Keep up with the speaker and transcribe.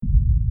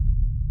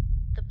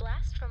The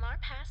Blast from Our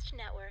Past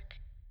Network.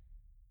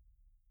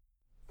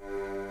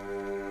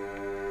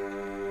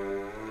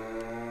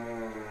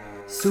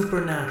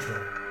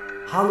 Supernatural,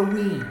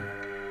 Halloween,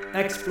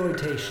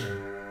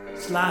 exploitation,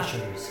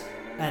 slashers,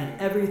 and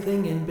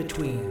everything in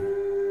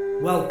between.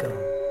 Welcome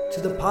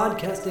to the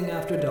Podcasting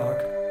After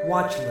Dark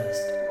Watch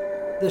List,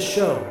 the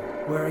show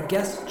where a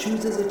guest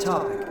chooses a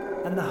topic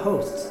and the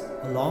hosts,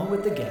 along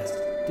with the guest,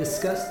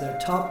 discuss their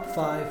top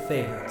 5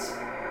 favorites.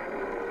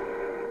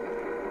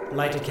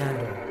 Light a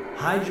candle,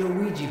 hide your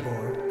Ouija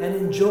board, and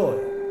enjoy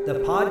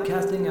the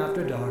Podcasting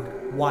After Dark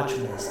Watch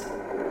List.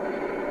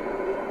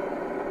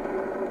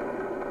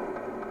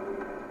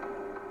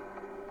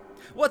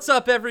 What's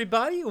up,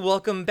 everybody?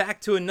 Welcome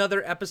back to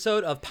another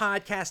episode of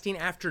Podcasting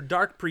After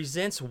Dark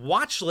presents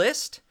Watch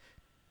List.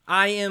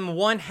 I am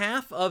one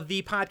half of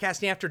the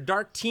Podcasting After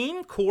Dark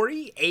team,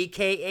 Corey,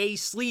 aka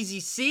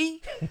Sleazy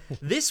C.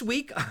 This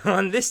week,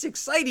 on this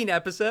exciting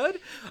episode,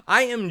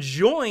 I am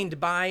joined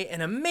by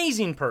an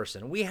amazing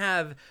person. We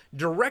have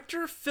director,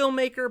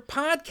 filmmaker,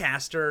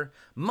 podcaster,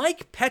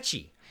 Mike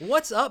Pecci.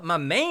 What's up, my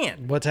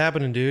man? What's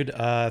happening, dude?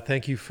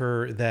 Thank you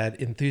for that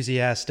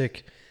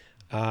enthusiastic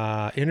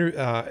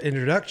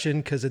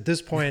introduction, because at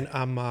this point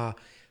I'm a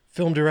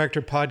film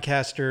director,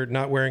 podcaster,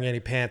 not wearing any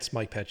pants,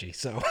 Mike Pecci.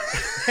 So,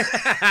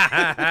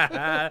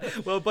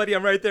 well, buddy,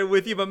 I'm right there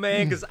with you, my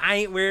man, because I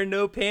ain't wearing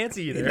no pants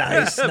either.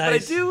 Nice, But I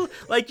nice. do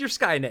like your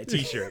Skynet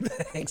t-shirt.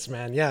 Thanks,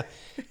 man. Yeah,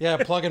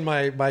 plugging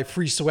my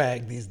free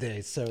swag these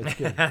days, so it's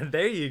good.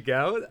 There you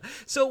go.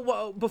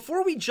 So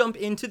before we jump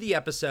into the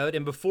episode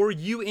and before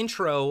you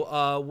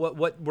intro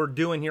what we're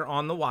doing here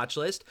on the watch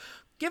list,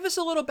 give us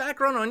a little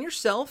background on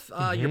yourself,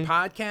 your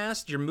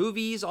podcast, your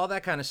movies, all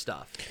that kind of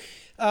stuff.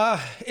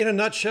 In a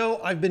nutshell,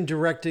 I've been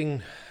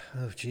directing.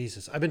 Oh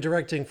Jesus, I've been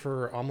directing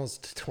for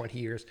almost 20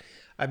 years.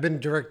 I've been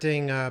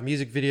directing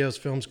music videos,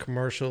 films,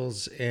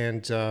 commercials,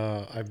 and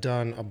I've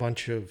done a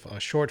bunch of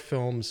short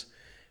films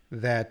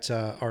that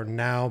are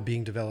now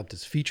being developed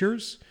as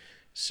features.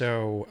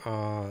 So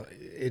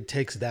it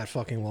takes that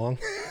fucking long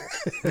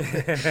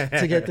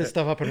to get this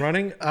stuff up and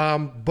running.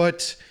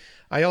 But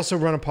I also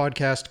run a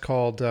podcast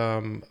called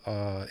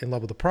In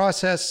Love with the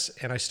Process,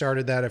 and I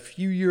started that a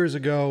few years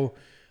ago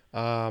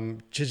to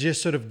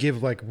just sort of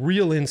give like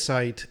real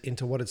insight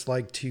into what it's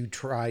like to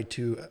try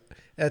to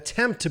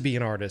attempt to be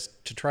an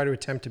artist, to try to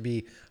attempt to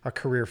be a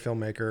career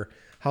filmmaker,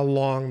 how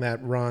long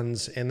that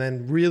runs, and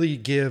then really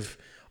give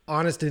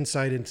honest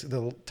insight into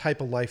the type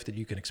of life that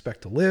you can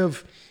expect to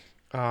live.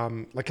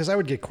 Because I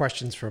would get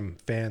questions from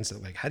fans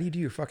that like, how do you do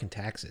your fucking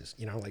taxes?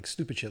 You know, like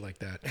stupid shit like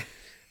that.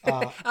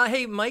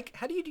 Hey, Mike,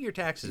 how do you do your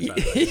taxes, by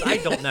the way? 'Cause I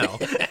don't know.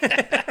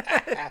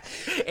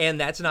 And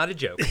that's not a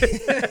joke.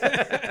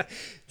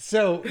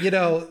 So, you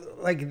know,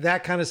 like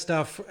that kind of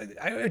stuff.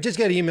 I just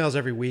get emails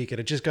every week, and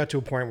it just got to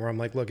a point where I'm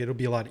like, look, it'll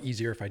be a lot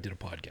easier if I did a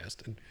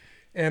podcast.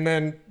 And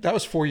then that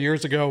was 4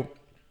 years ago.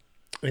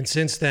 And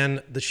since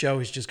then, the show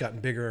has just gotten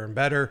bigger and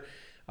better.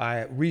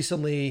 I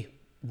recently,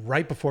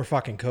 right before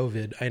fucking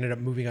COVID, I ended up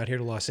moving out here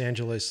to Los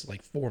Angeles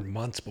like 4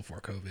 months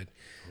before COVID.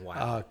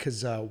 Wow.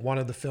 Because one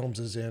of the films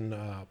is in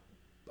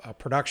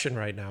production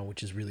right now,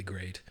 which is really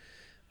great.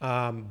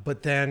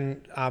 But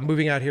then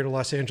moving out here to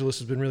Los Angeles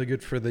has been really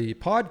good for the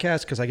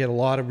podcast because I get a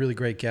lot of really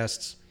great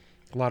guests,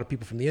 a lot of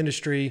people from the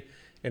industry.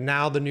 And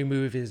now the new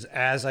move is,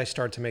 as I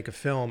start to make a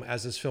film,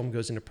 as this film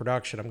goes into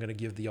production, I'm going to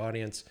give the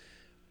audience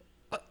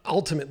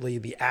ultimately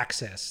the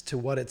access to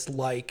what it's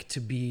like to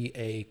be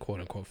a quote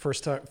unquote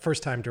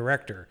first time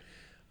director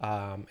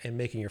and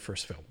making your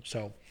first film.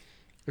 So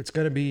it's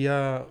going to be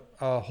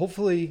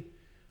hopefully.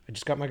 I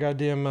just got my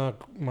goddamn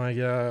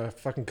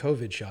fucking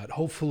COVID shot.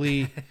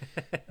 Hopefully,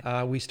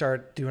 we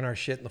start doing our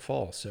shit in the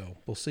fall. So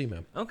we'll see,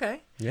 man.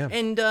 Okay. Yeah.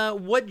 And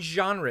what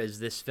genre is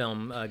this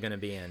film going to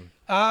be in?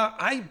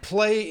 I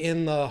play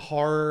in the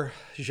horror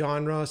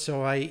genre,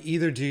 so I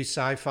either do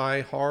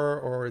sci-fi horror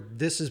or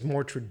this is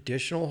more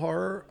traditional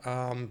horror.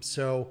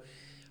 So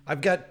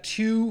I've got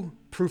 2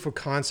 proof of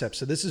concepts.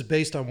 So this is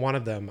based on one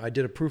of them. I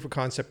did a proof of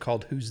concept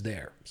called Who's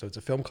There? So it's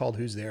a film called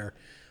Who's There?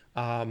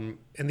 And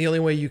the only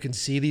way you can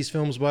see these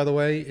films, by the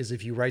way, is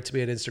if you write to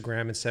me on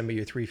Instagram and send me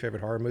your 3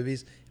 favorite horror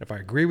movies. And if I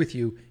agree with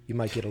you, you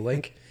might get a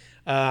link.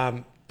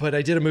 But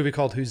I did a movie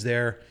called Who's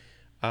There?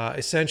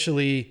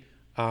 Essentially,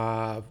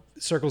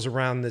 circles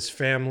around this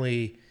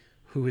family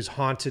who is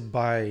haunted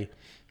by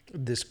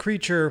this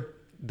creature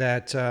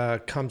that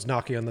comes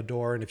knocking on the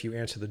door. And if you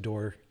answer the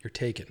door, you're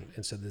taken.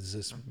 And so there's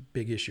this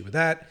big issue with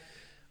that.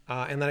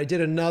 And then I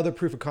did another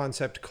proof of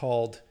concept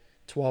called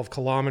 12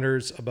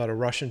 Kilometers, about a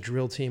Russian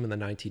drill team in the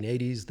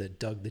 1980s that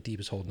dug the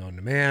deepest hole known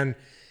to man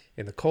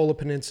in the Kola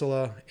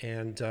Peninsula.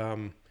 And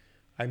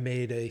I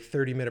made a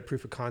 30-minute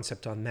proof of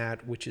concept on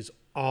that, which is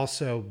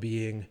also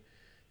being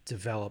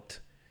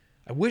developed.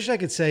 I wish I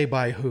could say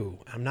by who.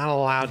 I'm not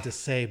allowed to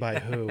say by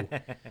who.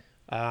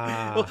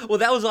 Well,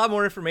 that was a lot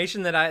more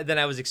information than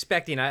I was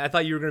expecting. I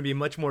thought you were going to be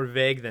much more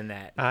vague than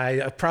that.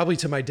 I probably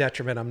to my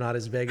detriment, I'm not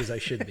as vague as I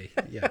should be.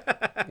 Yeah.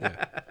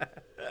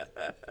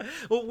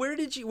 Well, where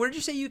did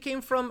you say you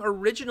came from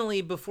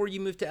originally before you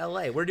moved to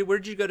LA? Where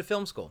did you go to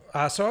film school?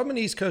 So I'm an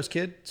East Coast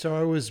kid. So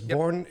I was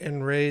born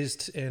and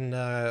raised in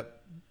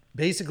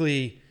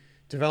basically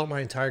developed my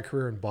entire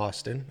career in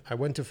Boston. I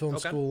went to film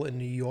school in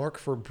New York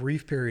for a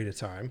brief period of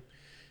time,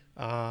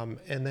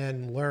 and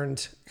then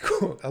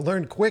I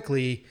learned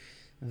quickly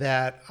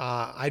that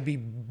I'd be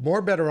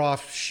more better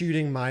off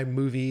shooting my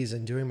movies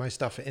and doing my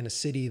stuff in a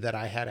city that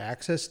I had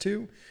access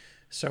to.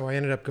 So I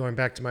ended up going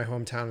back to my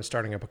hometown and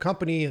starting up a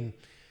company, and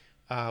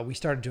we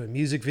started doing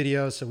music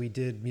videos. So we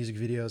did music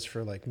videos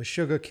for like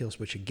Meshuggah,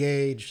 Killswitch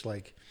Engage,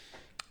 like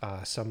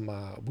some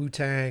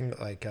Wu-Tang,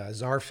 like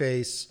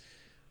Czarface.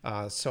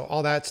 So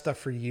all that stuff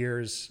for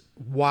years,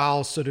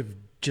 while sort of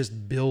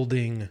just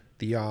building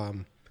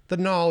the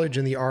knowledge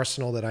and the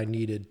arsenal that I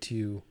needed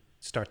to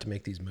start to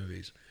make these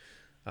movies.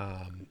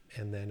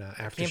 And then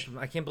after,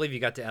 I can't believe you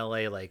got to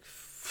LA like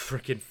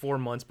freaking 4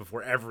 months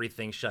before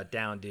everything shut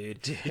down,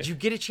 dude. Did you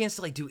get a chance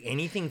to like do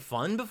anything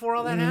fun before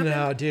all that happened?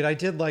 No, dude. I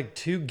did like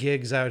 2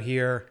 gigs out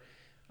here.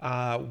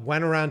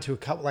 Went around to a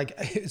couple. Like,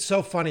 it's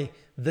so funny.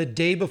 The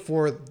day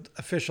before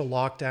official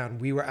lockdown,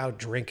 we were out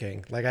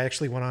drinking. Like, I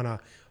actually went on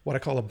what I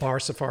call a bar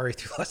safari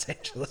through Los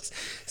Angeles.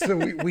 So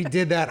we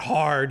did that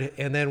hard,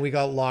 and then we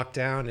got locked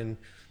down. And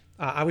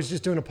I was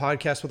just doing a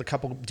podcast with a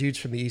couple dudes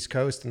from the East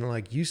Coast, and they're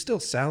like, "You still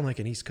sound like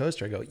an East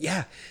Coaster." I go,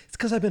 "Yeah, it's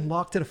because I've been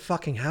locked in a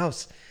fucking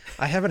house.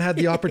 I haven't had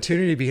the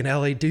opportunity to be an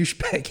LA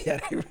douchebag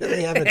yet. I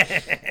really haven't.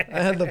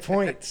 I had the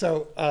point."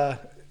 So,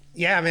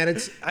 yeah, man,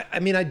 I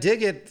mean, I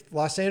dig it.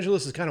 Los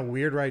Angeles is kind of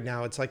weird right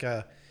now. It's like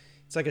a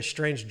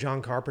strange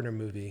John Carpenter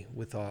movie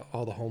with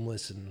all the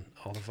homeless and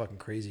all the fucking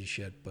crazy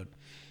shit. But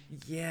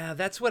yeah,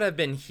 that's what I've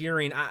been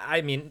hearing.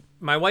 I mean,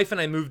 my wife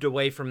and I moved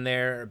away from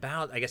there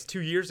about, I guess,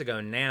 2 years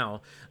ago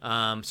now.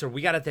 So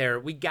we got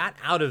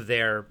out of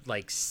there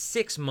like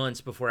 6 months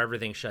before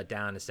everything shut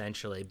down,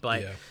 essentially.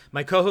 But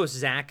my co-host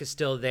Zach is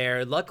still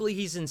there. Luckily,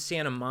 he's in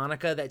Santa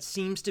Monica. That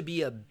seems to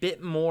be a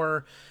bit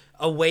more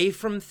away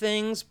from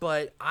things,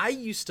 but I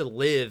used to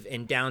live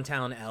in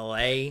downtown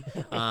LA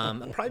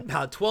probably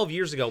about 12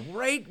 years ago,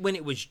 right when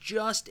it was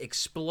just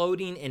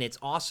exploding in its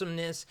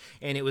awesomeness,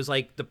 and it was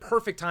like the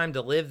perfect time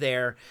to live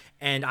there.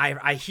 And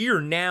I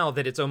hear now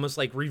that it's almost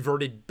like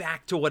reverted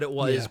back to what it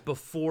was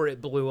before it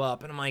blew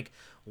up, and I'm like,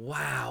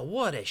 wow,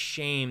 what a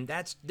shame.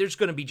 There's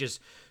going to be just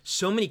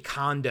so many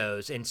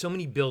condos and so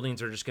many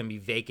buildings are just going to be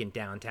vacant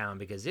downtown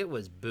because it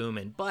was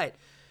booming. But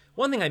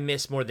one thing I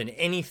miss more than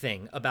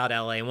anything about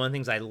LA, and one of the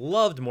things I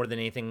loved more than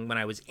anything when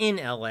I was in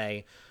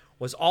LA,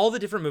 was all the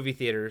different movie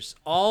theaters,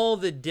 all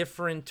the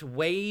different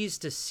ways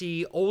to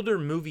see older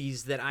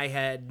movies that I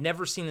had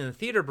never seen in the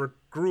theater but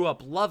grew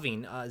up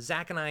loving.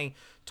 Zach and I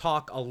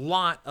talk a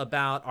lot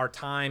about our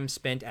time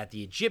spent at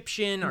the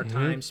Egyptian, our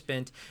time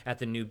spent at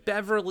the New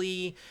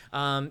Beverly,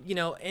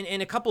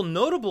 and a couple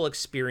notable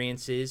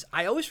experiences.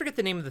 I always forget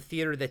the name of the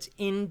theater that's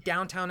in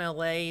downtown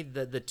LA,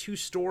 the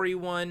 2-story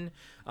one.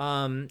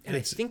 And I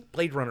think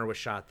Blade Runner was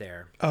shot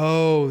there.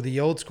 Oh, the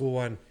old school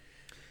one.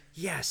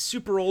 Yeah,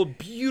 super old,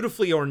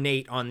 beautifully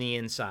ornate on the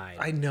inside.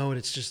 I know it.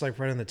 It's just like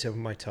right on the tip of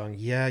my tongue.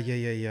 Yeah.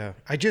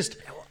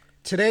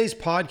 Today's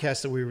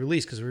podcast that we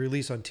release, because we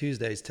release on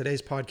Tuesdays,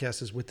 today's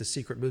podcast is with the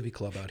Secret Movie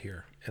Club out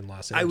here in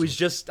Los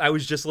Angeles. I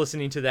was just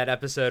listening to that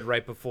episode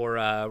right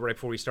before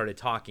we started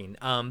talking.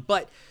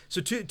 But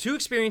so two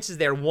experiences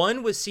there.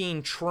 One was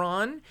seeing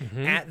Tron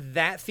at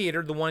that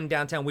theater, the one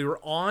downtown. We were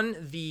on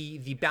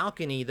the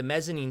balcony, the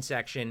mezzanine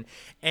section,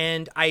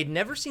 and I had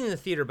never seen it in the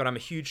theater, but I'm a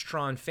huge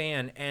Tron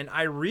fan, and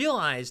I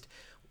realized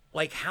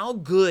like how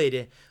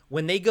good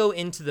when they go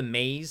into the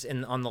maze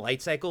and on the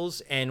light cycles,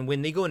 and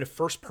when they go into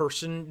first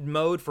person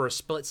mode for a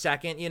split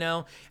second,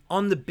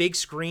 on the big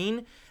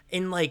screen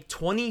in like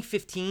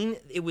 2015,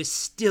 it was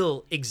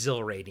still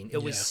exhilarating.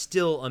 It was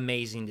still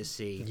amazing to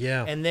see.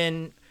 Yeah. And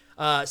then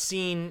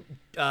seeing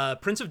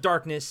Prince of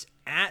Darkness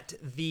at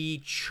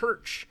the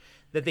church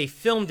that they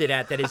filmed it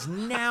at, that is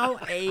now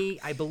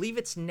I believe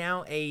it's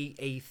now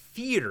a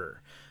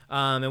theater.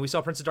 And we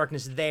saw Prince of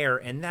Darkness there,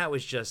 and that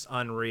was just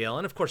unreal.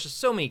 And of course, there's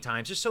so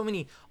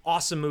many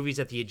awesome movies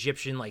at the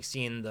Egyptian, like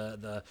seeing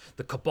the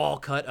Cabal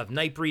cut of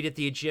Nightbreed at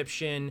the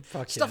Egyptian.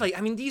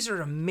 These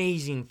are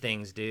amazing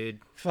things,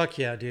 dude. Fuck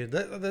yeah, dude.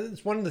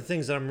 That's one of the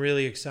things that I'm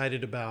really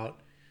excited about.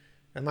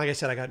 And like I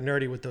said, I got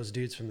nerdy with those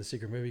dudes from the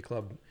Secret Movie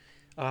Club,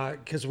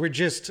 because we're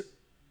just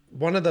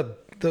one of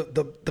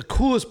the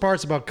coolest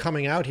parts about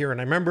coming out here. And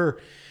I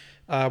remember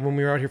when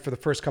we were out here for the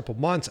first couple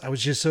months, I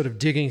was just sort of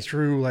digging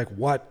through like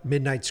what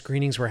midnight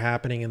screenings were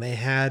happening, and they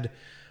had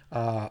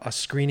a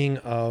screening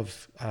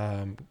of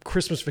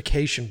Christmas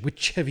Vacation with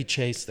Chevy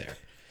Chase there.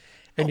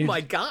 And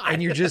my God.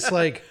 And you're just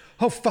like,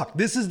 oh, fuck,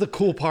 this is the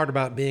cool part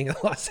about being in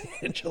Los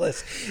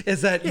Angeles,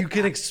 is that you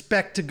can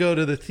expect to go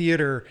to the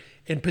theater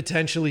and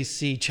potentially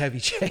see Chevy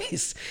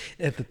Chase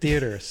at the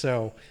theater.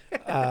 So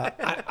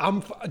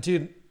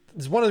dude,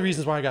 it's one of the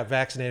reasons why I got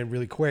vaccinated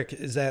really quick,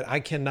 is that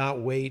I cannot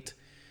wait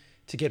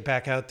to get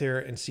back out there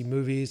and see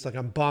movies. Like,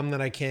 I'm bummed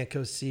that I can't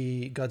go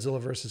see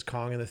Godzilla vs.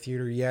 Kong in the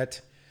theater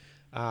yet.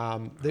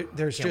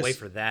 There's Can't just wait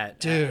for that.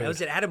 dude.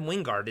 Was it Adam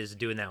Wingard is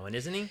doing that one,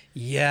 isn't he?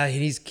 Yeah,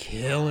 he's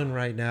killing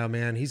right now,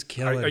 man. He's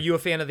killing. Are you a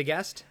fan of The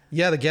Guest?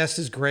 Yeah, The Guest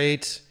is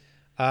great.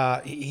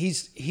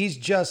 He's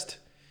just.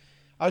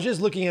 I was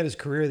just looking at his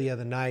career the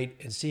other night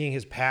and seeing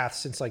his path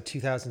since like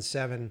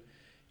 2007,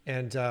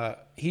 and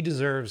he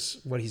deserves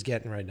what he's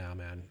getting right now,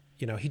 man.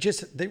 You know,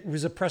 there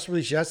was a press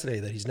release yesterday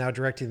that he's now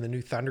directing the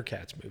new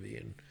Thundercats movie,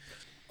 and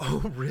Oh,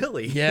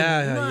 really?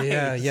 yeah,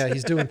 Nice. yeah.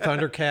 He's doing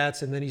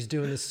Thundercats, and then he's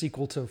doing the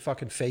sequel to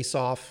fucking Face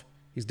Off.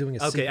 He's doing a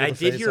sequel. Okay, to I did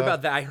Face hear Off.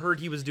 about that. I heard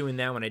he was doing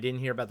that one. I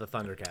didn't hear about the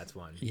Thundercats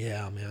one.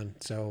 Yeah, man.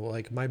 So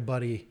like my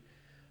buddy,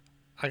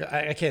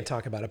 I can't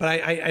talk about it, but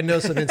I know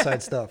some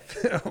inside stuff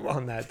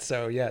on that.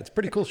 So yeah, it's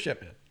pretty cool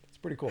shit, man. It's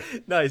pretty cool.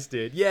 Nice,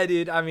 dude. Yeah,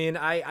 dude. I mean,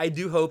 I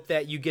do hope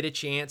that you get a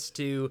chance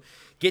to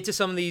get to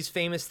some of these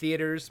famous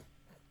theaters.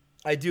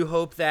 I do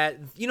hope that,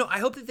 I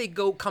hope that they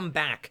come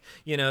back,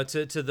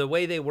 to the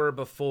way they were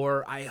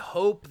before. I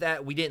hope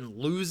that we didn't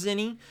lose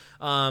any.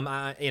 I'm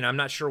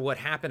not sure what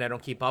happened. I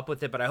don't keep up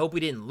with it, but I hope we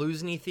didn't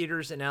lose any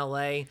theaters in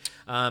LA.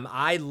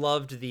 I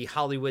loved the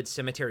Hollywood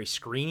Cemetery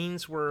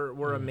screenings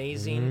were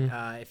amazing.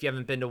 If you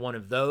haven't been to one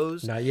of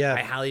those, Not yet.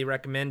 I highly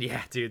recommend.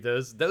 Yeah, dude,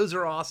 those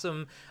are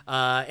awesome.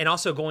 And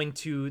also going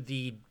to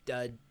the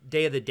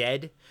Day of the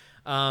Dead.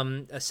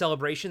 A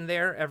celebration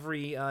there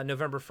every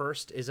November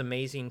 1st is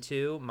amazing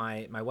too.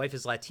 My wife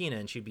is Latina,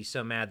 and she'd be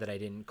so mad that I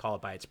didn't call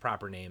it by its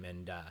proper name,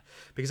 and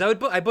because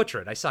I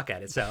butcher it. I suck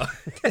at it. So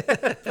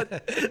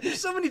but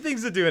there's so many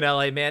things to do in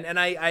LA, man, and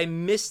I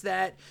miss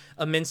that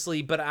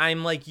immensely. But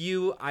I'm like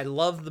you. I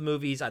love the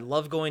movies. I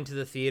love going to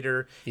the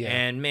theater,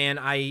 and man,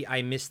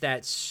 I miss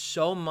that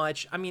so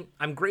much. I mean,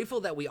 I'm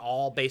grateful that we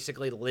all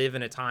basically live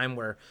in a time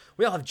where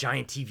we all have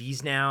giant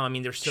TVs now. I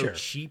mean, they're so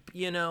cheap,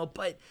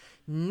 but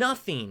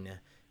nothing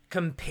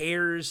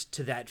compares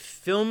to that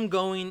film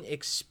going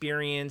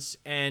experience.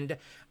 And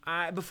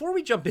before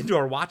we jump into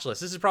our watch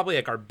list, this is probably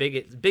like our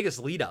biggest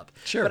lead up.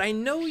 Sure. But I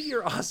know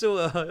you're also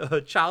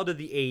a child of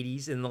the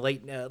 80s, in the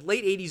late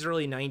 80s,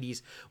 early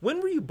 90s. When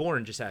were you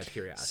born, just out of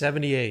curiosity?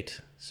 78.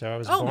 So I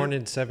was born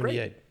in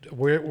 78.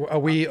 great. Are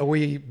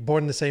we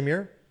born the same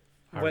year?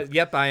 Well,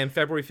 yep, I am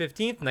February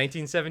 15th,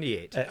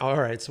 1978. All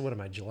right. So what am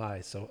I?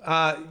 July. So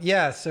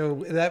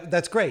So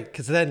that's great,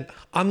 because then,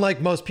 unlike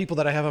most people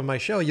that I have on my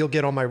show, you'll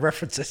get all my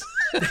references.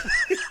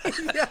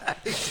 Yeah,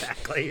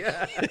 exactly.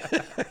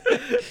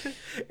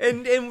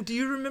 And do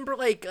you remember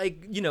like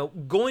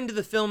going to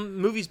the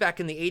movies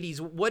back in the 80s?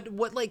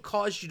 What like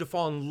caused you to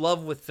fall in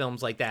love with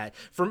films like that?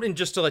 And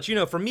just to let you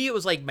know, for me it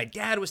was like my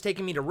dad was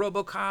taking me to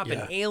RoboCop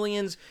and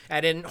Aliens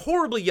at a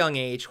horribly young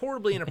age,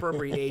 horribly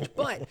inappropriate age,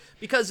 but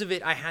because of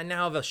it I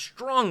now have a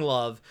strong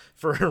love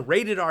for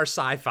rated R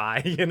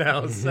sci-fi,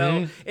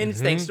 So and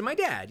it's thanks to my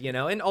dad,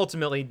 and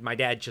ultimately my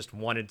dad just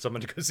wanted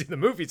someone to go see the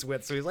movies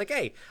with, so he's like,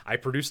 hey, I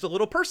produced a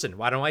little person,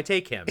 why don't I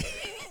take him?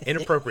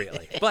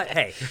 Inappropriately, but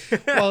hey.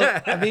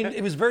 Well, I mean,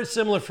 it was very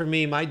similar for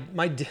me.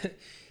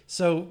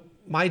 So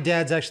my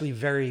dad's actually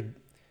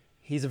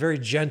he's a very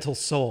gentle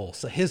soul.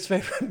 So his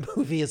favorite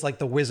movie is like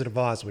The Wizard of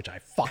Oz, which I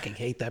fucking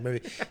hate that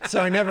movie.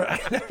 So I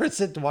never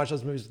sit to watch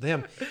those movies with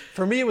him.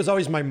 For me, it was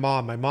always my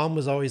mom. My mom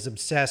was always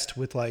obsessed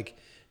with like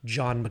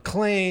John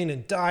McClane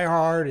and Die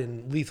Hard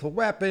and Lethal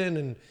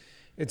Weapon.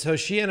 And so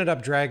she ended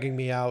up taking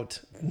me out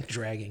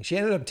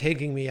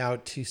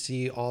to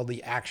see all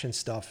the action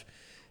stuff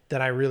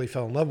that I really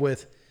fell in love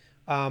with.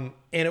 And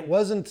it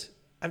wasn't,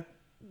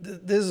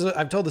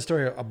 I've told the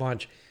story a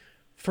bunch.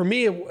 For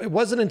me, it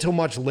wasn't until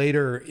much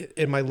later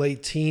in my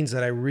late teens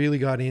that I really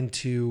got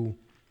into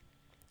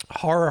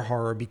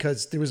horror,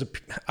 because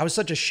I was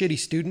such a shitty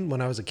student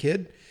when I was a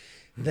kid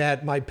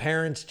that my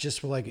parents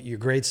just were like, your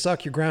grades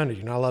suck, you're grounded,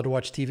 you're not allowed to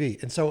watch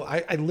TV. And so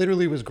I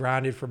literally was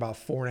grounded for about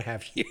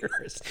 4.5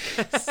 years.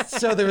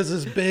 So there was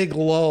this big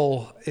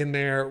lull in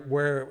there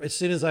where as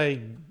soon as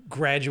I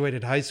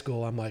graduated high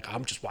school, I'm like,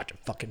 I'm just watching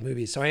fucking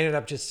movies. So I ended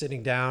up just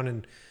sitting down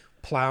and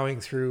plowing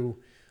through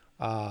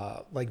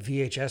like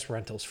VHS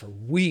rentals for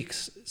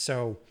weeks.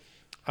 So,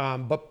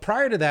 but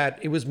prior to that,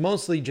 it was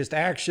mostly just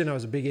action. I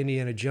was a big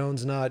Indiana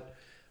Jones nut.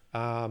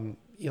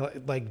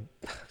 Like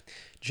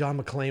John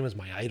McClane was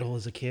my idol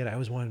as a kid. I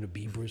always wanted to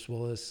be Bruce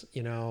Willis,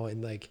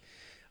 and like,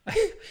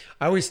 I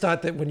always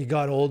thought that when you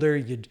got older,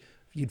 you'd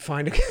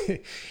find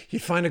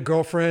a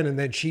girlfriend, and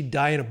then she'd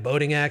die in a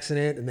boating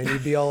accident, and then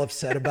you'd be all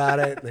upset about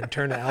it, and then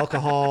turn to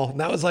alcohol. And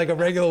that was like a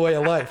regular way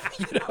of life.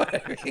 You know what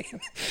I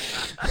mean?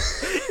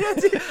 Yeah,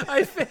 dude,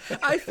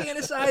 I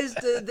fantasized.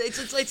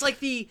 It's like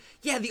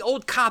the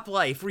old cop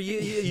life where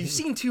you've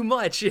seen too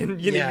much,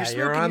 and you're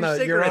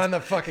smoking you're on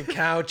the fucking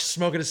couch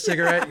smoking a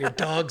cigarette. Your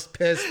dog's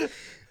pissed.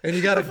 And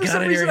you got a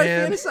gun in your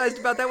hand. I fantasized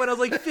about that when I was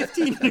like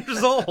 15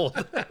 years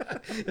old.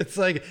 It's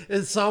like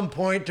at some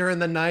point during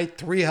the night,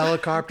 3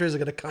 helicopters are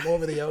going to come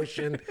over the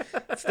ocean,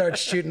 start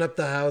shooting up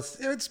the house.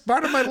 It's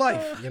part of my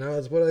life.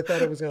 It's what I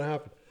thought it was going to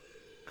happen.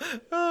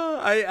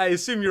 I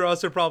assume you're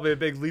also probably a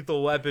big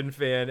Lethal Weapon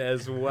fan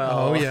as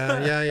well. Oh,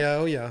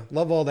 yeah.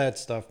 Love all that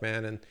stuff,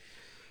 man. And,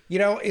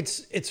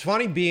 it's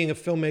funny being a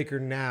filmmaker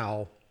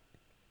now.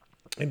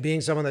 and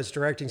being someone that's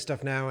directing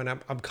stuff now, and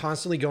I'm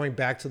constantly going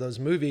back to those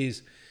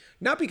movies,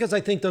 not because I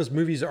think those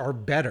movies are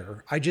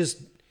better.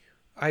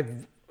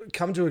 I've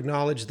come to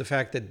acknowledge the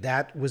fact that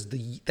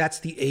that's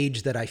the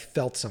age that I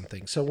felt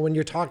something. So when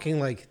you're talking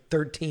like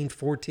 13,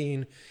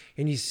 14,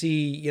 and you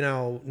see, you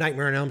know,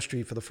 Nightmare on Elm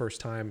Street for the first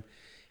time,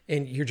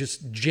 and you're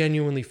just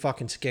genuinely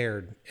fucking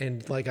scared.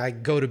 And like, I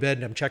go to bed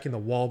and I'm checking the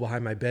wall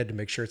behind my bed to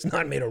make sure it's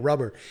not made of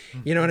rubber.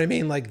 You know what I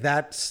mean? Like,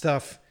 that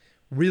stuff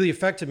really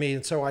affected me.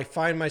 And so I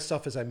find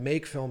myself, as I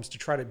make films, to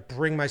try to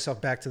bring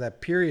myself back to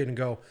that period and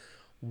go,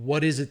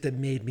 what is it that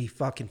made me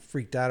fucking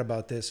freaked out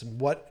about this?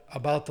 And what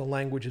about the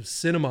language of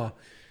cinema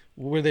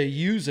were they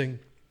using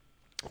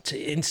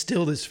to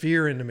instill this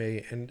fear into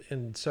me?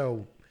 And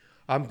so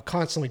I'm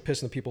constantly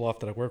pissing the people off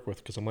that I work with,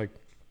 because I'm like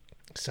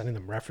sending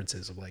them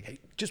references of like, hey,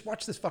 just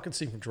watch this fucking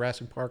scene from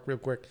Jurassic Park real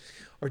quick,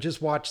 or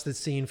just watch the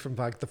scene from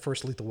like the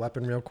first Lethal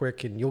Weapon real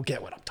quick, and you'll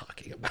get what I'm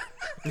talking about.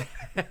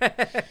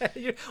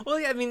 Well,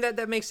 yeah, I mean,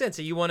 that makes sense.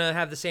 You want to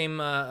have the same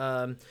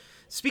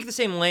speak the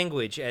same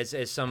language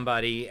as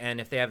somebody,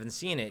 and if they haven't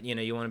seen it, you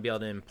know, you want to be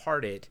able to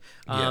impart it.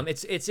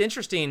 It's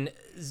interesting.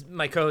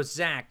 My co-host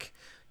Zach,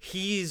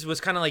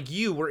 was kind of like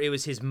you, where it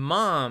was his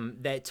mom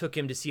that took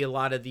him to see a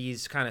lot of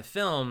these kind of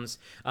films,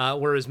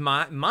 whereas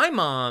my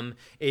mom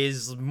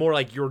is more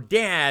like your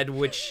dad,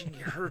 which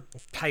her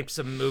types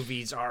of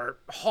movies are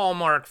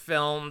Hallmark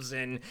films,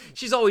 and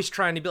she's always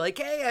trying to be like,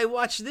 hey, I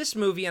watched this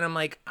movie, and I'm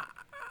like,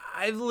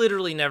 I've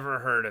literally never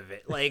heard of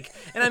it, like,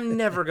 and I'm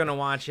never gonna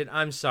watch it.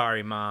 I'm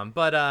sorry, Mom,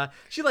 but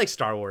she likes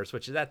Star Wars,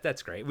 which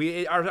that's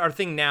great. Our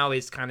thing now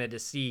is kind of to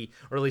see,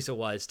 or at least it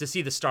was, to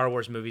see the Star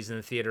Wars movies in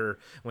the theater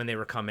when they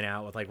were coming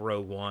out with like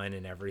Rogue One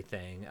and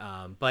everything.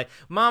 But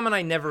Mom and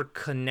I never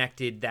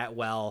connected that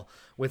well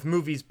with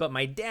movies. But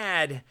my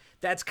dad,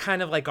 that's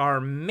kind of like our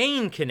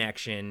main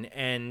connection,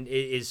 and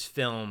is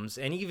films,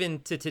 and even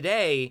to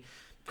today.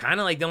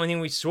 Kind of like the only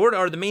thing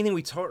the main thing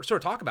we sort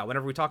of talk about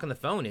whenever we talk on the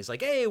phone is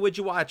like, hey, what'd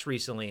you watch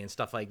recently and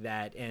stuff like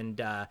that.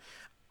 And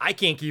I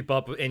can't keep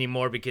up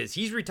anymore because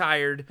he's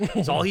retired.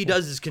 So all he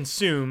does is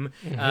consume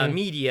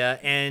media.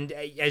 And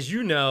as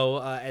you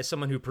know, as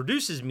someone who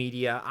produces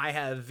media, I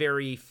have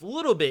very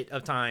little bit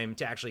of time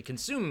to actually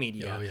consume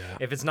media. Oh, yeah.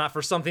 If it's not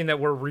for something that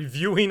we're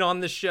reviewing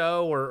on the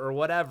show or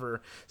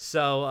whatever.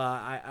 So,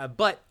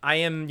 but I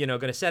am,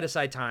 going to set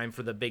aside time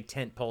for the big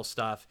tentpole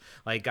stuff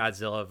like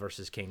Godzilla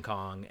versus King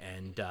Kong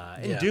and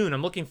Dune.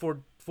 I'm looking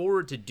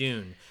forward to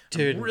Dune.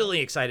 Dude, I'm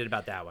really excited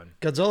about that one.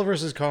 Godzilla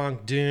versus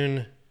Kong,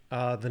 Dune,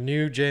 the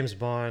new James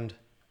Bond,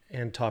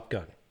 and Top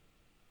Gun.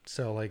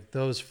 So like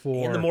those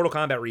four. And the Mortal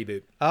Kombat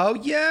reboot. Oh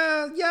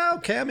yeah,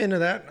 okay, I'm into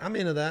that.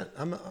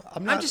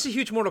 I'm just a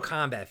huge Mortal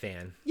Kombat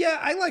fan. Yeah,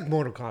 I like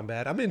Mortal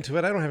Kombat. I'm into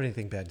it. I don't have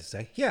anything bad to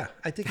say. Yeah,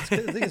 I think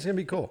it's gonna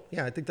be cool.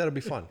 Yeah, I think that'll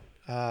be fun.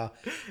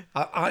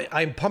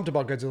 I'm pumped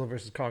about Godzilla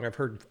versus Kong. I've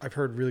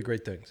heard really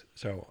great things.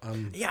 So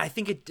yeah, I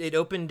think it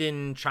opened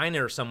in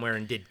China or somewhere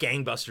and did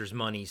gangbusters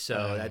money.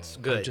 So that's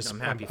good.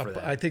 I'm happy for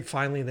that. I think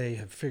finally they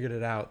have figured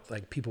it out.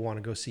 Like, people want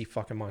to go see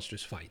fucking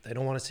monsters fight. They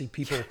don't want to see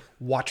people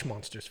watch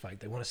monsters fight.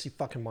 They want to see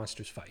fucking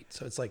monsters fight.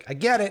 So it's like, I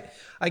get it.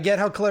 I get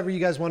how clever you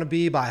guys want to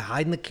be by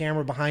hiding the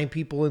camera behind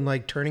people and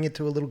like turning it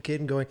to a little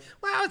kid and going,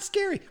 wow, it's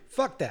scary.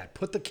 Fuck that.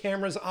 Put the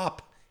cameras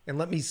up and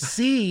let me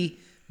see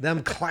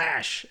them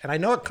clash. And I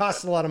know it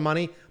costs a lot of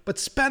money, but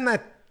spend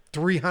that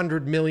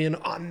 $300 million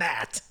on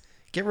that.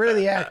 Get rid of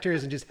the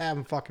actors and just have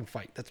them fucking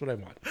fight. That's what I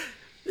want.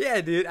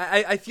 Yeah, dude.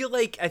 I feel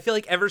like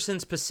ever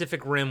since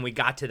Pacific Rim we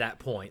got to that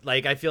point.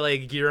 Like, I feel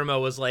like Guillermo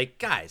was like,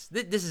 guys,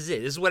 this is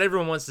it. This is what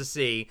everyone wants to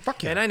see.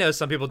 Fuck yeah. And I know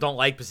some people don't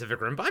like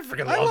Pacific Rim, but I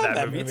freaking love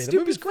that movie. It's the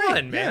movie's stupid great,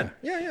 fun, man.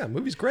 Yeah.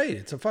 Movie's great.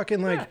 It's a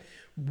fucking like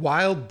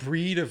wild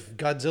breed of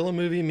Godzilla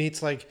movie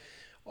meets like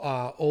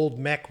old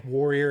mech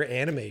warrior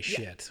anime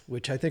shit,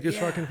 which I think is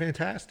fucking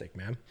fantastic,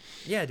 man.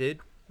 Yeah, dude.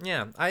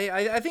 Yeah,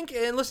 I think,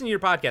 and listening to your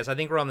podcast, I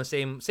think we're on the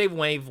same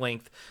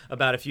wavelength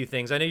about a few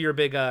things. I know you're a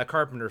big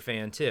Carpenter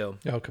fan too.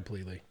 Oh,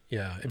 completely.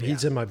 Yeah, I mean,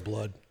 he's in my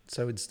blood,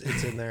 so it's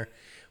in there.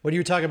 When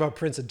you were talking about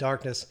Prince of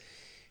Darkness,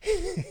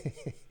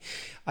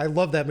 I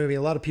love that movie.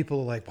 A lot of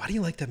people are like, "Why do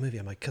you like that movie?"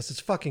 I'm like, "Cause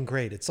it's fucking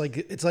great. It's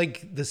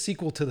like the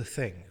sequel to The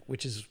Thing,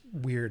 which is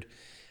weird."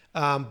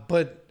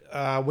 But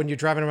when you're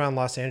driving around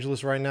Los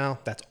Angeles right now,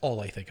 that's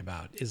all I think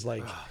about is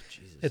like,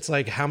 it's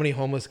like, how many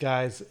homeless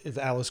guys is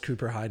Alice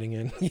Cooper hiding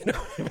in? You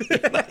know,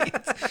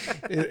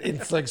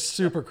 it's like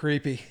super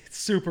creepy. It's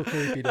super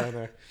creepy down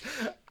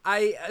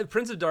there.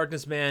 Prince of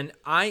Darkness, man,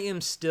 I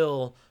am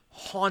still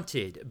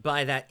haunted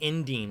by that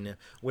ending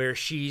where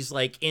she's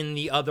like in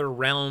the other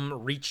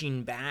realm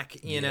reaching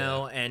back, you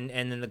know, and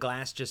then the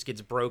glass just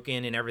gets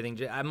broken and everything.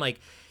 I'm like,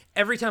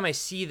 every time I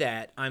see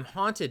that, I'm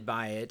haunted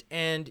by it.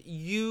 And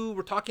you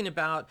were talking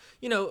about,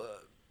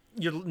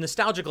 your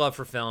nostalgic love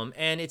for film.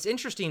 And it's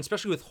interesting,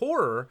 especially with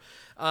horror,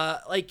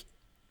 like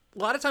a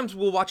lot of times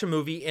we'll watch a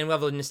movie and we'll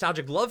have a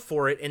nostalgic love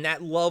for it, and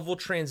that love will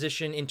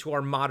transition into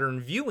our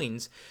modern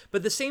viewings.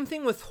 But the same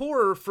thing with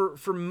horror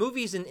for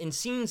movies and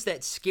scenes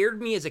that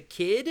scared me as a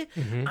kid,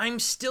 I'm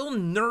still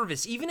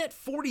nervous. Even at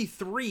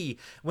 43,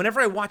 whenever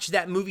I watch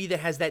that movie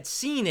that has that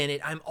scene in it,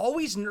 I'm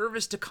always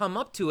nervous to come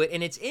up to it.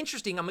 And it's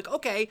interesting. I'm like,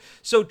 okay,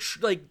 so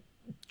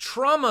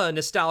trauma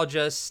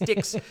nostalgia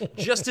sticks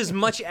just as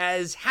much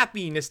as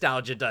happy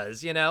nostalgia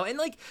does, and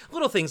like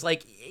little things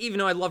like, even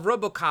though I love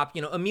RoboCop,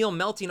 Emil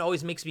melting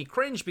always makes me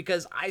cringe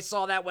because I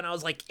saw that when I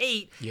was like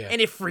 8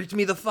 and it freaked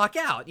me the fuck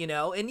out,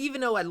 and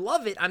even though I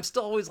love it, I'm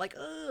still always like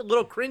a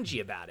little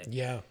cringy about it.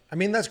 Yeah. I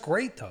mean, that's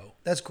great though.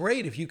 That's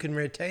great if you can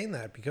retain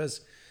that,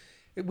 because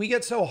we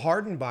get so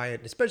hardened by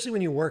it, especially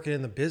when you're working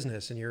in the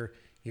business and you're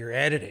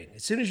editing.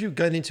 As soon as you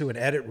get into an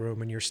edit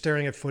room and you're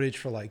staring at footage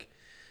for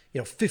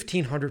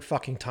 1,500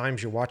 fucking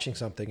times, you're watching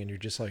something and you're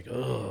just like,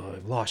 oh,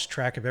 I've lost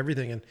track of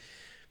everything.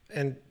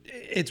 And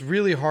it's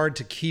really hard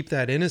to keep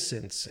that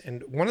innocence.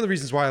 And one of the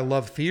reasons why I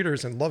love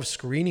theaters and love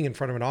screening in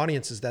front of an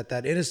audience is that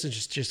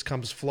innocence just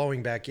comes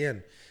flowing back in.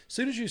 As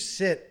soon as you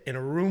sit in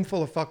a room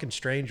full of fucking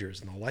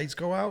strangers and the lights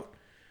go out,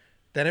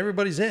 then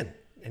everybody's in.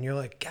 And you're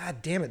like,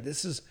 God damn it,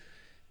 this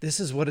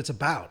is what it's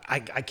about. I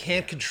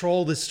can't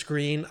control this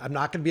screen. I'm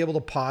not going to be able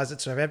to pause it.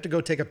 So if I have to go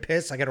take a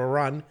piss, I got to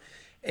run.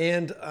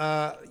 And,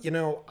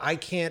 I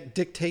can't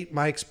dictate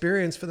my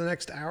experience for the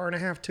next hour and a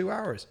half, 2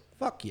 hours.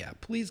 Fuck yeah.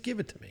 Please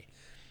give it to me.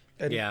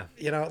 And, yeah.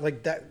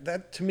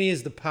 That to me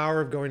is the power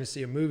of going to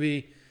see a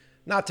movie.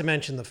 Not to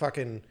mention the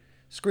fucking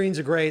screens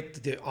are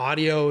great. The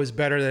audio is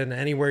better than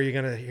anywhere you're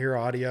going to hear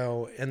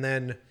audio. And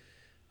then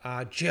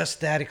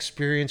just that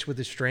experience with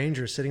a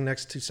stranger sitting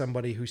next to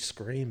somebody who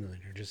screamed, and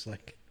you're just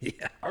like,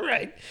 yeah, all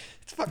right.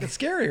 It's fucking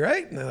scary,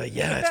 right? And they're like,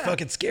 yeah, it's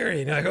fucking scary.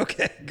 And you're like,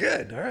 okay,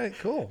 good. All right,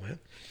 cool, man.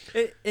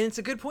 And it's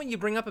a good point you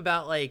bring up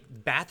about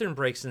bathroom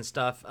breaks and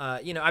stuff.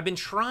 I've been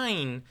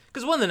trying,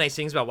 because one of the nice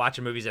things about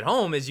watching movies at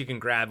home is you can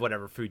grab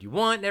whatever food you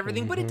want and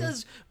everything, but it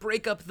does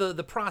break up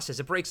the process.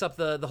 It breaks up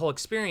the whole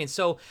experience.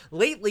 So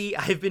lately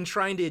I've been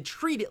trying to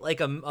treat it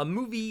like a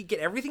movie, get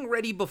everything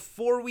ready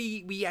before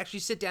we actually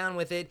sit down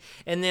with it,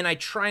 and then I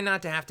try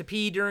not to have to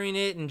pee during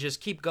it and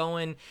just keep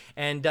going.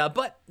 And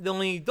but the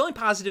only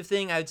positive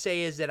thing I would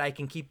say is that I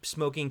can keep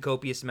smoking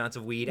copious amounts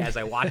of weed as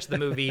I watch the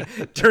movie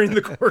during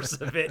the course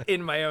of it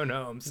in my own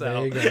home. So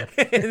there you go.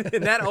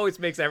 and that always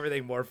makes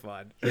everything more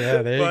fun.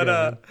 Yeah, there you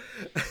go.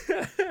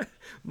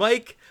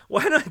 Mike,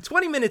 why not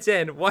 20 minutes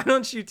in, why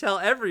don't you tell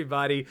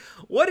everybody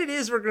what it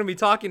is we're going to be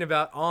talking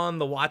about on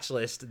the watch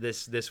list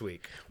this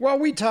week? Well,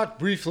 we talked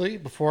briefly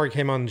before I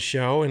came on the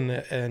show,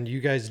 and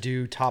you guys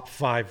do top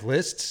 5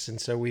 lists,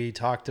 and so we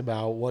talked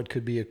about what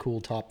could be a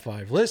cool top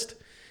 5 list.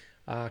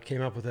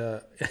 Came up with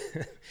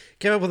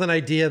an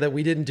idea that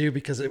we didn't do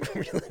because it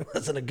really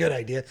wasn't a good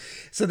idea.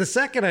 So the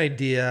second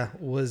idea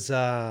was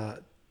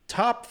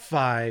top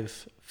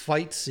 5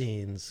 fight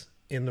scenes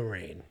in the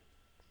rain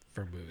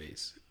for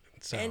movies.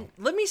 So. And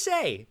let me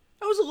say,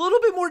 that was a little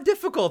bit more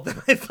difficult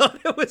than I thought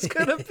it was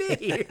going to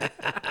be.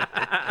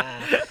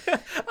 I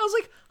was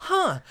like,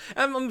 huh.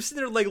 I'm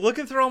sitting there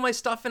looking through all my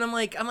stuff, and I'm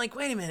like,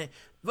 wait a minute.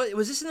 But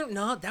was this in there?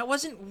 No, that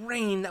wasn't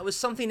rain. That was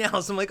something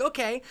else. I'm like,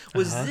 okay.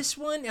 Was this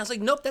one? And I was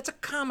like, nope, that's a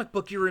comic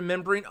book you're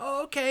remembering.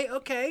 Oh,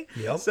 okay.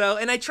 Yep. So,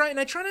 and I try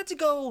not to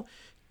go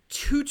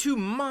too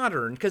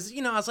modern, because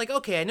I was like,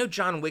 okay, I know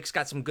John Wick's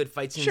got some good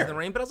fight scenes in the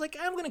rain, but I was like,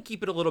 I'm gonna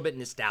keep it a little bit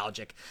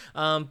nostalgic.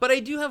 But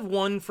I do have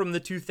one from the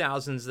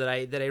 2000s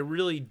that I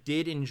really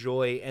did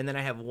enjoy, and then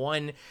I have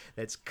one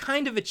that's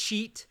kind of a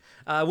cheat.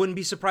 I wouldn't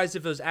be surprised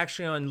if it was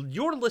actually on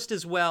your list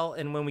as well.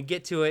 And when we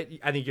get to it,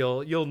 I think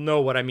you'll know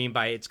what I mean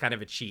by it's kind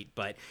of a cheat,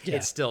 but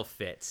it still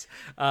fits.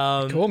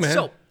 Cool, man.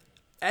 So,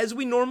 as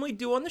we normally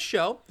do on the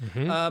show,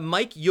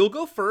 Mike, you'll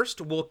go first.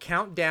 We'll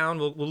count down.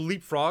 We'll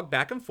leapfrog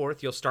back and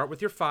forth. You'll start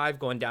with your 5,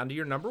 going down to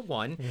your number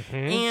 1.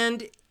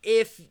 And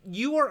if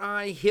you or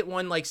I hit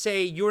one, like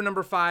say your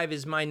number 5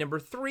 is my number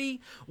 3,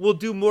 we'll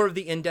do more of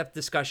the in-depth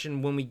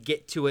discussion when we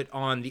get to it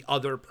on the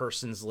other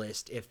person's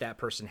list, if that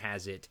person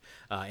has it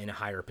in a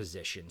higher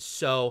position.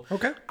 So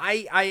okay.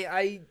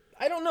 I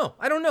don't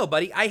know,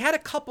 buddy. I had a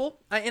couple,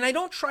 and I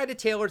don't try to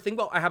tailor things.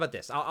 Well, how about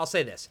this? I'll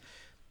say this.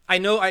 I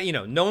know,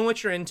 knowing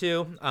what you're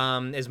into,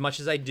 as much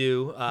as I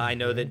do, I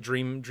know that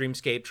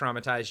Dreamscape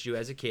traumatized you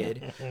as a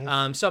kid.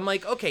 So I'm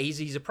like, okay,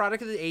 he's a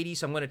product of the 80s,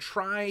 so I'm going to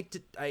try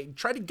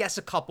to guess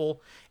a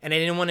couple, and I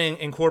didn't want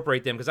to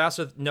incorporate them because I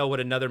also know what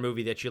another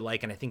movie that you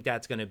like, and I think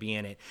that's going to be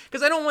in it.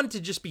 Because I don't want it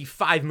to just be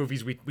 5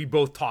 movies we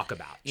both talk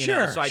about. You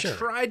know? So I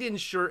tried to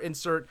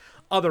insert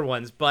other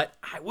ones, but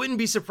I wouldn't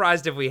be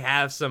surprised if we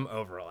have some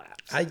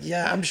overlaps.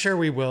 I'm sure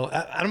we will.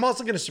 I'm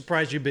also going to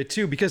surprise you a bit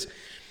too, because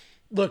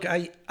look,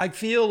 I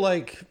feel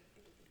like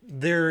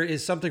there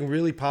is something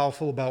really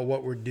powerful about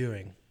what we're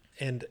doing.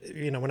 And,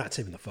 we're not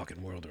saving the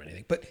fucking world or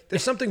anything, but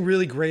there's something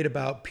really great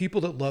about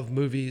people that love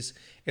movies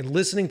and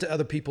listening to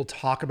other people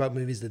talk about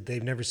movies that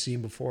they've never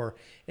seen before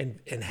and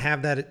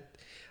have that.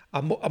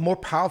 a more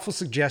powerful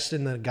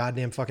suggestion than a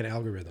goddamn fucking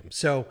algorithm.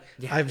 So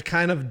I've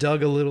kind of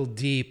dug a little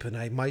deep, and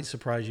I might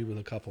surprise you with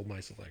a couple of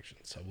my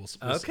selections. So we'll see.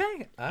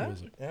 Okay. All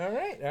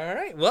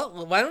right.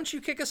 Well, why don't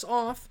you kick us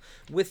off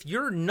with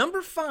your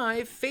number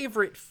 5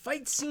 favorite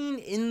fight scene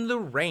in the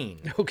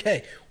rain?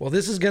 Okay. Well,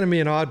 this is going to be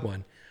an odd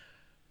one.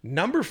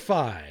 Number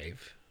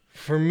 5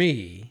 for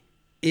me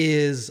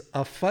is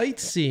a fight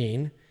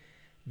scene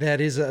that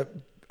is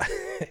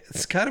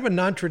it's kind of a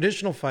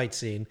non-traditional fight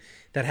scene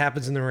that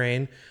happens in the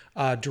rain,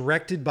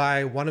 directed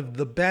by one of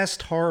the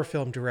best horror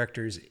film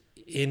directors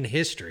in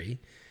history.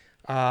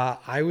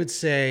 I would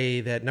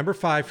say that number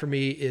 5 for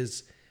me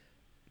is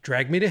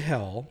Drag Me to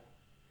Hell.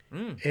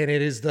 And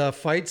it is the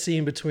fight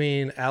scene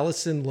between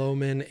Alison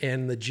Lohman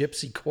and the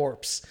gypsy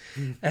corpse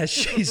as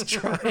she's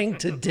trying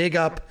to dig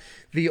up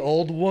the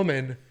old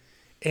woman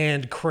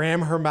and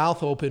cram her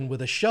mouth open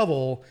with a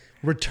shovel,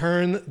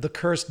 return the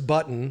cursed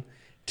button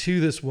to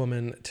this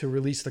woman to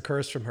release the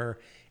curse from her.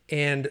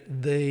 And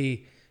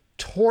the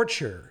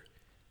torture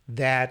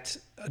that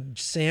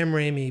Sam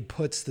Raimi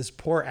puts this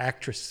poor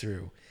actress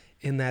through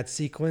in that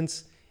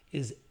sequence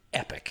is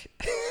epic.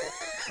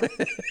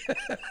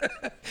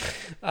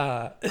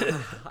 I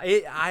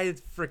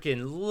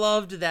freaking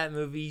loved that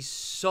movie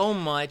so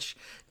much.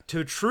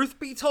 To truth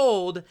be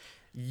told,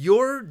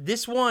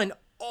 this one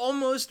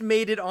almost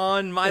made it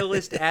on my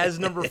list as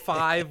number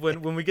 5.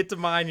 When we get to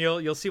mine,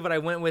 you'll see what I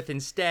went with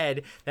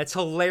instead. That's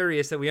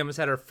hilarious that we almost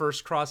had our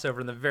first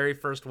crossover in the very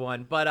first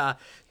one. But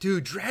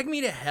dude, Drag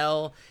Me to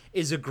Hell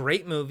is a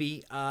great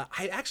movie.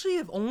 I actually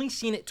have only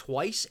seen it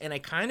twice, and I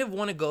kind of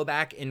want to go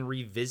back and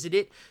revisit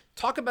it.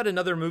 Talk about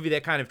another movie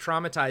that kind of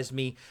traumatized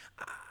me.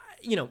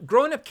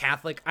 Growing up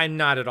Catholic, I'm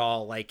not at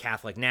all like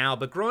Catholic now,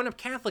 but growing up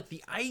Catholic,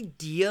 the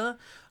idea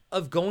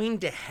of going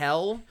to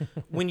hell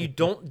when you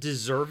don't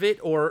deserve it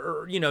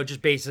or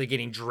just basically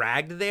getting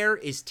dragged there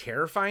is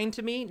terrifying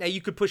to me. Now,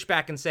 you could push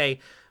back and say,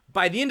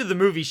 by the end of the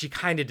movie, she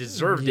kind of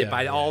deserved it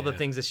by all the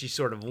things that she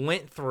sort of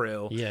went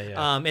through.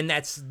 And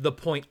that's the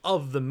point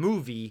of the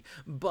movie.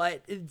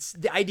 But it's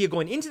the idea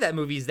going into that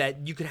movie is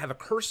that you could have a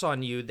curse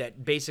on you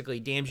that basically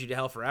damns you to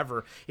hell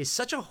forever is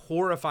such a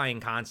horrifying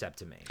concept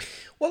to me.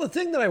 Well, the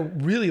thing that I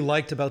really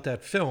liked about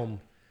that film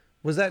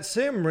was that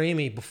Sam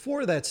Raimi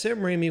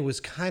was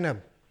kind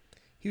of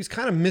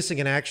missing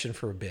in action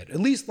for a bit, at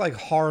least like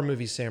horror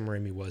movie Sam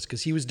Raimi was,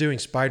 because he was doing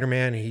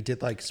Spider-Man and he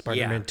did like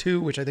Spider-Man 2,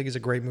 which I think is a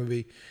great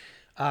movie.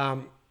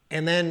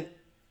 And then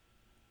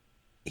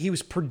he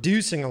was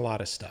producing a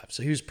lot of stuff.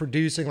 So he was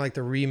producing like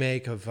the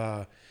remake of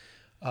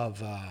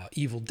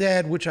Evil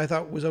Dead, which I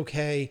thought was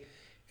okay.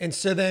 And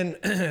so then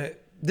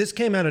this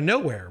came out of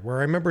nowhere, where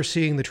I remember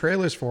seeing the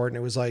trailers for it and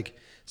it was like,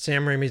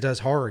 Sam Raimi does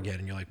horror again.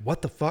 And you're like,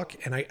 what the fuck?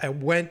 And I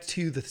went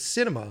to the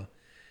cinema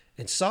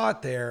and saw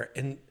it there.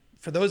 And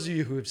for those of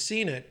you who have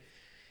seen it,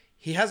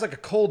 he has like a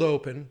cold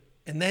open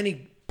and then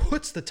he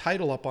puts the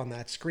title up on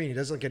that screen. He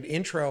does like an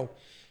intro,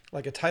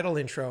 like a title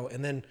intro,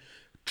 and then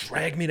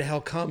Drag Me to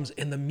Hell comes,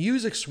 and the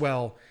music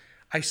swell,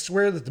 I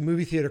swear that the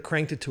movie theater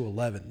cranked it to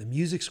 11. The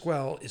music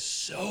swell is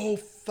so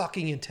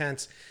fucking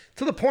intense,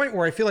 to the point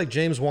where I feel like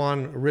James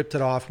Wan ripped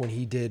it off when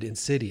he did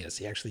Insidious.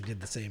 He actually did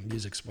the same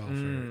music swell for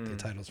the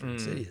titles for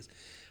Insidious.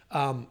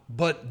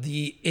 But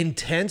the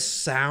intense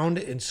sound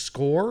and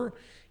score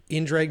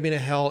in Drag Me to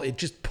Hell, it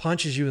just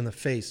punches you in the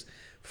face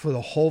for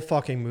the whole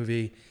fucking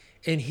movie.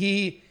 And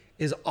he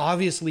is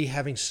obviously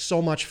having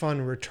so much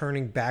fun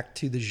returning back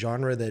to the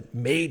genre that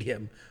made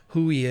him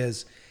who he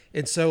is.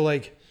 And so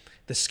like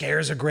the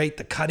scares are great.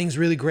 The cutting's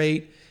really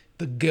great.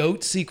 The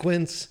goat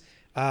sequence,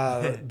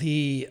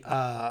 the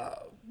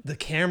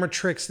camera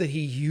tricks that he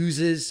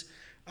uses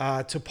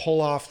to pull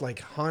off like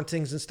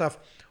hauntings and stuff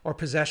or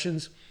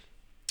possessions.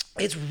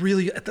 It's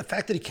really the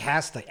fact that he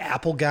cast the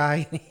Apple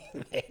guy,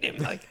 made him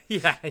like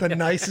the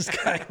nicest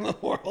guy in the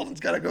world. He's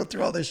got to go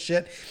through all this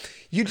shit.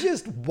 You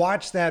just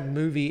watch that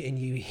movie and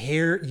you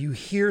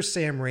hear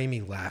Sam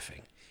Raimi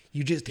laughing.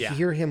 You just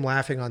hear him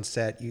laughing on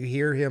set. You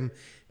hear him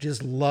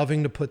just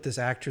loving to put this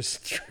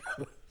actress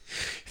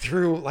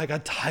through like a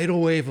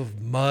tidal wave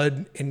of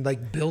mud and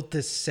like built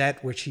this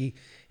set which he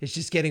is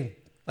just getting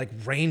like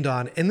rained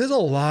on. And there's a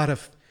lot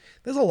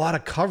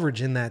of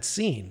coverage in that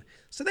scene.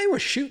 So they were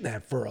shooting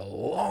that for a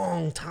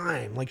long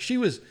time. Like she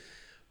was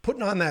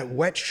putting on that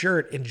wet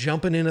shirt and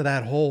jumping into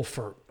that hole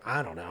for,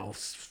 I don't know,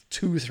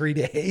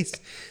 2-3 days.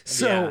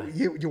 So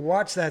you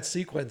watch that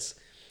sequence,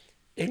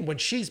 and when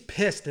she's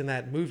pissed in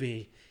that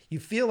movie, you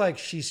feel like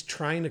she's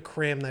trying to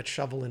cram that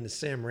shovel into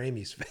Sam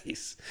Raimi's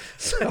face.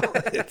 So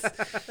it's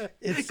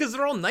because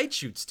they're all night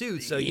shoots too.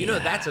 So you know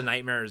that's a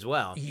nightmare as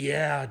well.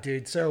 Yeah,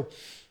 dude. So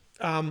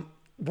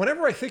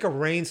whenever I think of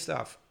rain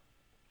stuff,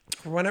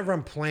 whenever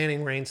I'm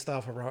planning rain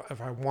stuff, or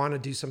if I want to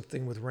do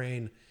something with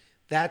rain,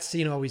 that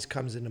scene always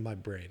comes into my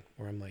brain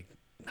where I'm like,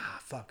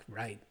 fuck,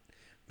 right.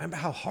 Remember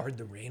how hard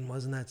the rain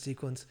was in that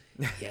sequence?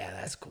 Yeah,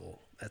 that's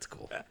cool. That's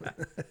cool.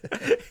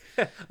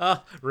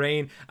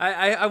 Rain.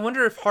 I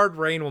wonder if Hard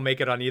Rain will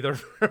make it on either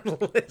of our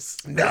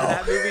lists. No.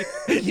 That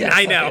movie. Yes,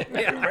 I know.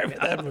 I remember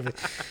that movie.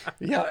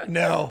 Yeah,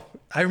 no.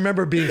 I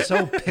remember being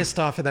so pissed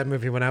off at that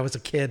movie when I was a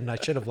kid, and I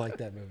should have liked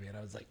that movie. And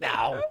I was like,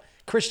 no.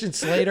 Christian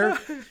Slater.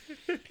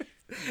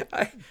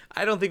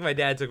 I don't think my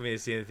dad took me to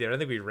see it in the theater. I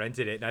think we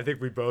rented it, and I think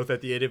we both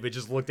at the end of it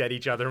just looked at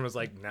each other and was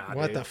like, "Nah,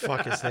 What dude." the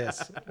fuck is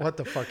this? What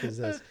the fuck is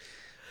this?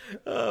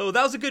 Oh,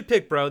 that was a good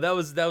pick, bro. That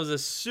was a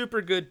super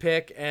good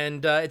pick,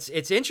 and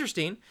it's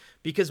interesting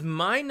because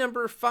my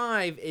number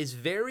 5 is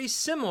very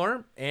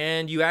similar,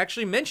 and you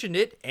actually mentioned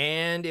it,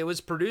 and it was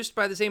produced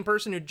by the same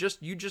person who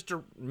you just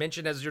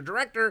mentioned as your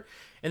director,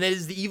 and that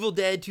is the Evil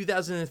Dead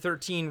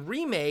 2013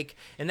 remake,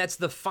 and that's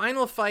The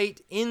Final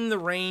Fight in the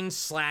Rain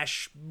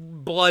 /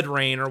 Blood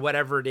Rain or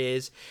whatever it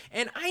is.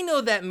 And I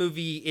know that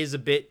movie is a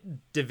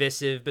bit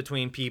divisive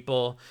between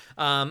people.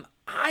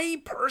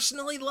 I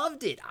personally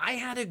loved it. I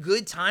had a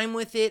good time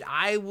with it.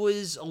 I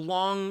was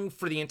along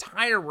for the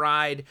entire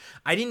ride.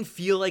 I didn't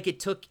feel like it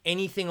took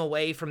anything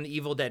away from the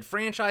Evil Dead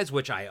franchise,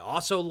 which I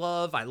also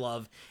love. I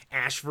love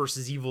Ash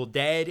versus Evil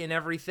Dead and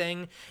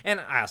everything. And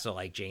I also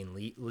like Jane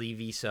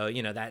Levy, so,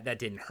 you know, that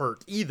didn't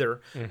hurt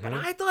either. But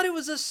I thought it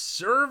was a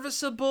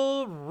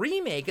serviceable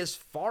remake as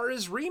far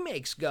as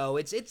remakes go.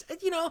 It's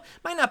you know,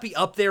 might not be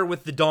up there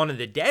with the Dawn of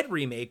the Dead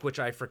remake, which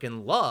I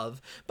freaking love,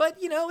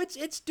 but, you know,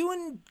 it's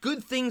doing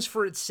good things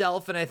for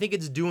itself, and I think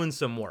it's doing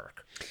some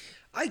work.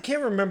 I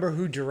can't remember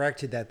who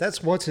directed that.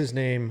 That's what's his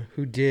name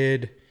who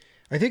did.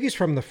 I think he's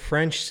from the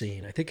French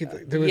scene. I think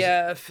there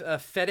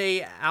was.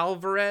 Fede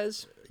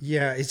Alvarez.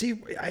 Yeah, is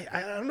he?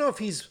 I don't know if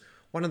he's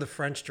one of the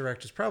French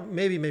directors.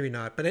 Probably, maybe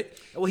not. But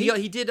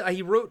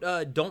he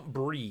wrote Don't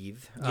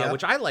Breathe, Yep.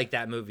 which I like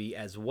that movie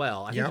as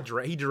well. I Yep.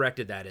 think he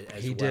directed that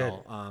as He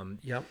well.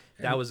 did. Yep.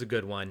 That was a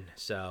good one.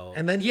 So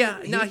And then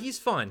he's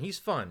fun. He's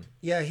fun.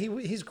 Yeah,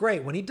 he's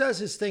great. When he does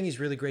his thing, he's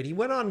really great. He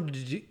went on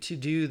to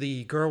do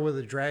the Girl with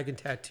a Dragon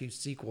Tattoo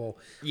sequel,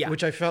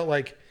 which I felt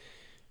like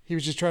he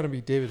was just trying to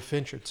be David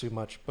Fincher too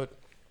much. But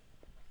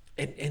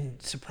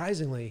and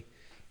surprisingly,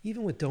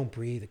 even with Don't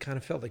Breathe, it kind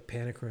of felt like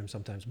Panic Room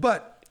sometimes.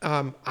 But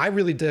I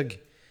really dug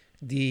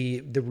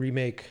the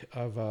remake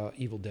of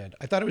Evil Dead.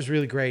 I thought it was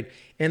really great,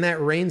 and that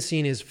rain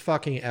scene is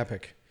fucking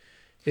epic.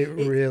 It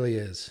really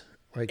is.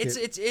 Like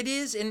it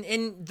is,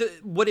 and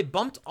what it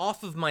bumped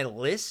off of my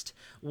list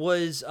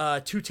was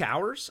Two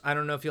Towers. I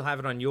don't know if you'll have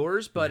it on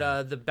yours, but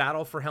the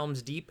battle for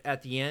Helm's Deep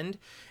at the end.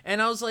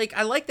 And I was like,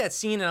 I like that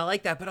scene and I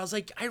like that, but I was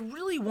like, I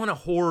really want a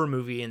horror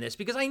movie in this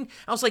because I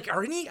was like, I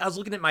was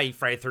looking at my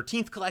Friday the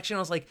 13th collection. I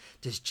was like,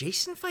 does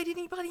Jason fight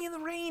anybody in the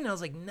rain? I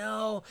was like,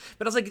 no,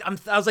 but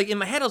I was like in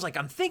my head, I was like,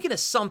 I'm thinking of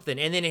something,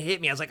 and then it hit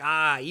me. I was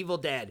like, Evil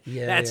Dead.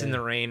 That's in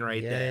the rain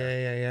right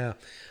there. Yeah.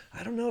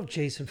 I don't know if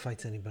Jason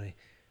fights anybody.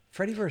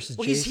 Freddy versus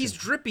Well, Jason. he's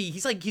drippy.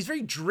 He's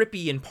very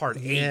drippy in part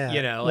 8.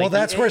 You know. Well,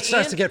 that's where it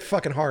starts to get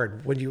fucking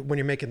hard when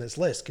you're making this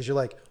list because you're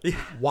like,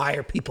 why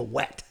are people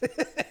wet?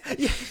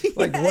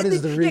 Like, what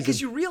is the reason? Yeah,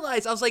 because you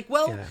realize I was like,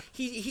 well,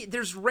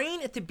 there's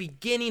rain at the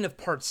beginning of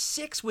part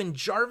 6 when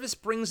Jarvis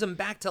brings him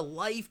back to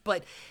life,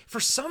 but for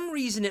some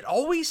reason it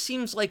always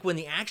seems like when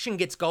the action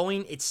gets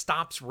going, it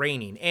stops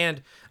raining.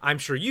 And I'm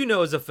sure you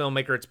know as a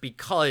filmmaker, it's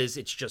because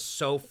it's just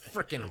so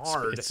freaking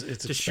hard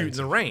to shoot in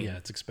the rain. Yeah,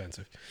 it's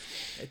expensive.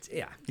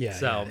 Yeah,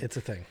 so it's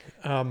a thing.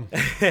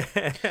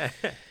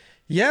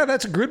 Yeah,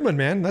 that's a good one,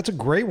 man. That's a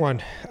great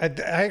one. I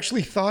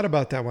actually thought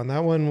about that one.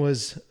 That one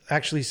was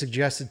actually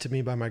suggested to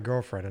me by my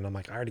girlfriend, and I'm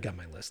like, I already got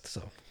my list,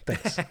 so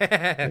thanks.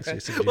 Thanks for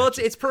your suggestion. Well,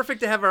 it's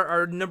perfect to have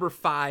our number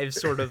 5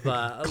 sort of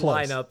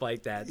line up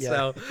like that.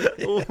 Yeah.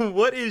 So,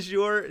 what is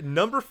your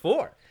number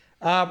 4?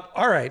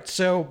 All right.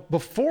 So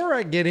before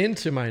I get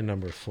into my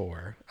number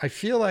 4, I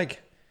feel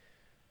like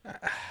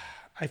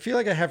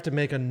I have to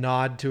make a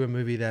nod to a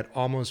movie that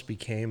almost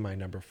became my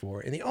number 4.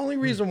 And the only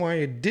reason why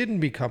it didn't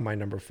become my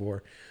number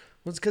 4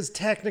 was because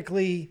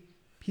technically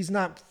he's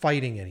not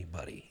fighting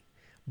anybody.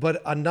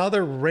 But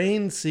another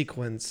rain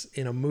sequence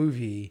in a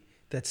movie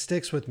that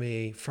sticks with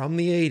me from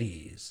the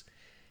 80s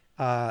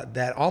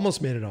that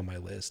almost made it on my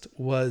list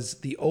was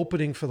the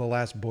opening for The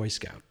Last Boy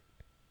Scout.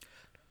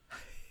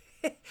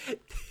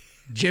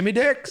 Jimmy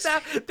Dix.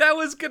 That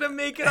was going to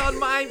make it on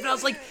mine, but I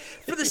was like,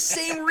 for the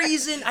same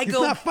reason,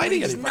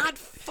 he's not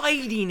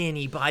fighting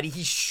anybody.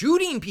 He's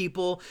shooting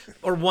people,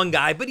 or one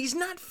guy, but he's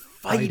not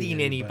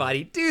fighting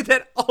anybody. Dude,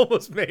 that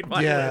almost made my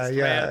list,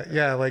 man.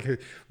 Yeah,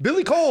 like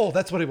Billy Cole,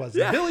 that's what he was.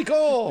 Yeah. Billy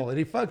Cole, and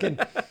he fucking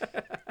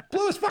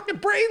blew his fucking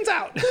brains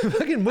out.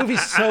 Fucking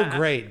movie's so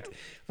great.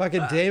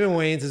 Fucking Damon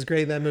Wayans is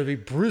great in that movie.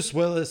 Bruce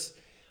Willis,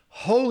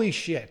 holy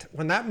shit.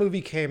 When that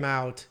movie came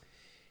out,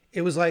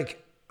 it was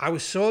like, I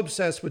was so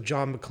obsessed with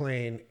John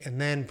McClane, and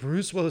then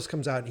Bruce Willis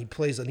comes out and he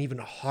plays an even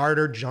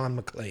harder John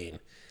McClane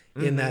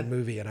in that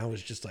movie, and I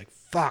was just like,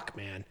 fuck,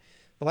 man.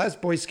 The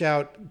Last Boy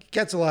Scout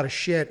gets a lot of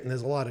shit, and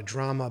there's a lot of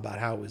drama about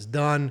how it was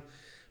done,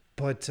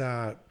 but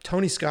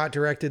Tony Scott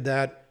directed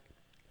that.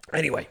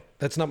 Anyway,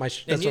 that's not my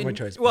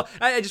choice. Well,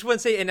 I just want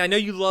to say, and I know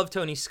you love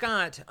Tony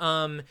Scott.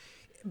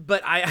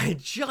 But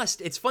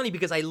it's funny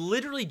because I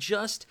literally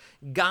just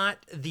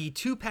got the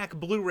 2-pack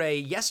Blu-ray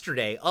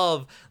yesterday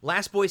of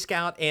Last Boy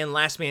Scout and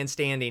Last Man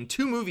Standing,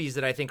 two movies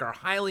that I think are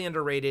highly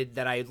underrated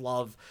that I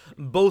love,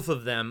 both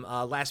of them.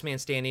 Last Man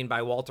Standing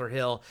by Walter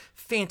Hill,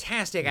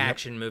 fantastic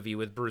action movie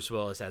with Bruce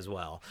Willis as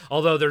well.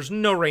 Although there's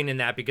no rain in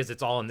that because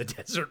it's all in the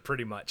desert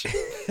pretty much.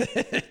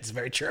 It's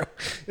very true.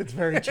 It's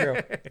very true.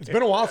 It's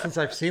been a while since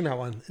I've seen that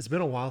one.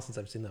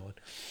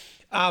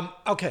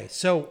 Okay,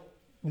 so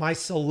my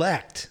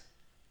select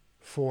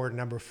for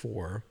number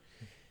 4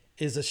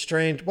 is a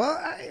strange,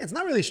 it's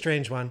not really a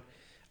strange one.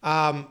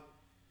 Imagine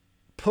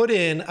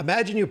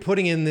you're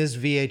putting in this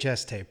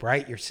VHS tape,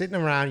 right? You're sitting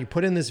around, you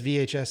put in this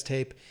VHS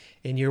tape,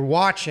 and you're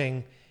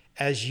watching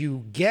as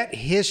you get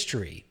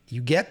history,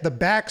 you get the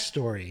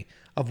backstory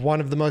of one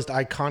of the most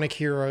iconic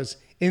heroes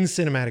in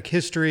cinematic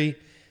history.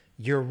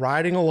 You're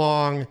riding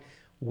along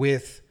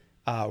with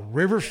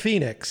River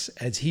Phoenix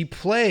as he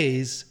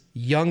plays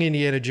young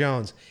Indiana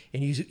Jones,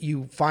 and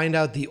you find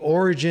out the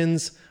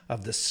origins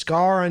of the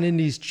scar on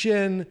Indy's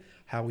chin,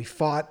 how he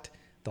fought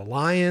the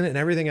lion and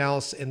everything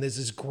else. And there's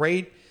this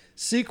great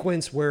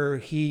sequence where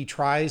he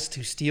tries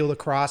to steal the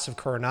cross of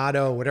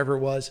Coronado, whatever it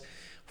was,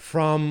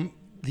 from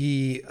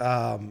the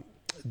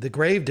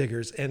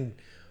gravediggers, and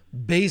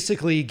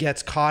basically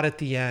gets caught at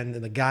the end.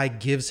 And the guy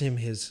gives him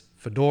his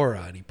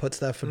fedora, and he puts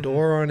that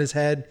fedora on his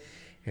head,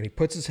 and he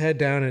puts his head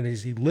down, and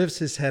as he lifts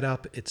his head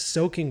up, it's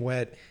soaking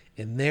wet.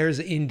 And there's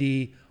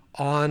Indy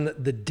on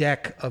the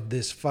deck of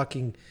this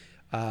fucking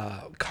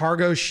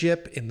cargo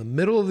ship in the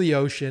middle of the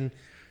ocean.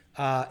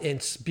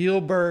 And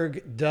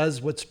Spielberg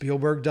does what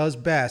Spielberg does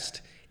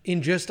best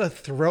in just a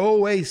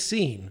throwaway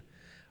scene,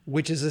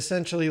 which is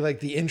essentially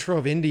like the intro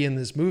of Indy in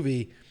this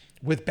movie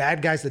with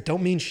bad guys that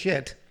don't mean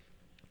shit.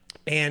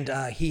 And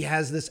he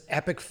has this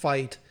epic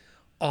fight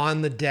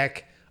on the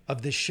deck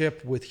of the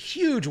ship with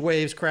huge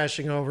waves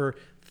crashing over,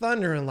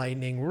 thunder and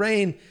lightning,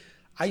 rain.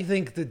 I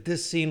think that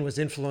this scene was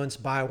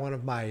influenced by one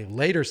of my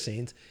later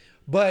scenes,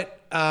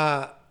 but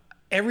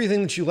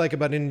everything that you like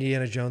about an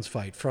Indiana Jones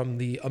fight, from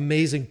the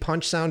amazing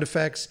punch sound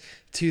effects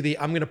to the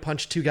I'm going to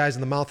punch two guys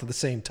in the mouth at the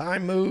same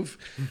time move,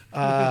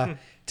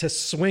 to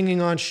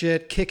swinging on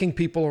shit, kicking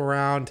people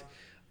around.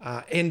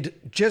 And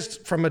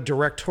just from a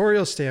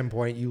directorial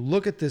standpoint, you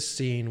look at this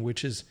scene,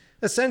 which is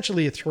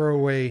essentially a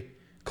throwaway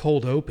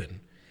cold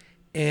open,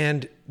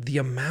 and the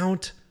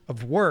amount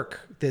of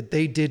work that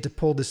they did to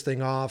pull this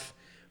thing off,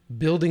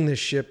 building this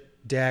ship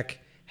deck,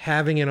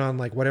 having it on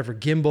like whatever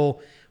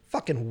gimbal,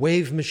 fucking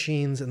wave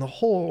machines, and the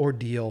whole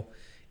ordeal.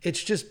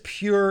 It's just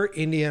pure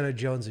Indiana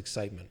Jones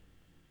excitement.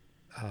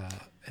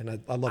 And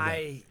I love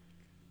that.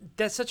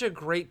 That's such a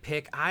great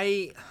pick.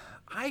 I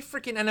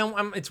freaking,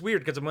 and it's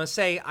weird because I'm going to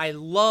say I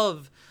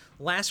love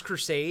Last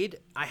Crusade.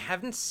 I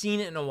haven't seen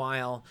it in a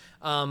while,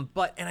 and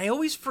I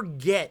always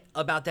forget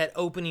about that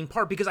opening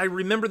part because I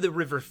remember the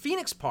River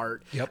Phoenix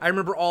part. Yep. I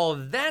remember all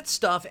of that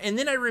stuff, and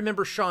then I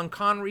remember Sean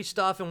Connery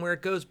stuff and where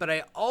it goes, but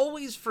I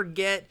always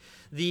forget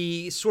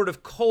the sort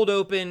of cold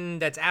open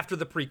that's after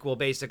the prequel,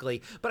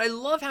 basically. But I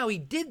love how he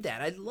did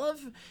that. I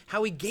love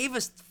how he gave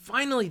us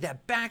finally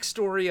that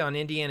backstory on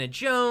Indiana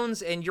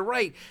Jones. And you're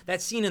right,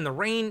 that scene in the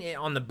rain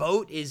on the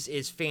boat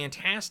is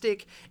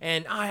fantastic.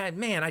 And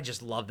I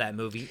just love that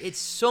movie. It's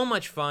so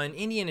much fun.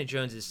 Indiana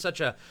Jones is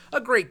such a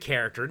great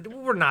character.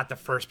 We're not the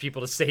first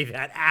people to say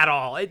that at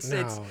all. It's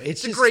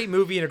a great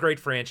movie and a great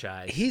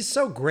franchise. He's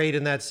so great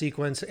in that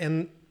sequence,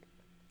 and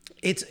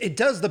it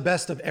does the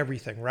best of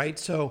everything, right?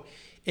 So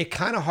it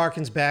kind of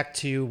harkens back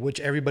to which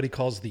everybody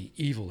calls the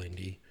evil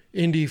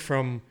Indy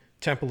from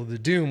Temple of the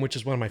Doom, which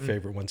is one of my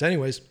favorite ones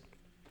anyways,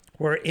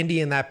 where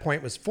Indy in that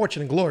point was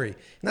fortune and glory. And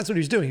that's what he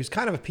was doing. He was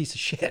kind of a piece of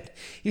shit.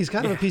 He's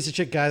kind of a piece of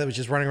shit guy that was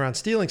just running around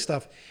stealing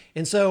stuff.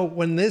 And so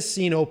when this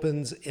scene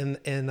opens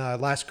in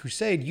Last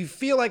Crusade, you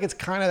feel like it's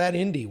kind of that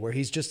Indy where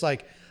he's just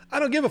like, I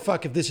don't give a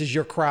fuck if this is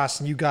your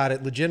cross and you got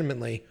it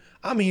legitimately.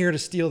 I'm here to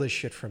steal this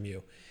shit from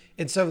you.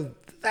 And so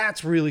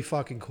that's really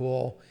fucking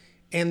cool.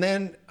 And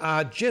then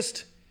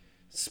just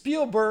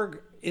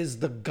Spielberg is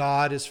the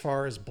god as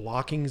far as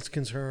blocking is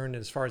concerned,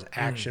 and as far as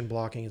action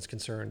blocking is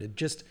concerned. It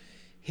just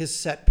his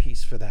set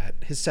piece for that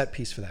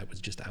was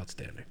just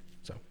outstanding.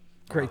 So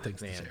great things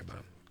to say about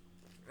him.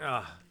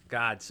 Oh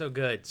God, so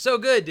good,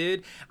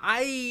 dude.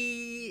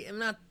 I am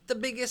not the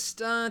biggest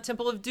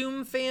Temple of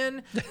Doom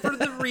fan for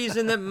the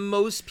reason that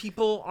most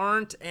people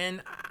aren't,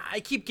 and I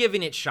keep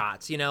giving it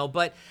shots,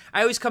 but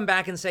I always come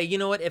back and say, you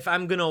know what, if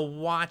I'm gonna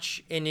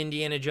watch an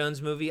Indiana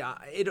Jones movie,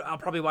 I'll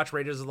probably watch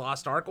Raiders of the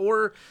Lost Ark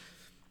or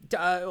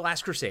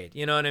Last Crusade,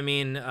 you know what I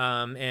mean?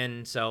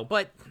 And so,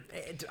 but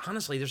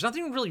honestly, there's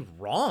nothing really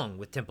wrong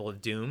with Temple of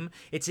Doom.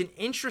 It's an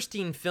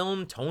interesting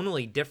film,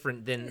 tonally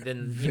different than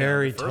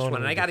the first one.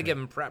 And I got to give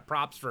him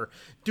props for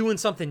doing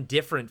something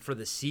different for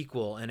the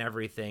sequel and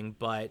everything.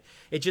 But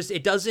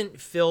it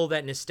doesn't fill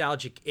that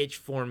nostalgic itch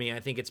for me.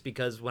 I think it's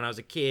because when I was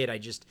a kid,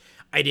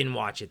 I didn't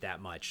watch it that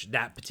much,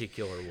 that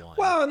particular one.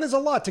 Well, and there's a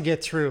lot to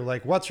get through.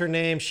 Like, what's her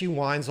name? She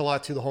whines a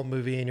lot through the whole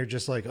movie, and you're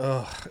just like,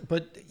 ugh.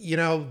 But,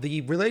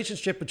 the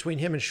relationship between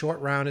him and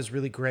Short Round is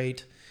really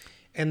great.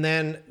 And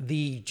then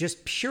the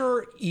just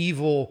pure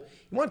evil.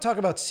 You want to talk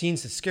about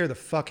scenes that scare the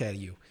fuck out of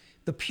you.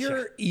 The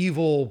pure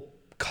evil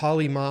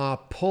Kali Ma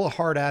pull a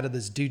heart out of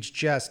this dude's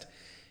chest.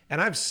 And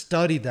I've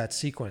studied that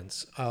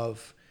sequence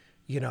of,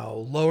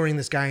 lowering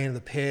this guy into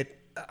the pit.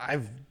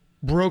 I've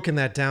broken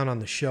that down on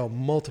the show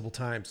multiple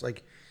times.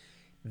 Like,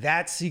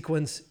 that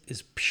sequence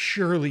is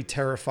purely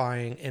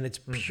terrifying, and it's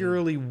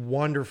purely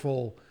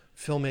wonderful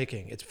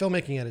filmmaking. It's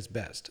filmmaking at its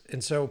best.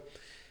 And so,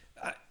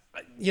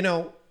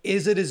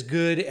 is it as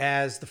good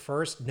as the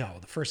first? No,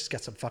 the first has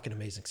got some fucking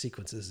amazing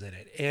sequences in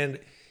it. And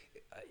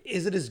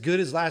is it as good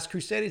as Last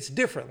Crusade? It's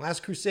different.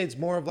 Last Crusade's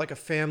more of like a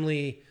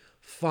family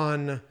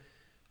fun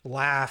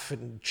laugh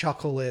and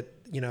chuckle at,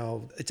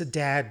 it's a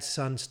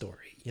dad-son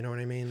story. You know what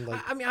I mean?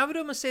 Like, I would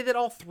almost say that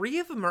all three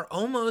of them are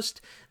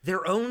almost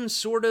their own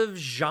sort of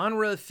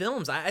genre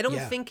films. I don't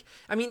think,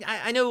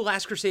 I know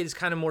Last Crusade is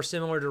kind of more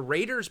similar to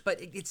Raiders, but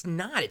it's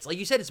not. It's like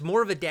you said, it's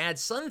more of a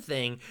dad-son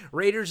thing.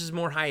 Raiders is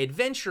more high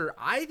adventure.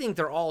 I think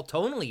they're all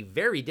tonally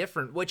very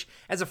different, which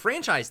as a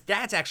franchise,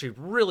 that's actually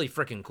really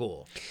freaking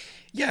cool.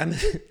 Yeah,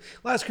 and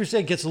Last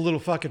Crusade gets a little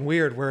fucking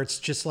weird where it's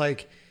just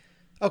like,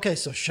 okay,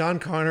 so Sean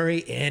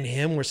Connery and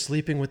him were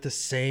sleeping with the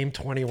same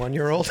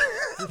 21-year-old.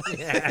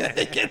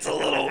 It gets a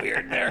little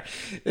weird there.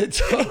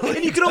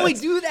 And you can only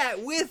do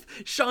that with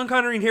Sean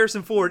Connery and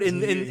Harrison Ford in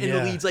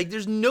the leads. Like,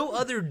 there's no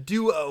other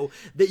duo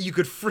that you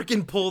could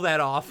freaking pull that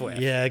off with.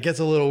 Yeah, it gets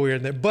a little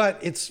weird there. But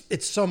it's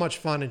so much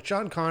fun. And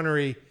Sean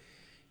Connery,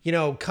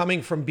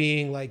 coming from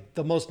being like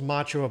the most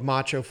macho of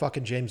macho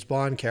fucking James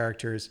Bond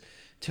characters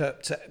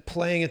to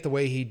playing it the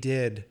way he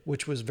did,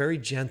 which was very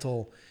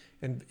gentle.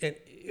 And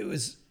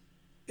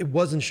it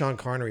wasn't Sean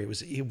Connery.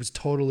 It was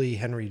totally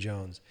Henry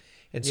Jones.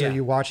 And so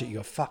you watch it, you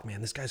go, fuck,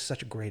 man, this guy's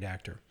such a great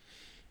actor.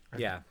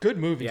 Yeah. Good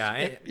movie.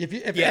 Yeah.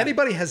 If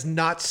anybody has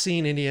not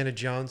seen Indiana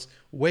Jones,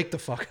 wake the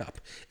fuck up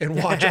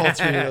and watch all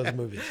three of those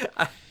movies.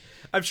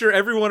 I'm sure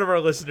every one of our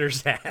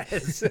listeners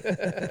has.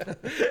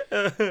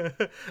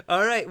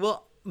 All right.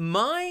 Well,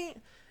 my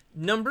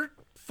number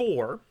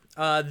 4,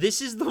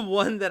 this is the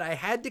one that I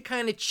had to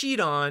kind of cheat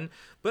on,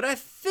 but I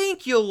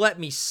think you'll let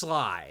me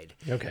slide.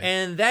 Okay.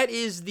 And that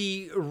is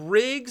the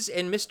Riggs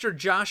and Mr.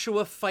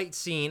 Joshua fight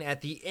scene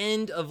at the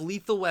end of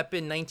Lethal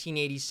Weapon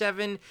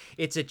 1987.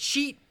 It's a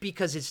cheat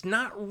because it's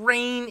not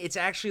rain. It's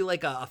actually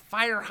like a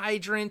fire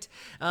hydrant,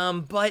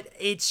 but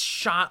it's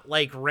shot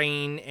like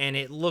rain and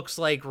it looks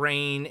like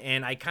rain.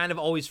 And I kind of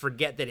always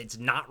forget that it's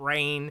not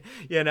rain,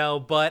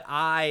 but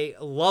I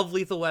love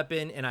Lethal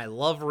Weapon and I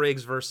love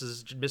Riggs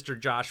versus Mr.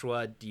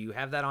 Joshua. Do you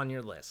have that on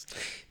your list?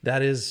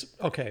 That is,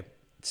 okay.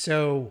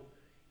 So,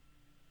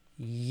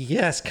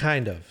 yes,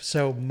 kind of.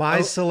 So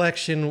my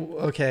selection.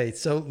 Okay,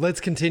 so let's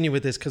continue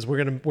with this because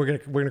we're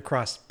gonna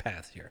cross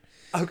paths here.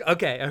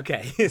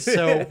 Okay.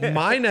 So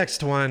my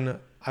next one,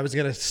 I was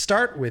gonna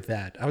start with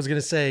that. I was gonna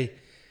say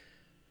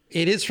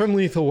it is from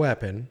Lethal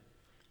Weapon,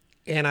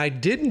 and I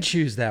didn't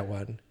choose that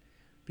one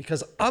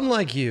because,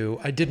 unlike you,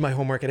 I did my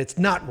homework and it's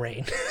not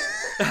rain.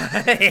 So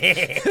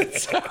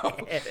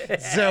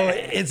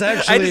it's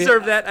actually, I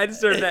deserve that.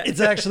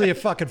 It's actually a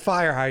fucking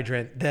fire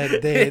hydrant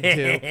that they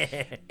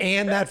do,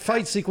 and that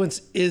fight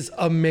sequence is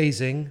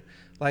amazing.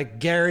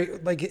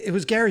 It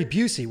was Gary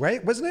Busey,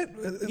 right? Wasn't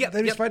it? Yep.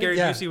 Gary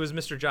Busey was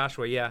Mr.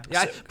 Joshua. Yeah.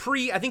 I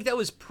think that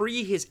was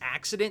pre his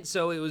accident,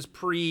 so it was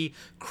pre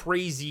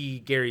crazy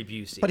Gary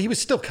Busey. But he was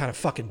still kind of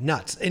fucking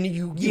nuts, and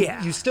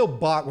you still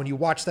bought when you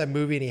watch that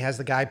movie and he has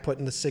the guy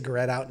putting the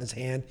cigarette out in his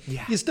hand.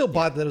 Yeah. You still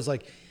bought that it was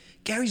like,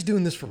 Gary's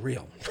doing this for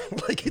real.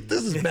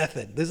 This is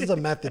method. This is a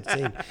method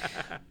scene.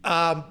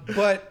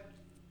 But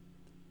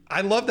I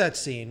love that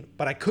scene,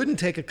 but I couldn't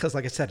take it because,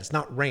 like I said, it's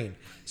not rain.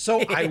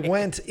 So I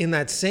went in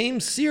that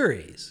same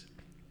series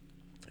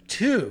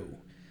to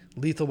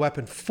Lethal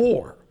Weapon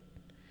 4,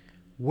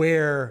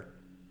 where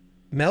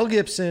Mel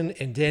Gibson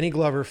and Danny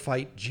Glover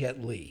fight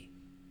Jet Li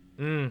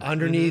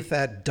underneath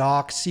that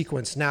dock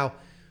sequence. Now,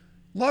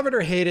 love it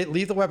or hate it,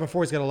 Lethal Weapon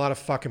 4's got a lot of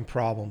fucking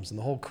problems, and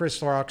the whole Chris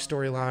Rock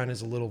storyline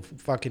is a little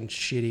fucking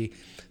shitty.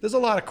 There's a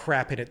lot of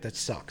crap in it that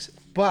sucks.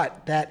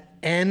 But that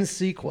end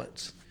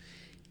sequence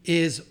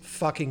is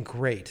fucking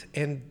great.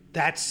 And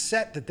that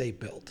set that they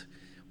built,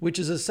 which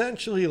is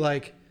essentially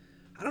like,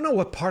 I don't know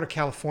what part of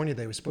California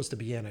they were supposed to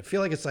be in. I feel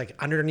like it's like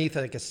underneath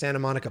like a Santa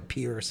Monica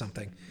pier or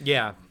something.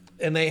 Yeah.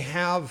 And they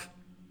have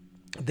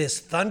this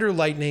thunder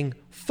lightning,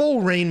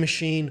 full rain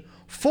machine,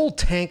 full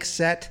tank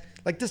set.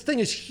 Like, this thing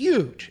is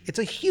huge. It's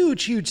a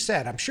huge, huge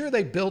set. I'm sure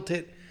they built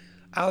it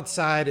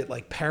outside at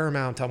like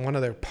Paramount on one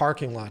of their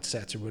parking lot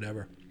sets or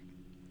whatever.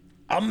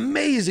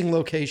 Amazing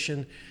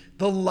location.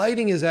 The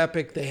lighting is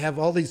epic. They have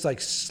all these like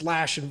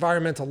slash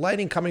environmental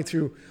lighting coming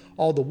through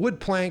all the wood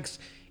planks.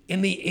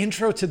 In the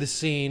intro to the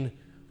scene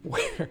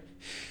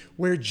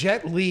where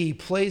Jet Li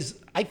plays,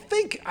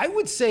 I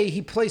would say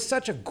he plays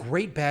such a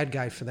great bad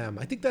guy for them.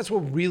 I think that's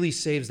what really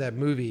saves that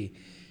movie.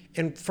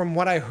 And from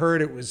what I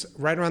heard, it was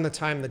right around the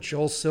time that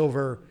Joel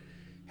Silver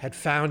had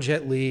found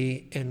Jet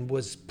Li and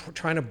was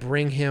trying to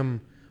bring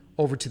him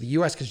over to the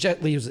U.S. because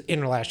Jet Li was an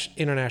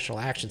international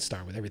action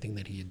star with everything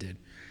that he did.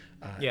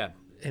 Yeah.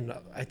 in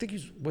I think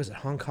was it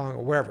Hong Kong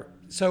or wherever.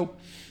 So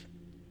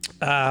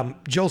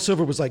Joel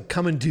Silver was like,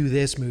 come and do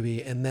this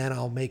movie and then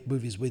I'll make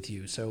movies with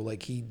you. So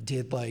like he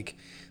did like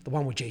the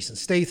one with Jason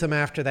Statham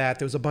after that.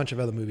 There was a bunch of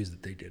other movies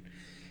that they did.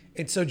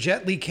 And so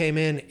Jet Li came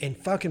in and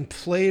fucking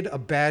played a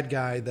bad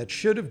guy that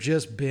should have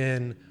just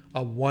been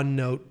a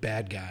one-note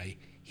bad guy.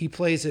 He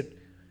plays it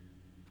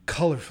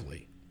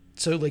colorfully.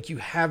 So like you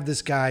have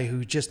this guy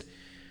who just,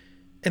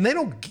 and they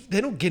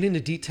don't get into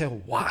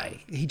detail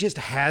why. He just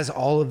has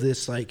all of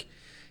this like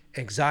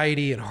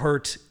anxiety and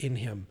hurt in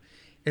him.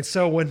 And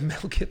so when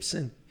Mel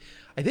Gibson,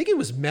 I think it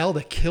was Mel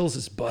that kills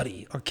his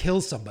buddy or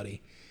kills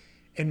somebody,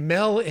 and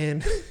Mel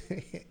and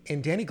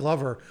and Danny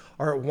Glover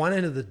are at one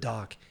end of the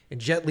dock, and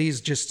Jet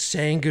Li's just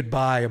saying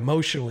goodbye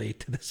emotionally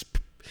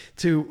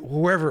to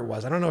whoever it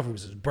was. I don't know if it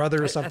was his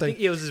brother or something. I think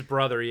it was his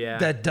brother, yeah.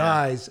 That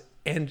dies,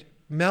 and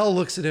Mel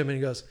looks at him and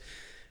he goes,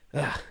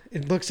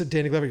 and looks at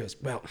Danny Glover and goes,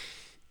 well,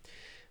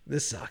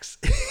 this sucks.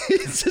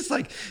 It's just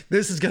like,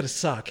 this is gonna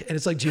suck. And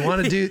it's like, do you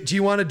want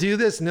to do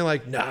this? And they're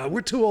like, no,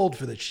 we're too old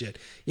for this shit.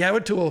 Yeah, we're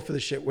too old for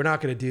this shit. We're not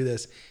gonna do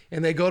this.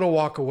 And they go to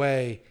walk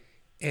away,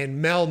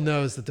 and Mel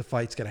knows that the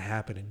fight's gonna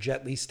happen. And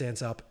Jet Li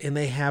stands up, and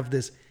they have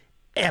this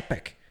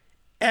epic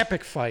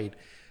fight.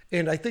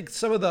 And I think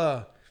some of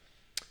the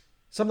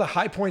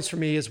high points for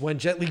me is when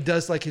Jet Li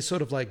does like his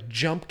sort of like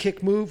jump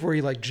kick move where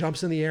he like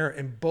jumps in the air,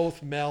 and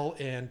both Mel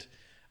and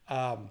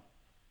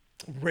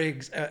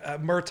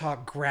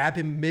Murtaugh grab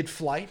him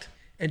mid-flight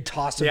and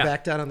toss him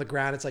back down on the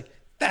ground. It's like,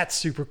 that's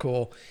super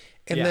cool.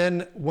 And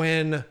then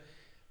when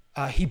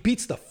he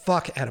beats the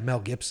fuck out of Mel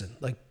Gibson,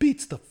 like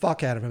beats the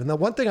fuck out of him. And the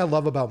one thing I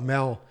love about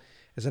Mel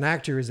as an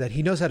actor is that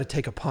he knows how to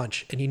take a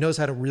punch and he knows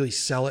how to really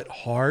sell it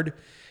hard.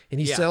 And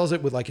he sells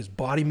it with like his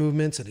body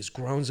movements and his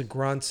groans and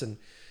grunts. And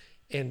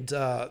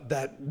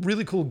that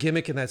really cool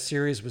gimmick in that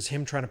series was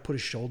him trying to put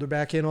his shoulder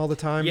back in all the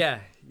time.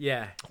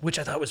 Yeah. Which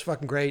I thought was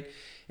fucking great.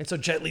 And so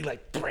Jet Li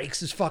like breaks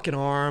his fucking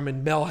arm,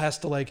 and Mel has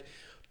to like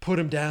put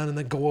him down and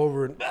then go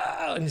over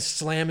and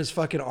slam his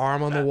fucking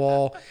arm on the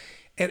wall.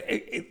 And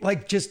it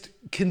like just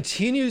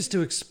continues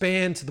to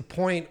expand to the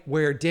point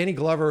where Danny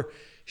Glover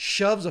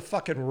shoves a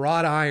fucking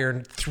wrought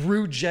iron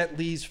through Jet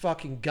Li's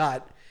fucking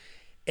gut,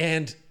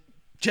 and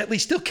Jet Li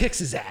still kicks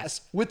his ass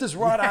with this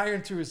wrought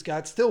iron through his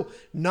gut, still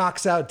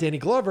knocks out Danny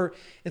Glover.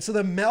 And so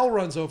then Mel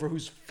runs over,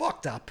 who's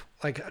fucked up,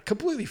 like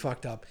completely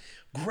fucked up,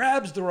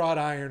 grabs the wrought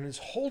iron, is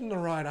holding the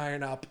wrought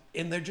iron up,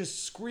 and they're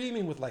just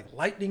screaming with like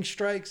lightning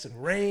strikes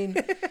and rain.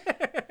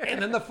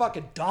 And then the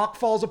fucking dock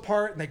falls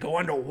apart, and they go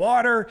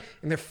underwater,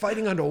 and they're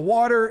fighting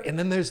underwater. And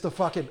then there's the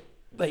fucking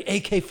like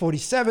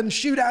AK-47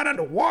 shootout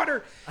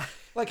underwater.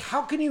 Like,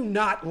 how can you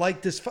not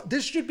like this?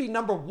 This should be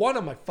number one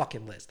on my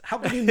fucking list. How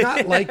can you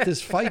not like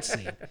this fight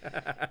scene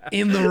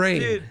in the rain?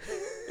 Dude,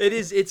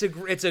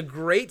 it's a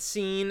great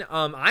scene.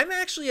 I'm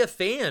actually a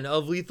fan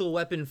of Lethal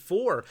Weapon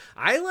 4.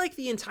 I like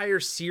the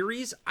entire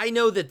series. I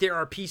know that there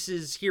are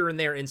pieces here and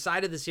there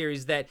inside of the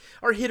series that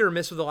are hit or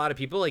miss with a lot of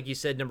people. Like you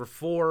said, number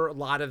 4, a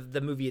lot of the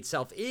movie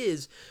itself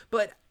is.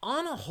 But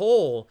on a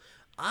whole,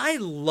 I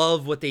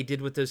love what they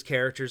did with those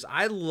characters.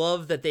 I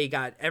love that they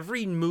got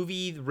every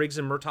movie Riggs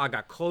and Murtaugh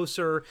got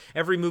closer.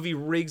 Every movie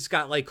Riggs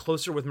got like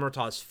closer with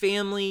Murtaugh's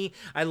family.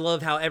 I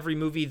love how every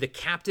movie the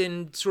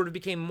captain sort of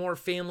became more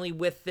family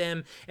with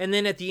them. And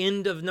then at the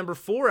end of number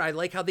 4, I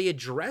like how they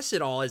address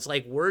it all as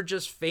like, we're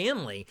just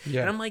family.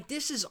 Yeah. And I'm like,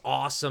 this is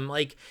awesome.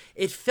 Like,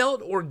 it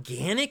felt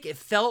organic. It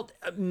felt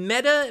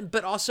meta,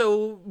 but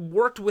also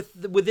worked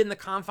within the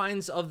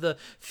confines of the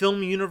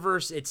film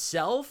universe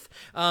itself.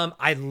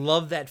 I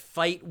love that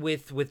fight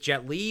with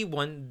Jet Li,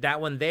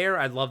 that one there.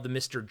 I love the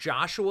Mr.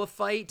 Joshua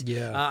fight.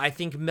 Yeah. I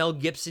think Mel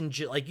Gibson,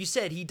 like you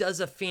said, he does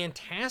a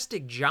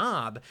fantastic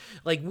job.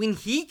 Like, when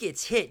he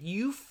gets hit,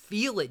 you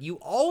feel it. You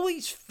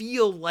always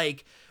feel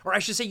like, or I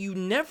should say,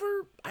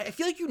 I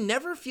feel like you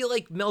never feel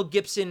like Mel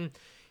Gibson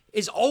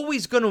is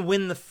always going to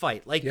win the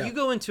fight. Like, you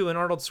go into an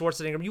Arnold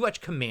Schwarzenegger, you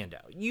watch Commando,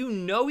 you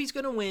know he's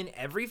going to win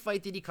every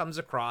fight that he comes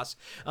across.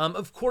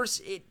 Of course,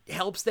 it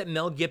helps that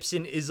Mel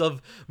Gibson is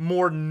of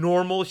more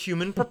normal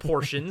human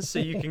proportions, so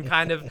you can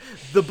kind of,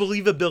 the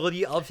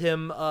believability of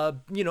him,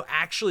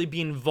 actually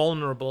being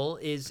vulnerable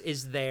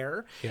is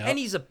there. Yep. And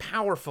he's a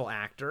powerful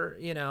actor,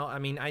 I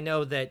mean, I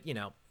know that,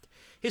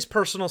 his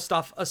personal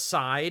stuff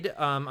aside,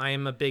 I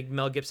am a big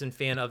Mel Gibson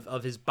fan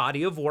of his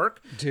body of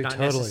work, not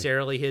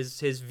necessarily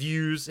his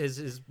views,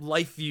 his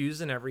life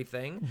views and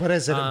everything. But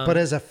as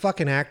a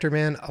fucking actor,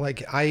 man,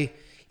 like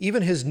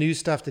even his new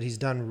stuff that he's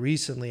done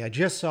recently, I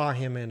just saw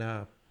him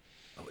in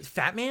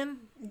Fat Man.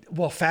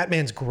 Well, Fat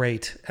Man's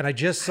great, and I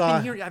just saw.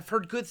 I've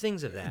heard good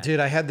things of that. Dude,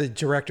 I had the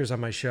directors on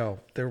my show.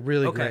 They're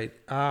really great.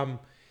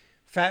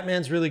 Fat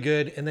Man's really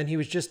good, and then he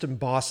was just in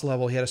Boss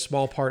Level. He had a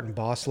small part in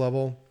Boss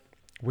Level,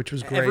 which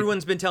was great.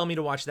 Everyone's been telling me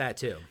to watch that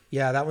too.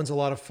 Yeah, that one's a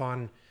lot of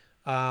fun.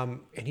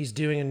 And he's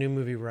doing a new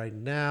movie right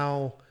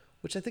now,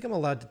 which I think I'm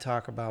allowed to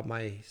talk about.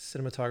 My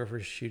cinematographer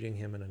is shooting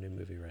him in a new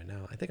movie right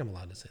now. I think I'm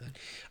allowed to say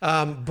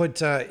that.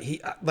 But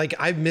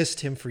I've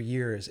missed him for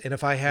years. And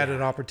if I had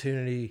an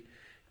opportunity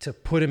to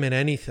put him in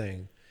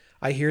anything,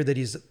 I hear that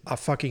he's a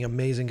fucking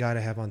amazing guy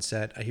to have on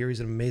set. I hear he's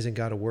an amazing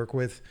guy to work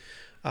with.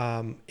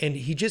 And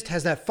he just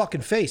has that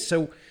fucking face.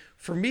 So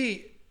for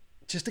me,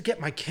 just to get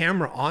my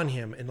camera on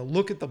him and to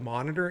look at the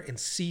monitor and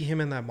see him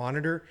in that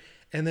monitor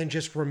and then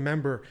just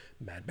remember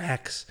Mad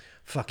Max,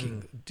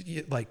 fucking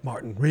like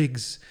Martin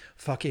Riggs,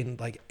 fucking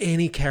like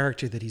any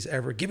character that he's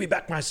ever, give me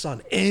back my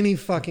son, any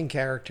fucking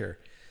character,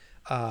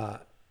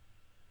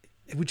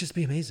 it would just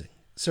be amazing.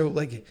 So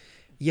like,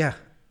 yeah,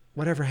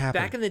 whatever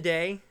happened. Back in the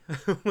day,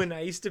 when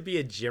I used to be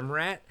a gym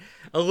rat,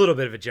 a little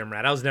bit of a gym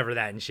rat, I was never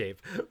that in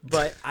shape.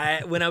 But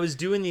when I was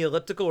doing the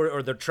elliptical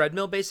or the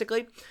treadmill,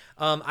 basically,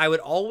 I would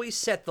always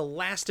set the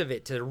last of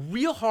it to a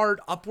real hard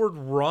upward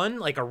run,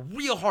 like a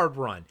real hard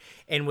run.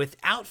 And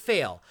without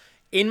fail,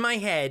 in my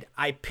head,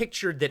 I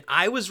pictured that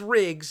I was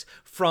Riggs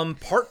from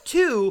part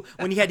 2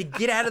 when he had to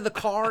get out of the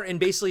car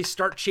and basically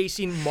start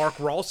chasing Mark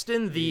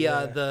Ralston,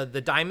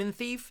 the diamond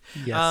thief.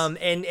 Yes.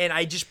 And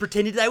I just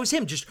pretended that I was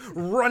him, just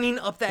running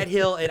up that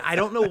hill. And I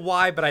don't know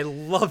why, but I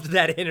loved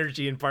that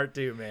energy in part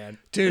 2, man.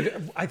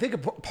 Dude, I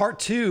think part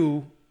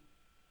two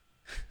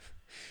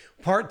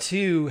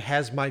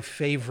has my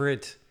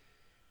favorite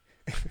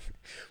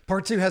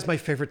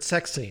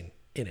sex scene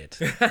in it,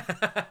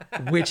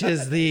 which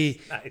is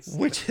the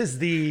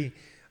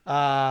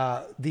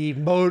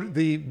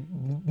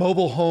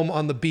mobile home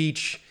on the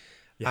beach,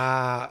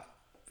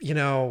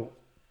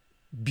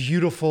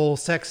 beautiful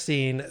sex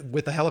scene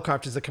with the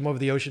helicopters that come over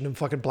the ocean and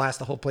fucking blast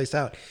the whole place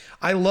out.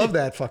 I love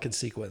that fucking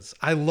sequence.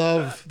 I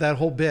love that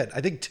whole bit. I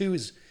think 2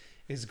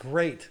 is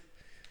great.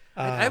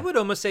 I would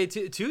almost say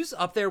 2's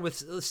up there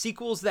with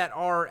sequels that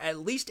are at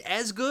least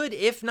as good,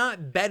 if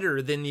not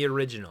better, than the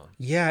original.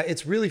 Yeah,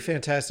 it's really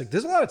fantastic.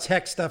 There's a lot of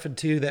tech stuff in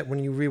 2 that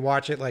when you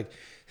rewatch it, like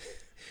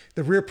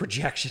the rear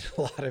projection,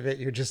 a lot of it,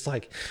 you're just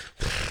like,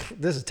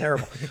 this is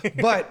terrible.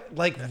 But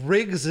like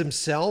Riggs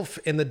himself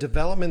and the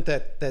development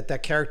that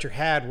character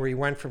had, where he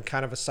went from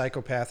kind of a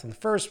psychopath in the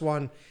first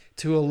one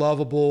to a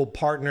lovable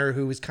partner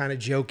who was kind of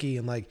jokey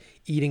and like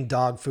eating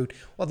dog food.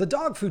 Well, the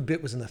dog food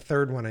bit was in the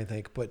third one, I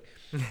think, but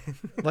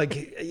like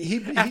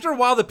he after a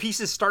while the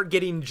pieces start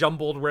getting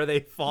jumbled where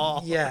they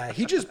fall. Yeah,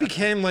 he just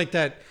became like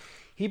that.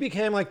 He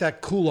became like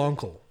that cool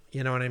uncle.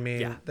 You know what I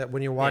mean? Yeah. That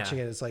when you're watching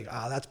it, it's like,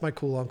 that's my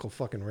cool uncle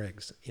fucking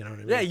Riggs. You know what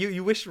I mean? Yeah,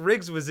 you wish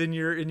Riggs was in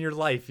your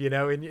life,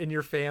 in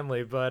your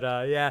family.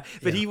 But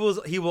he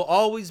will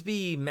always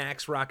be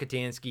Max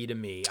Rockatansky to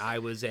me. I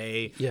was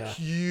a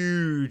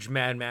huge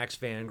Mad Max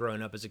fan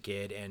growing up as a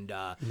kid, and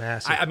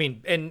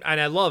massive. And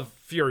I love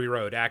Fury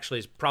Road. Actually,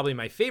 is probably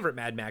my favorite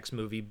Mad Max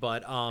movie.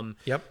 But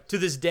to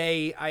this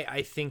day,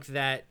 I think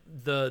that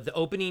the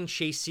opening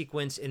chase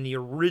sequence in the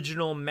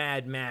original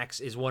Mad Max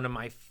is one of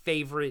my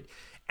favorite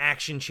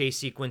action chase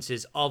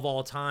sequences of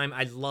all time.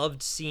 I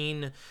loved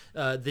seeing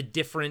the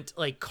different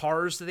like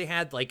cars that they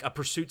had, like a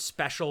pursuit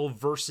special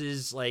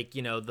versus like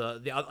they had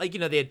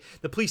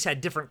the police had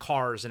different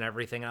cars and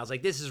everything. And I was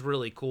like, this is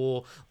really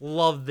cool.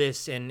 Love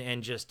this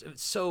and just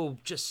so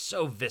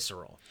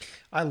visceral.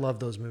 I love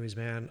those movies,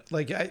 man.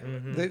 Like I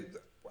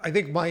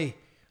think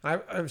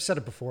I've said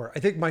it before. I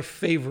think my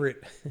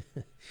favorite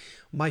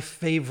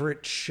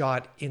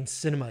shot in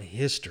cinema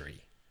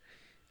history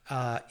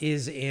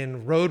is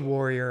in Road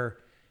Warrior.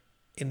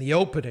 In the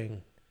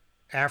opening,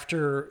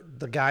 after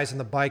the guys on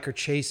the bike are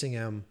chasing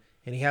him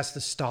and he has to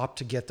stop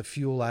to get the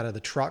fuel out of the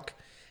truck,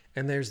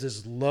 and there's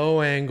this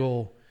low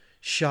angle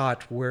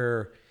shot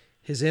where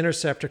his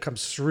interceptor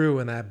comes through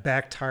and that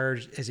back tire,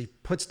 as he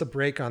puts the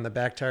brake on the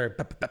back tire,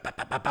 and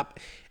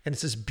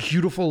it's this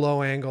beautiful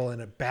low angle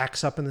and it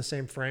backs up in the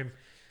same frame.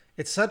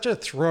 It's such a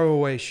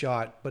throwaway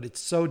shot, but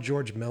it's so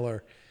George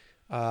Miller.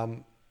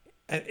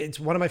 It's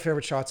one of my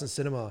favorite shots in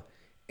cinema.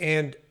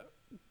 And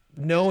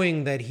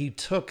knowing that he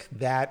took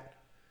that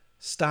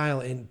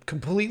style and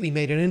completely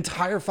made an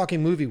entire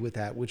fucking movie with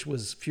that, which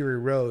was Fury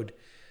Road,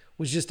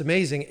 was just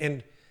amazing.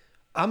 And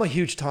I'm a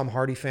huge Tom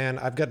Hardy fan.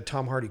 I've got a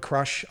Tom Hardy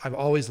crush. I've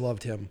always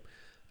loved him.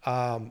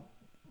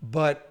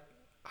 But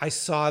I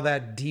saw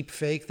that deep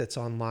fake that's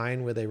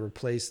online where they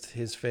replaced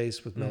his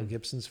face with Mel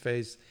Gibson's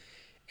face.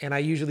 And I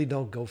usually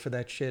don't go for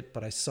that shit,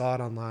 but I saw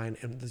it online,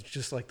 and it's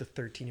just like the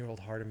 13-year-old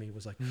heart of me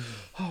was like,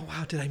 "Oh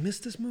wow, did I miss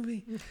this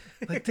movie?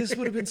 Like this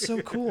would have been so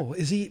cool.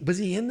 Was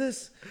he in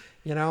this?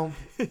 You know?"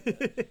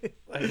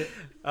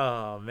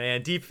 Oh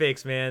man, deep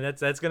fakes, man.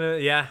 That's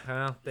gonna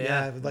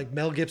like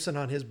Mel Gibson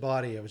on his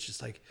body. I was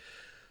just like,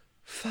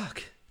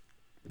 "Fuck,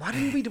 why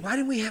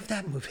didn't we have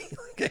that movie?"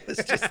 Like, it was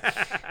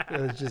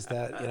just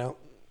that, you know.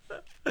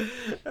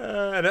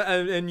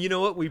 And you know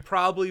what? We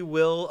probably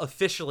will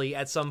officially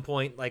at some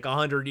point, like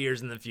 100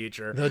 years in the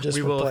future, they'll just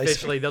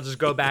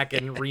go back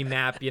and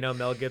remap,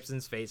 Mel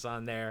Gibson's face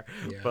on there.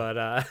 Yeah. But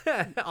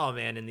oh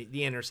man, and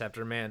the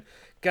Interceptor, man,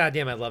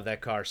 goddamn, I love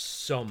that car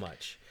so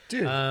much,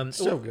 dude.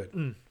 So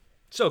good,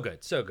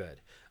 so good.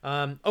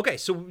 Okay,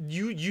 so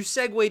you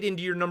segued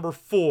into your number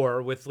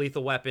 4 with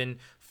Lethal Weapon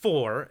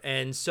 4,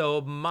 and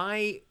so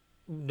right?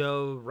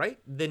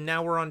 Then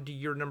now we're on to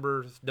your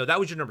number. No, that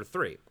was your number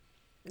 3.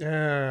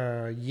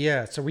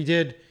 Yeah. So we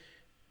did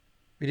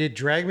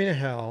Drag Me to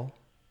Hell.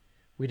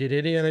 We did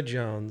Indiana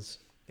Jones.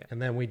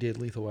 And then we did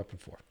Lethal Weapon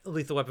 4.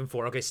 Lethal Weapon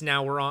 4. Okay, so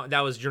now we're on.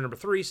 That was your number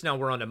 3. So now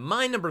we're on to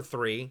my number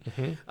 3.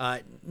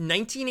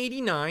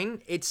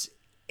 1989. It's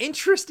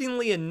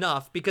interestingly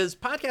enough because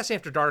Podcast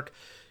After Dark,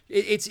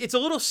 it's a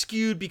little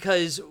skewed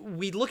because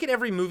we look at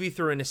every movie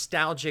through a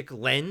nostalgic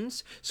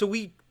lens. So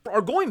we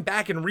are going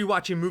back and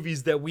rewatching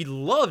movies that we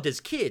loved as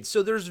kids.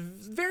 So there's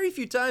very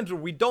few times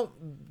where we don't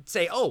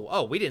say,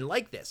 oh, we didn't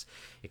like this.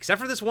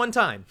 Except for this one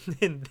time.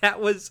 And that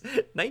was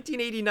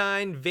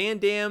 1989 Van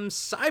Damme's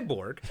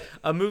Cyborg,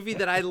 a movie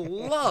that I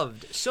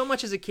loved so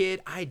much as a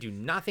kid. I do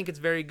not think it's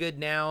very good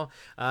now.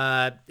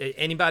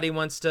 Anybody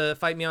wants to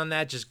fight me on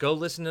that, just go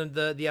listen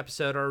to the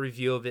episode or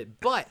review of it.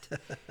 But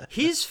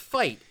his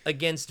fight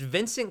against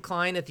Vincent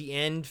Klein at the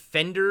end,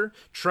 Fender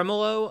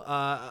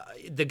Tremolo,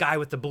 the guy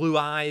with the blue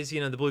eyes,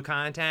 the blue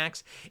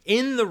contacts,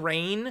 in the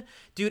rain,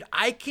 dude,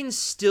 I can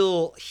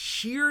still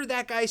hear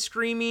that guy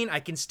screaming.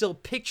 I can still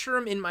picture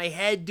him in my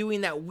head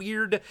doing that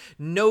weird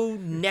no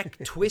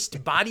neck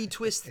twist, body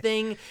twist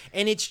thing.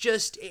 And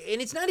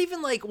it's not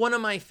even like one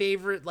of my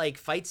favorite like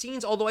fight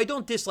scenes, although I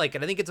don't dislike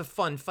it. I think it's a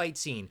fun fight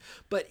scene,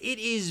 but it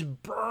is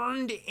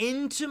burned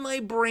into my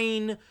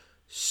brain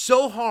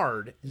so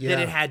hard that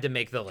it had to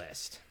make the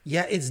list.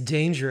 Yeah, it's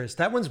dangerous.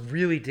 That one's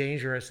really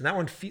dangerous. And that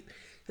one,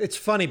 it's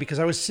funny because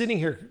I was sitting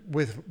here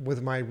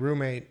with my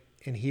roommate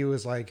and he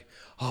was like,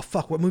 oh,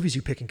 fuck, what movies are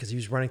you picking? Because he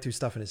was running through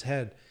stuff in his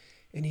head.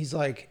 And he's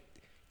like,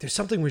 there's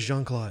something with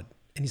Jean-Claude.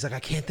 And he's like, I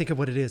can't think of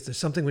what it is. There's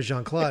something with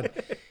Jean-Claude.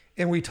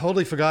 And we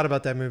totally forgot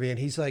about that movie. And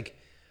he's like,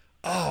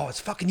 oh,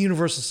 it's fucking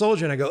Universal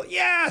Soldier. And I go,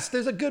 yes,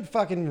 there's a good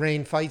fucking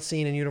rain fight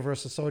scene in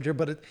Universal Soldier.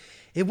 But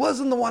it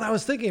wasn't the one I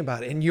was thinking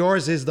about. And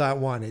yours is that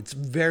one. It's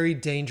very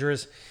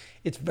dangerous.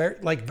 It's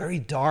very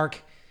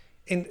dark.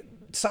 And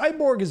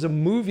Cyborg is a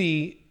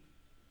movie,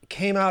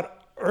 came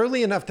out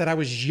early enough that I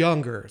was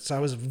younger. So I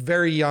was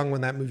very young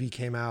when that movie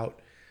came out.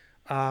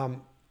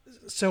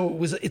 So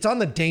it's on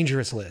the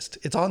dangerous list.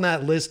 It's on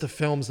that list of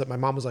films that my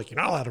mom was like, you're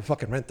not allowed to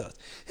fucking rent those.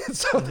 And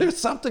so there's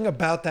something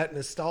about that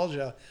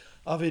nostalgia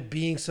of it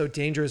being so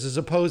dangerous as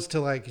opposed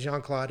to like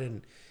Jean-Claude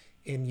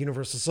in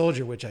Universal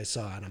Soldier, which I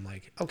saw. And I'm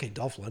like, okay,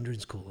 Dolph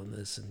Lundgren's cool in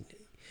this.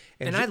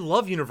 And I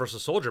love Universal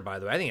Soldier, by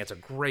the way. I think it's a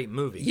great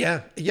movie.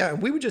 Yeah.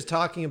 And we were just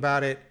talking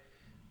about it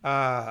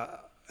at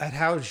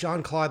how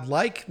Jean-Claude,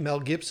 like Mel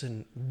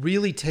Gibson,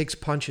 really takes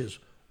punches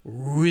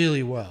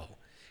really well.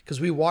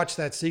 Because we watched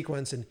that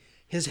sequence and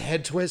his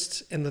head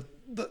twists, and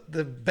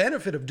the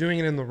benefit of doing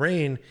it in the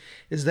rain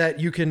is that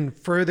you can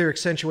further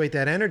accentuate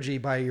that energy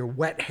by your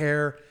wet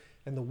hair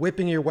and the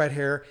whipping of your wet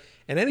hair.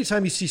 And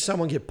anytime you see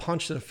someone get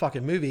punched in a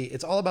fucking movie,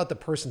 it's all about the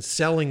person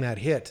selling that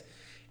hit.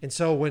 And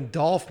so when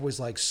Dolph was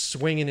like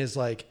swinging his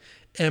like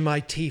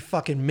MIT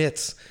fucking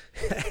mitts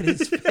at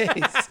his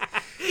face,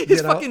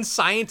 his fucking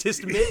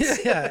scientist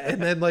mitts. Yeah,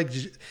 and then like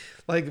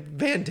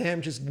Van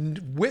Damme just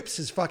whips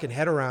his fucking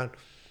head around.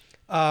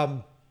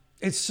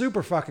 It's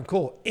super fucking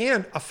cool.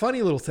 And a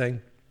funny little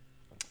thing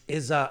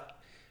is, I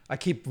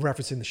keep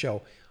referencing the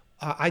show.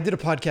 I did a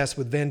podcast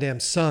with Van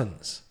Damme's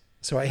sons.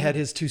 So I had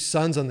his 2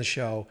 sons on the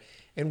show,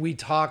 and we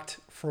talked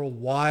for a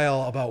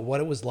while about what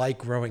it was like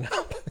growing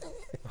up.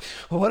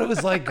 What it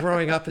was like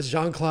growing up as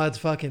Jean-Claude's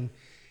fucking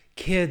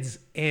kids.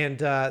 And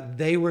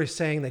they were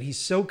saying that he's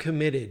so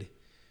committed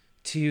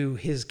to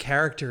his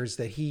characters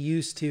that he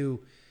used to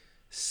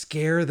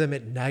scare them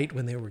at night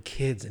when they were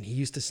kids, and he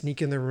used to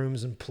sneak in their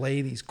rooms and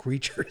play these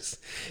creatures.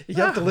 You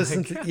have to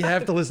listen to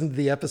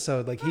the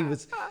episode. Like, he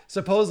was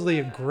supposedly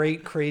a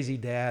great crazy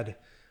dad.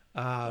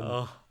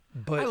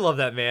 But I love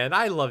that man.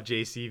 I love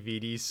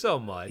JCVD so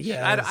much.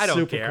 Yeah, I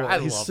don't care. Cool. I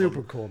He's love super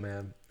him. cool,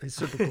 man. He's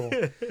super cool.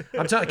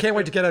 I can't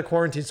wait to get out of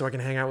quarantine so I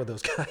can hang out with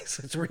those guys.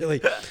 It's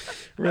really,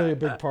 really a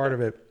big part of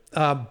it.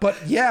 But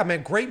yeah,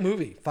 man, great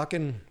movie.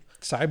 Fucking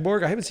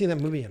Cyborg. I haven't seen that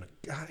movie in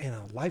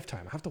a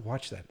lifetime. I have to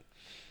watch that.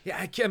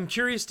 Yeah, I'm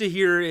curious to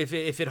hear if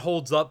it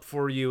holds up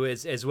for you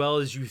as well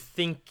as you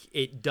think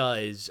it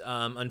does.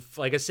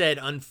 Like I said,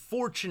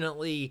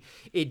 unfortunately,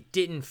 it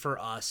didn't for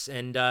us.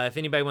 And if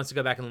anybody wants to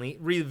go back and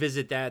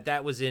revisit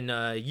that was in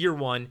year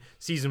 1,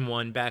 season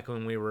 1, back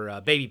when we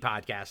were baby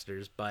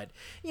podcasters. But,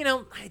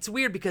 it's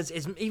weird because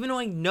even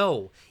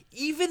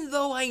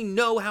though I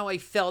know how I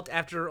felt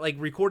after like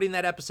recording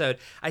that episode,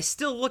 I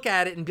still look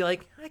at it and be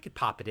like, I could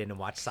pop it in and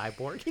watch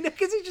Cyborg,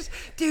 because it's just,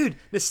 dude,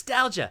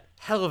 nostalgia,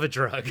 hell of a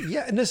drug.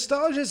 Yeah,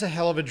 nostalgia is a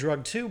hell of a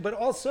drug too, but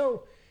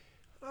also,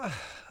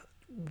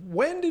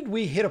 when did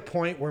we hit a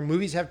point where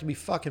movies have to be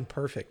fucking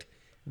perfect?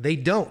 They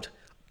don't.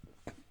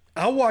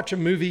 I'll watch a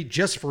movie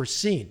just for a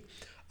scene.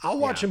 I'll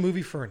watch a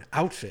movie for an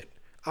outfit.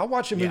 I'll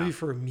watch a movie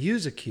for a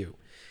music cue.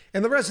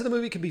 And the rest of the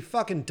movie can be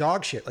fucking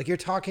dog shit. Like you're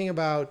talking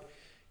about,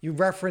 you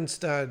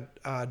referenced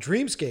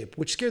Dreamscape,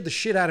 which scared the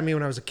shit out of me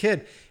when I was a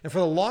kid. And for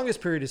the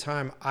longest period of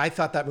time, I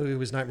thought that movie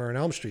was Nightmare on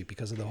Elm Street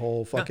because of the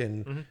whole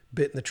fucking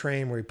bit in the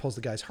train where he pulls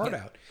the guy's heart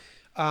out.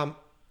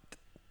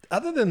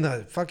 Other than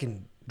the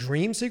fucking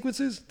dream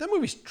sequences, that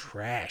movie's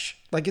trash.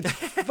 Like, it's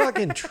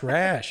fucking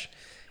trash.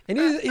 And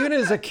even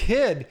as a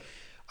kid,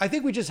 I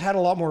think we just had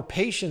a lot more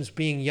patience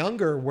being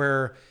younger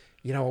where,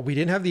 we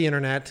didn't have the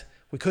internet.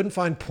 We couldn't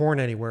find porn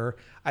anywhere.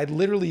 I'd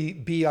literally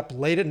be up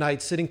late at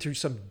night sitting through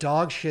some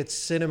dog shit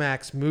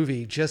Cinemax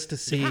movie just to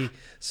see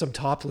some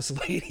topless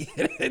lady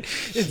in it.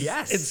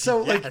 Yes. And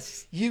so like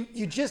yes.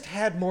 you just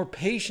had more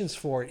patience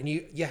for it, and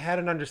you had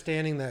an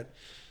understanding that,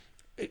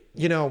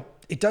 you know,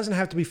 it doesn't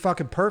have to be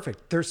fucking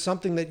perfect. There's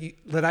something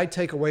that I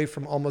take away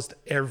from almost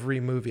every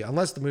movie,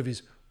 unless the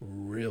movie's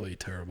really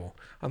terrible,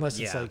 unless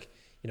it's like,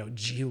 you know,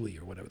 Julie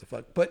or whatever the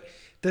fuck. But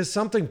there's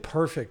something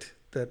perfect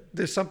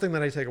there's something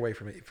that I take away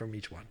from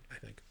each one, I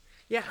think.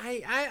 Yeah,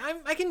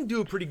 I can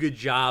do a pretty good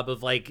job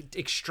of like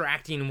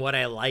extracting what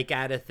I like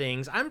out of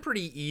things. I'm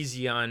pretty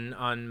easy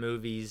on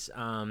movies.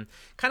 Kind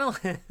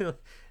of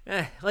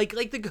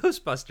like the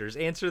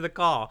Ghostbusters. Answer the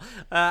Call.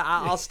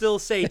 I'll still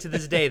say to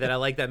this day that I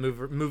like that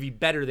movie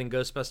better than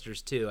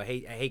Ghostbusters 2. I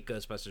hate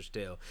Ghostbusters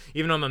 2,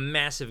 even though I'm a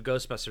massive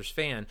Ghostbusters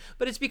fan.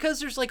 But it's because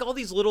there's like all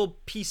these little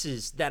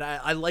pieces that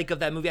I like of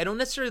that movie. I don't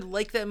necessarily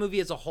like that movie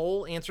as a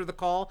whole, Answer the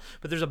Call,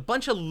 but there's a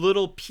bunch of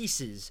little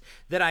pieces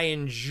that I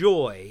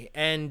enjoy.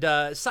 And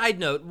side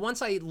note,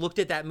 once I looked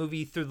at that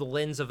movie through the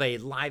lens of a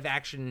live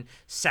action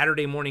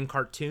Saturday morning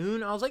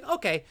cartoon, I was like,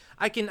 okay,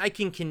 I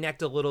can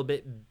connect a little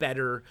bit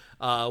better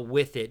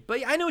with it.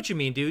 But I know what you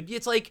mean, dude.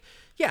 It's like,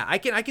 yeah, I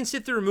can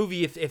sit through a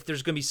movie if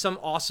there's gonna be some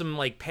awesome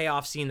like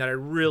payoff scene that I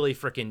really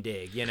freaking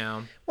dig, you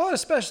know? Well,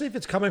 especially if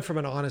it's coming from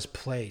an honest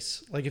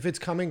place. Like if it's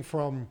coming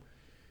from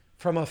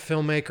a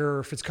filmmaker,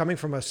 if it's coming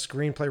from a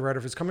screenplay writer,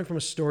 if it's coming from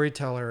a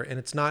storyteller, and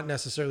it's not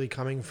necessarily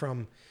coming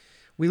from.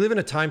 We live in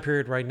a time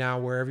period right now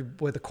where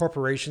the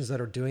corporations that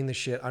are doing this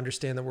shit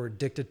understand that we're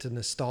addicted to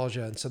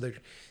nostalgia, and so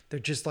they're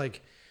just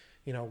like,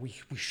 you know, we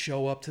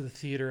show up to the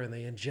theater and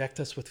they inject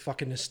us with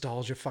fucking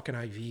nostalgia, fucking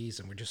IVs,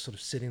 and we're just sort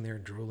of sitting there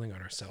and drooling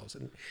on ourselves.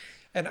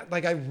 And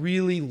like I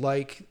really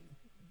like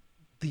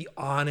the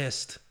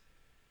honest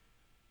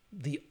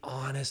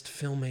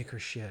filmmaker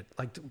shit.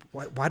 Like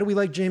why do we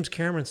like James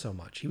Cameron so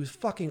much? He was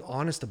fucking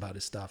honest about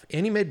his stuff,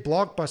 and he made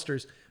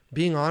blockbusters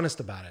being honest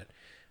about it.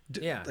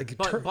 Yeah, like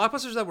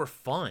blockbusters that were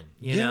fun,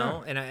 you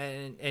know,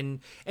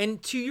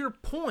 and to your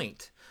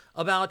point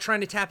about trying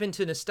to tap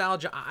into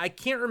nostalgia, I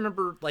can't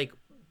remember like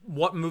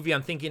what movie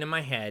I'm thinking in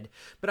my head,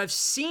 but I've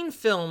seen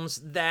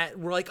films that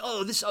were like,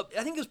 oh, this,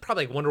 I think it was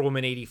probably like Wonder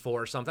Woman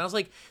 84 or something. I was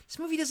like, this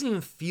movie doesn't even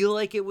feel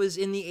like it was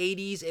in the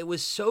 80s. It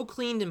was so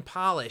cleaned and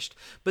polished.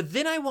 But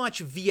then I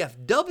watch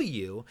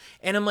VFW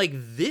and I'm like,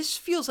 this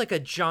feels like a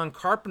John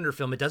Carpenter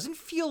film. It doesn't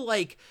feel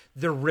like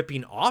they're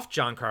ripping off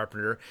John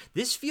Carpenter.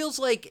 This feels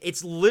like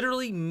it's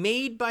literally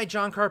made by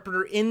John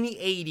Carpenter in the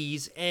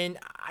 80s, and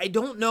I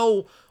don't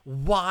know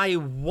why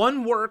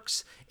one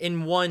works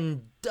and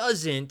one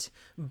doesn't,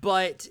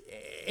 but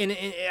and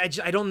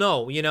I don't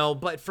know, you know,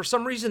 but for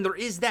some reason there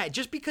is that.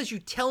 Just because you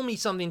tell me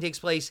something takes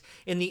place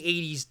in the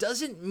 80s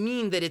doesn't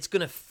mean that it's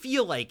going to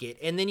feel like it.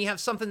 And then you have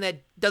something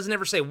that doesn't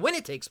ever say when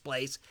it takes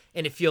place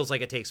and it feels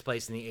like it takes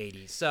place in the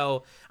 80s.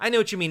 So I know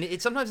what you mean.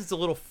 Sometimes it's a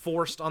little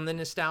forced on the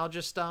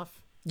nostalgia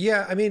stuff.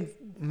 Yeah, I mean,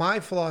 my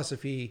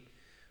philosophy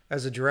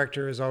as a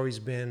director has always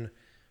been,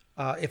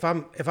 if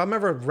I'm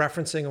ever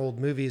referencing old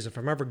movies, if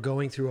I'm ever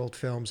going through old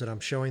films and I'm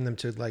showing them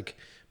to like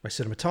my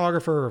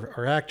cinematographer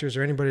or actors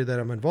or anybody that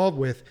I'm involved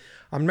with,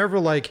 I'm never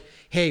like,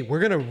 hey, we're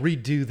gonna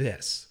redo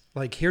this.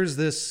 Like, here's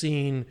this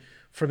scene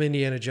from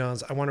Indiana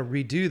Jones. I want to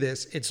redo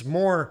this. It's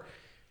more,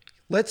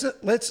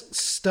 let's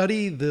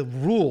study the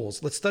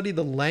rules. Let's study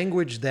the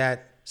language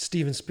that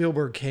Steven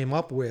Spielberg came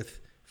up with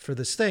for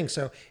this thing.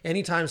 So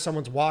anytime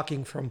someone's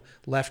walking from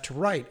left to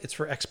right, it's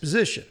for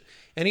exposition.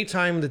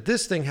 Anytime that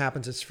this thing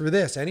happens, it's for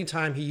this.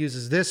 Anytime he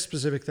uses this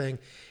specific thing,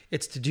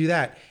 it's to do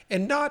that.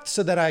 And not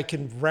so that I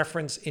can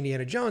reference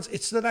Indiana Jones,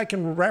 it's so that I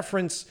can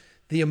reference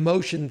the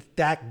emotion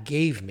that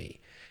gave me.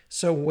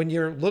 So when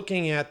you're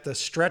looking at the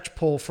stretch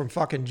pull from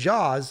fucking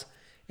Jaws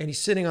and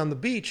he's sitting on the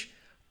beach,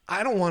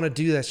 I don't want to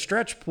do that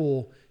stretch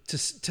pull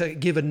to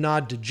give a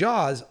nod to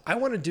Jaws. I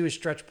want to do a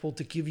stretch pull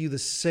to give you the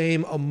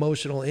same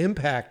emotional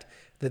impact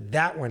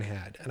that one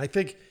had. And I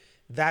think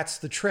that's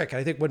the trick.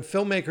 I think when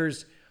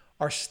filmmakers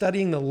are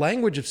studying the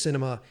language of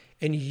cinema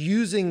and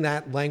using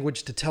that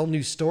language to tell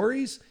new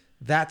stories,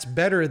 that's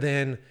better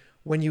than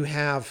when you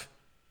have,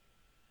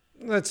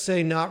 let's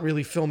say, not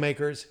really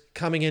filmmakers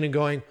coming in and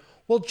going,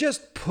 well,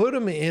 just put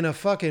them in a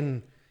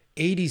fucking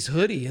 80s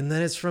hoodie and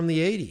then it's from the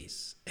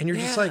 80s. And you're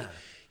just like,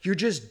 you're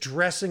just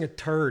dressing a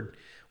turd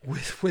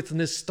with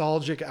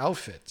nostalgic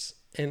outfits.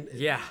 And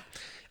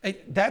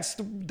that's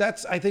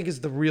I think is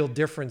the real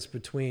difference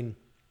between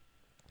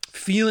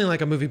feeling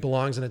like a movie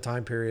belongs in a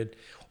time period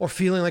or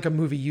feeling like a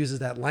movie uses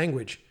that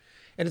language.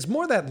 And it's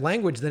more that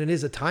language than it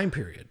is a time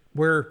period,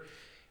 where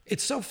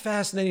it's so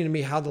fascinating to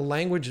me how the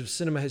language of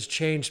cinema has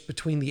changed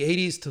between the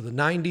 80s to the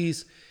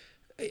 90s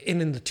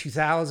and in the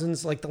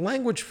 2000s. Like the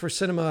language for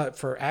cinema,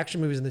 for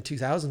action movies in the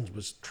 2000s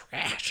was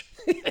trash.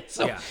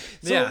 So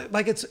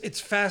like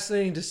it's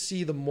fascinating to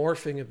see the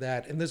morphing of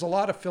that. And there's a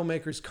lot of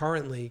filmmakers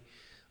currently,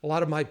 a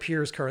lot of my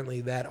peers currently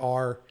that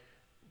are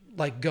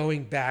like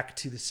going back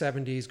to the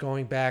 70s,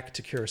 going back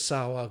to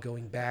Kurosawa,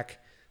 going back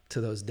to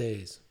those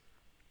days.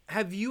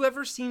 Have you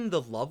ever seen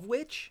The Love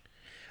Witch?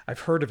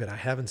 I've heard of it. I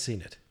haven't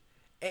seen it.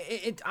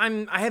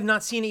 I have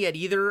not seen it yet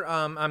either.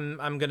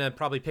 I'm gonna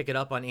probably pick it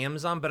up on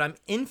Amazon, but I'm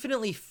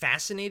infinitely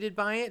fascinated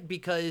by it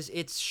because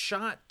it's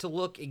shot to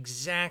look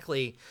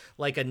exactly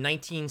like a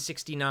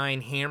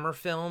 1969 Hammer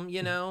film,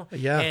 you know?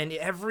 Yeah. And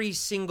every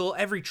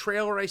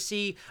trailer I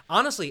see,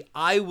 honestly,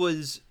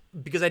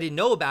 because I didn't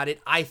know about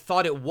it, I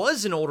thought it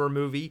was an older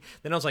movie.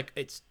 Then I was like,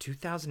 it's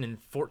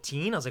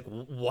 2014. I was like,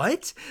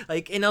 what?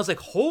 And I was like,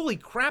 holy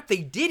crap, they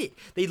did it.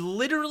 They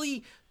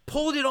literally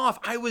pulled it off.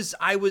 I was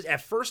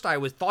at first thought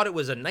it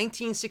was a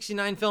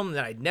 1969 film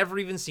that I'd never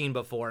even seen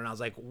before, and I was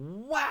like,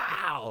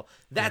 wow,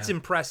 that's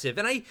impressive.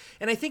 And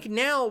I think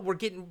now we're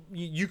getting,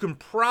 you can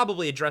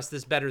probably address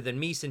this better than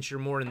me since you're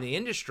more in the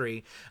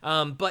industry,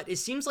 but it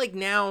seems like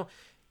now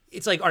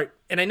it's like, all right,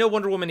 and I know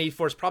Wonder Woman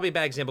 84 is probably a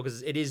bad example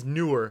because it is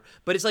newer,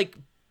 but it's like,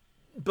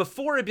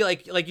 before it'd be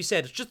like you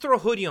said, just throw a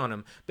hoodie on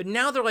them. But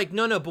now they're like,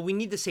 no, but we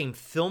need the same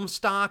film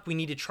stock. We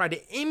need to try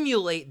to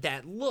emulate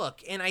that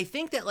look. And I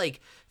think that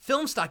like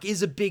film stock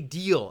is a big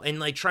deal, and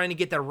like trying to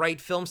get the right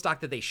film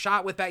stock that they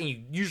shot with back, and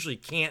you usually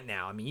can't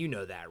now. I mean, you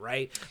know that,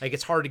 right? Like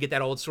it's hard to get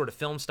that old sort of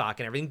film stock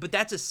and everything, but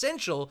that's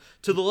essential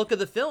to the look of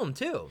the film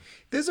too.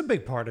 There's a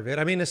big part of it.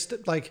 I mean,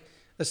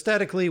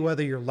 aesthetically,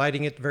 whether you're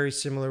lighting it very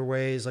similar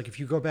ways, like if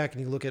you go back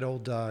and you look at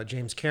old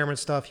James Cameron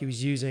stuff, he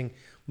was using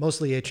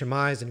mostly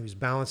HMIs and he was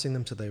balancing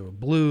them so they were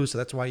blue. So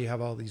that's why you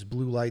have all these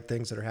blue light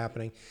things that are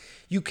happening.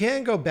 You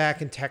can go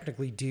back and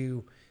technically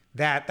do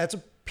that. That's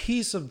a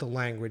piece of the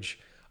language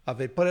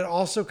of it, but it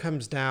also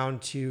comes down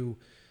to,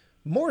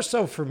 more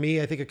so for me,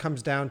 I think it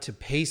comes down to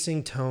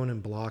pacing, tone,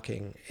 and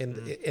blocking.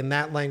 And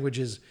that language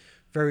is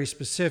very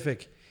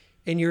specific.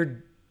 And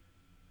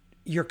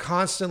you're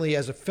constantly,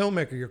 as a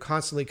filmmaker, you're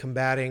constantly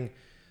combating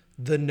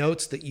the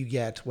notes that you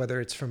get,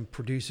 whether it's from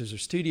producers or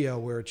studio,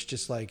 where it's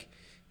just like,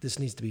 this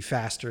needs to be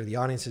faster. The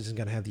audience isn't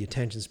going to have the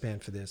attention span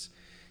for this,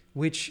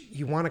 which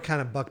you want to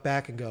kind of buck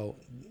back and go,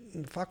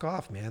 fuck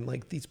off, man.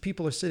 Like, these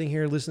people are sitting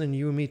here listening to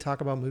you and me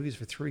talk about movies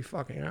for 3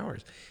 fucking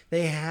hours.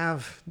 They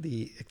have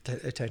the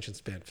attention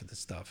span for this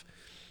stuff.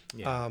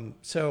 Yeah.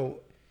 So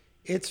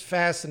it's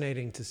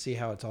fascinating to see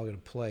how it's all going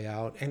to play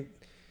out. And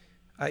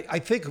I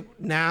think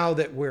now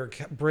that we're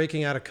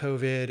breaking out of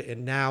COVID,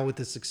 and now with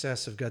the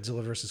success of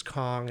Godzilla versus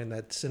Kong, and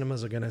that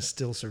cinemas are going to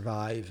still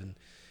survive, and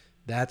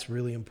that's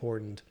really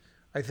important.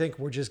 I think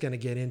we're just going to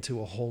get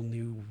into a whole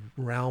new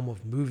realm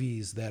of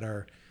movies that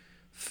are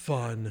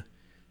fun,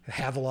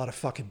 have a lot of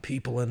fucking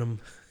people in them.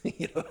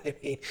 You know what I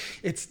mean?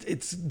 It's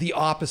the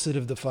opposite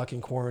of the fucking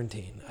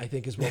quarantine, I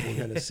think, is what we're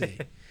going to see,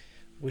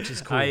 which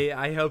is cool.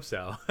 I hope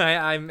so.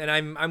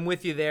 I'm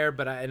with you there,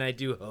 but I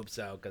do hope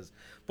so, because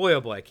boy, oh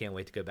boy, I can't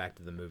wait to go back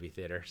to the movie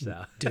theater.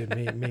 So, dude,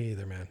 me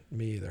either, man.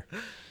 Me either.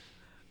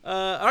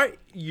 All right,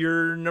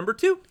 your number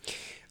 2.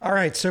 All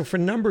right, so for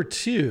number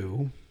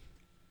 2.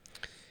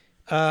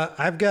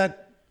 I've got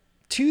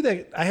 2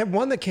 that I have.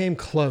 One that came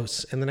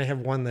close, and then I have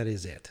one that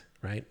is it,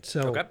 right?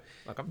 So okay.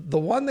 The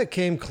one that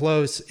came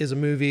close is a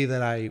movie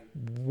that I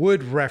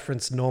would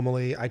reference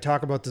normally. I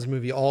talk about this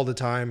movie all the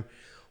time,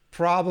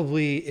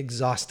 probably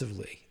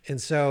exhaustively. And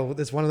so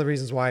that's one of the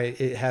reasons why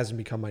it hasn't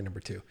become my number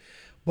 2.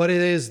 But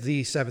it is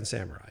The Seven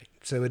Samurai.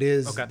 So it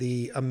is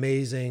the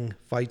amazing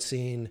fight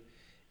scene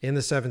in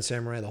The Seven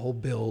Samurai, the whole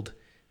build,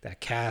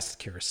 that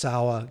cast,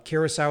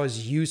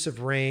 Kurosawa's use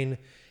of rain,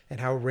 and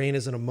how rain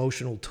is an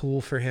emotional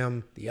tool for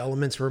him. The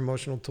elements were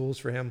emotional tools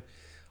for him.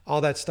 All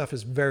that stuff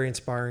is very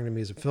inspiring to me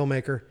as a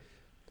filmmaker.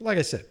 Like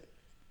I said,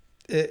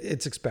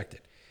 it's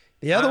expected.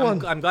 The other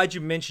one, I'm glad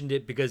you mentioned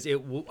it, because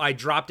I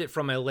dropped it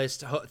from my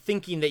list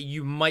thinking that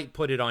you might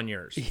put it on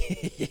yours.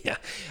 Yeah,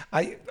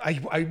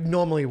 I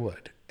normally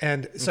would.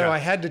 And so I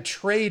had to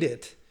trade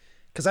it,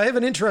 because I have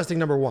an interesting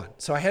number 1.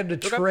 So I had to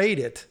trade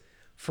it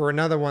for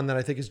another one that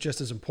I think is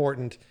just as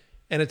important,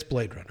 and it's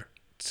Blade Runner.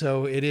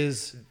 So it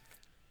is...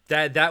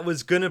 That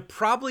was going to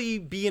probably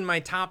be in my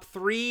top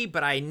 3,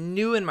 but I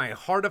knew in my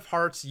heart of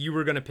hearts you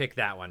were going to pick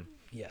that one.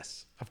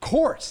 Yes, of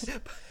course.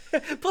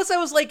 Plus, I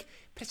was like,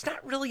 but it's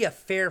not really a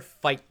fair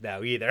fight,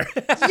 though, either.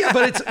 Yeah,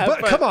 but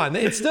come on,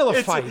 it's still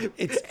a fight.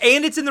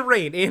 And it's in the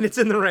rain. And it's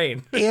in the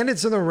rain. And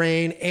it's in the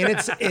rain. And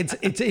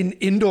it's in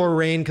indoor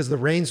rain, because the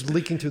rain's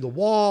leaking through the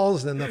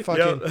walls, and the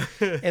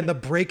fucking and the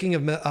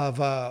breaking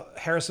of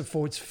Harrison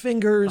Ford's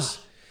fingers.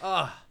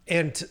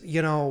 And,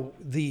 you know,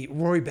 the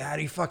Rory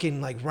Batty fucking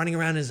like running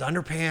around in his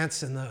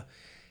underpants, and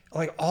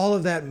all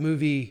of that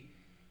movie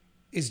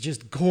is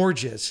just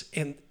gorgeous.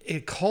 And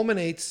it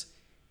culminates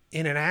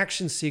in an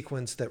action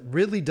sequence that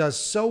really does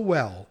so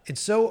well and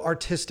so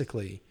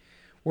artistically,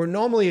 where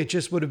normally it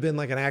just would have been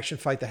like an action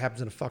fight that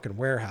happens in a fucking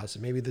warehouse.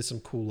 And maybe there's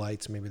some cool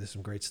lights, maybe there's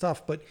some great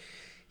stuff, but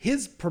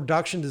his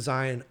production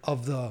design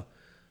of the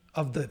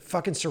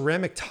fucking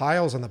ceramic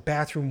tiles on the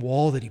bathroom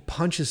wall that he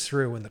punches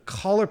through, and the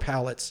color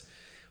palettes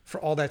for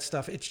all that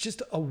stuff, it's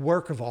just a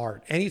work of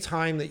art.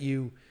 Anytime that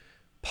you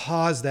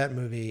pause that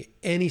movie,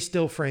 any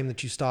still frame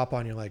that you stop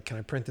on, you're like, can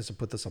I print this and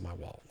put this on my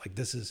wall? Like,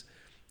 this is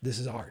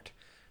art.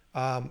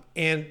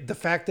 And the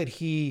fact that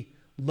he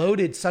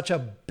loaded such a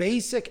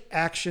basic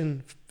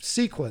action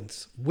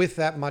sequence with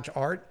that much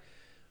art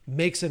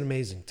makes it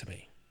amazing to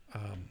me.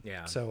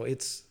 Yeah. So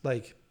it's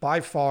like by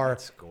far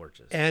It's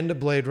gorgeous. and a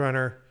Blade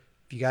Runner.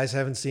 If you guys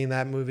haven't seen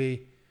that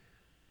movie,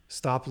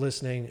 stop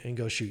listening and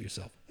go shoot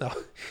yourself. No,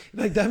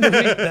 like that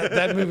movie.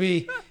 that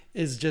movie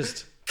is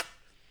just,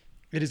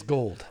 it is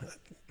gold.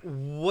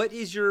 What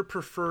is your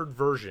preferred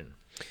version?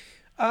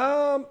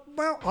 Well,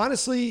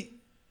 honestly,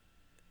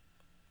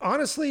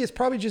 it's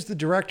probably just the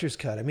director's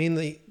cut. I mean,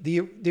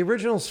 the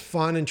original's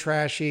fun and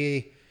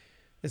trashy.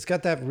 It's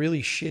got that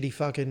really shitty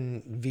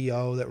fucking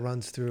VO that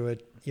runs through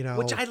it, you know.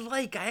 Which I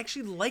like. I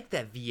actually like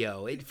that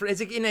VO.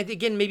 And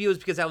again, maybe it was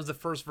because that was the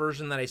first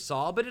version that I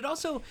saw, but it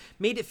also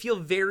made it feel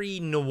very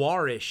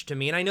noirish to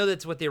me. And I know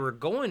that's what they were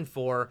going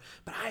for,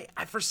 but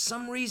I for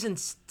some reason,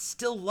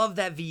 still love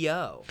that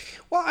VO.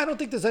 Well, I don't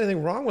think there's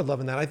anything wrong with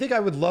loving that. I think I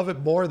would love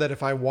it more that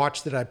if I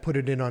watched it, I put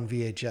it in on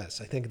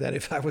VHS. I think that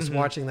if I was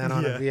watching that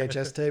on a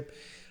VHS tape,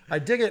 I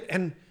dig it.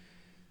 And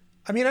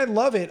I mean, I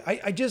love it.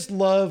 I just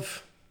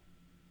love...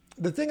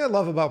 The thing I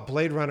love about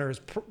Blade Runner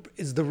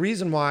is the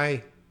reason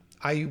why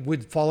I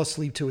would fall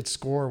asleep to its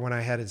score when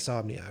I had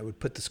insomnia. I would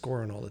put the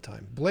score on all the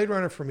time. Blade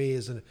Runner for me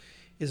is an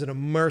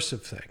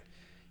immersive thing.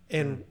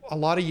 And a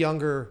lot of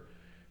younger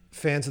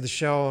fans of the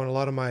show and a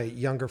lot of my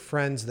younger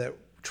friends that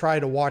try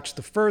to watch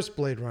the first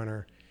Blade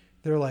Runner,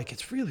 they're like,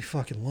 it's really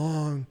fucking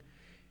long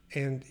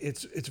and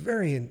it's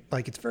very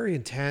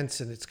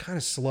intense and it's kind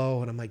of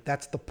slow. And I'm like,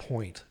 that's the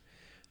point.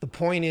 The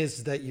point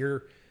is that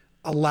you're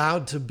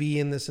allowed to be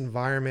in this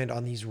environment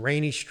on these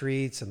rainy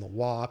streets and the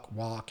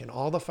walk and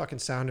all the fucking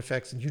sound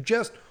effects, and you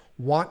just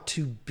want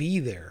to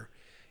be there.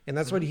 And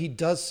that's what he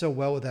does so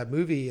well with that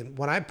movie. And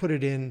when I put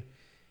it in,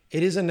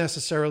 it isn't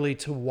necessarily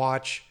to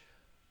watch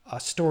a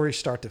story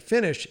start to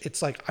finish.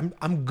 It's like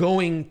I'm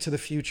going to the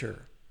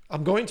future.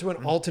 I'm going to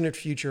an alternate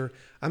future.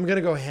 I'm going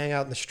to go hang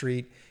out in the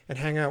street and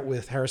hang out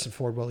with Harrison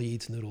Ford while he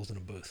eats noodles in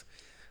a booth.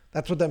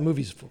 That's what that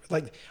movie's for.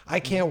 Like, I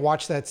can't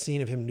watch that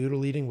scene of him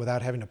noodle eating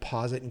without having to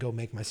pause it and go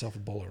make myself a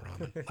bowl of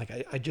ramen.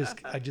 Like, I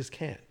just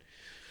can't.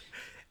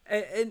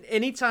 And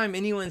anytime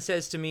anyone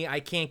says to me, I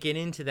can't get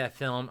into that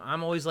film,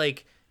 I'm always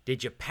like,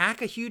 did you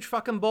pack a huge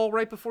fucking bowl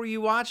right before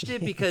you watched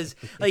it? Because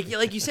like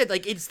you said,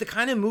 like it's the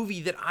kind of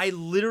movie that I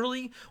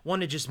literally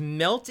want to just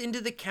melt into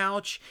the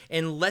couch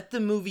and let the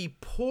movie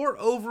pour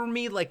over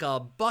me like a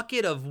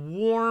bucket of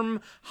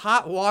warm,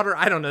 hot water.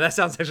 I don't know. That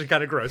sounds actually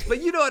kind of gross,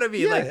 but you know what I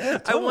mean? Yeah,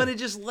 totally. I want to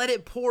just let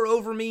it pour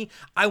over me.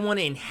 I want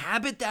to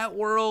inhabit that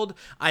world.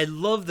 I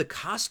love the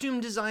costume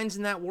designs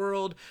in that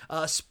world.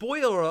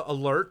 Spoiler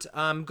alert,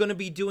 I'm going to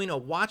be doing a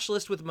watch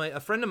list with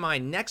a friend of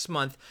mine next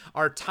month,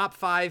 our top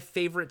 5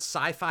 favorite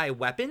sci-fi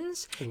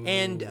weapons,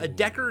 and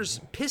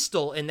Decker's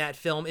pistol in that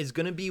film is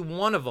going to be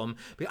one of them.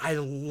 I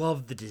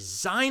love the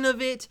design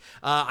of it.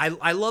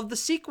 I love the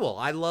sequel.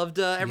 I loved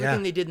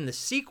everything they did in the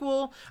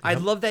sequel. I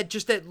love that,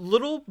 just that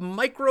little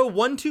micro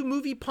 1-2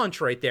 movie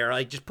punch right there.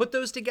 Like, just put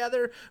those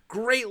together.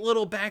 Great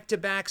little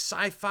back-to-back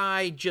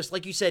sci-fi, just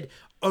like you said,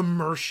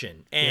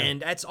 immersion.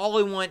 And that's all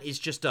I want, is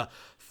just a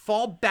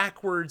fall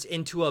backwards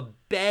into a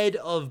bed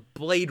of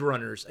Blade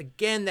Runners.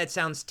 Again, that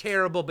sounds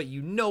terrible, but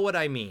you know what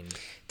I mean.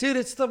 Dude,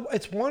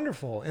 it's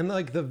wonderful. And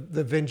like the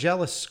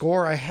Vangelis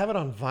score, I have it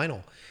on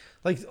vinyl.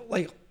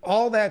 Like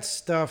all that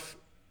stuff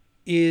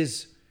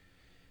is,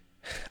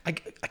 I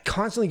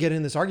constantly get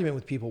in this argument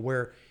with people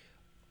where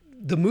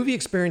the movie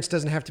experience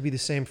doesn't have to be the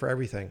same for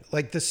everything.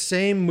 Like the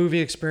same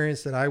movie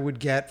experience that I would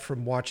get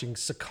from watching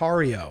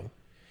Sicario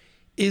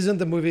isn't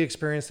the movie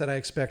experience that I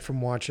expect from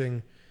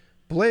watching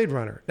Blade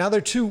Runner. Now, they're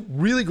 2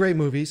 really great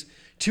movies,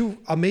 2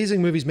 amazing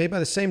movies made by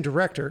the same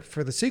director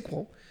for the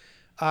sequel.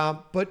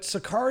 But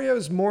Sicario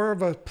is more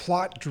of a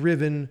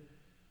plot-driven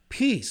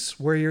piece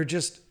where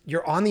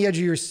you're on the edge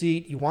of your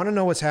seat. You want to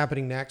know what's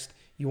happening next.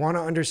 You want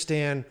to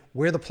understand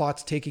where the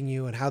plot's taking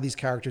you and how these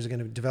characters are going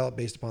to develop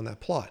based upon that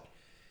plot.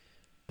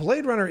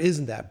 Blade Runner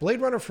isn't that. Blade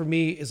Runner for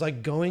me is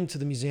like going to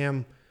the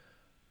Museum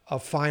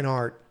of Fine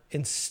Art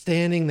and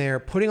standing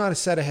there, putting on a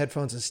set of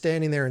headphones and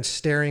standing there and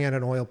staring at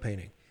an oil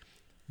painting.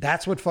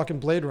 That's what fucking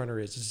Blade Runner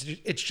is.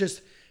 It's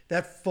just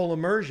that full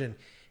immersion.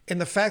 And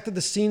the fact that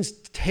the scenes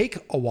take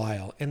a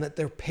while and that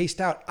they're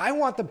paced out, I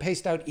want them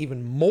paced out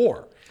even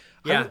more.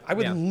 Yeah, I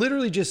would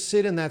literally just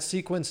sit in that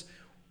sequence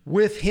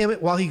with him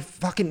while he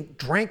fucking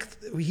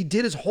he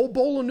did his whole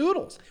bowl of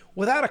noodles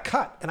without a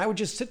cut. And I would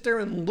just sit there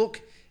and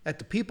look at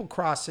the people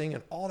crossing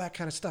and all that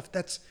kind of stuff.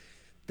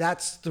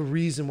 That's the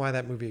reason why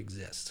that movie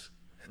exists.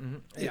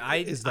 Mm-hmm.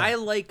 I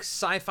like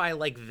sci-fi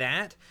like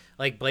that,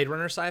 like Blade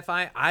Runner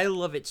sci-fi. I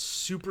love it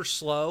super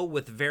slow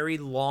with very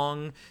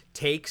long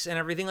takes and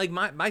everything. Like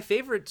my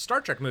favorite Star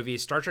Trek movie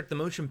is Star Trek the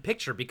Motion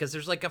Picture, because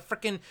there's like a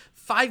freaking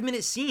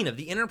 5-minute scene of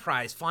the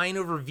Enterprise flying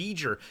over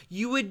V'ger.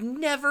 You would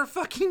never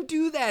fucking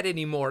do that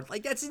anymore.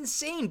 Like, that's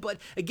insane. But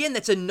again,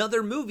 that's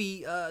another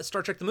movie,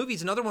 Star Trek the movie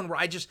is another one where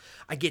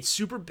I get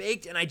super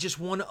baked and I just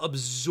want to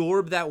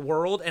absorb that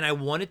world, and I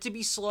want it to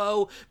be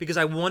slow because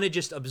I want to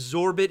just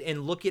absorb it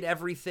and look at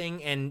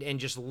everything and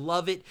just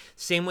love it.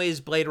 Same way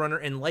as Blade Runner.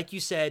 And like you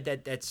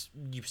said,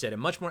 you've said it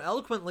much more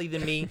eloquently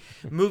than me.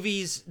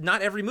 Movies,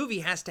 not every movie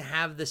has to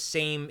have the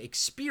same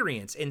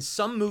experience. In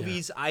some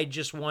movies, I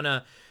just want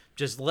to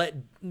just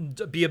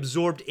be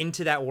absorbed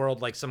into that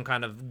world like some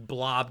kind of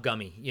blob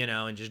gummy,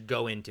 and just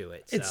go into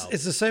it. So.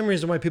 It's the same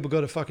reason why people go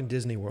to fucking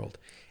Disney World.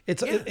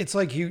 It's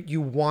like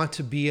you want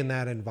to be in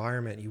that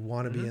environment. You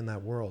want to be in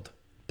that world.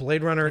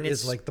 Blade Runner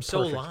is like the perfect.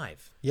 So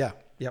alive. Yeah.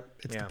 Yep.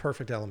 It's the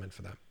perfect element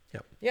for them.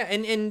 Yep. Yeah,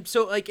 and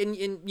so like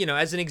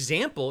as an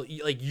example,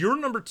 like your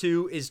number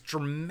 2 is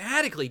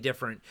dramatically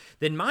different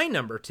than my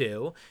number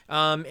 2,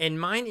 and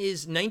mine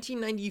is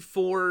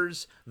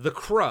 1994's The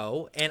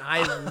Crow, and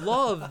I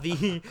love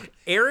the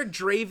Eric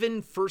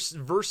Draven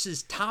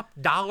versus Top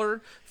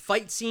Dollar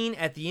fight scene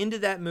at the end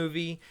of that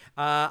movie.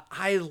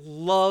 I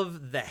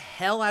love the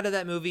hell out of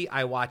that movie.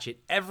 I watch it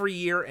every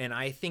year, and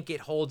I think it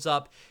holds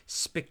up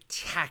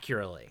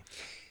spectacularly.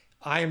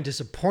 I am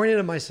disappointed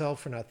in myself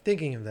for not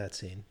thinking of that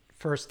scene.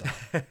 First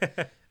off.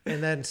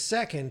 And then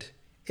second,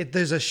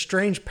 there's a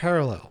strange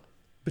parallel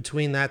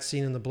between that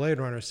scene and the Blade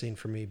Runner scene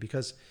for me,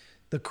 because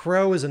The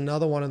Crow is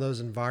another one of those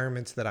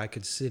environments that I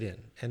could sit in.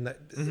 And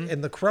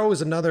The Crow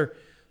is another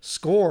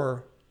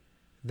score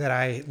that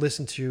I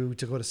listen to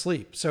go to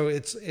sleep. So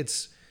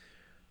it's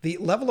the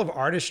level of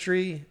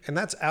artistry, and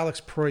that's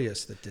Alex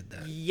Proyas that did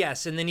that.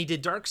 Yes, and then he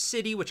did Dark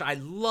City, which I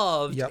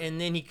loved,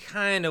 and then he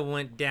kind of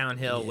went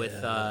downhill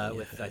with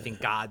I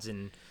think Gods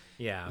and...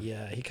 Yeah,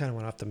 he kind of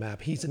went off the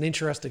map. He's an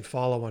interesting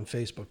follow on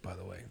Facebook, by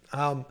the way.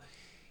 I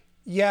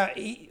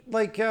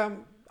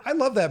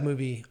love that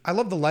movie. I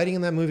love the lighting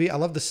in that movie. I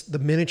love the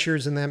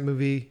miniatures in that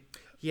movie.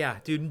 Yeah,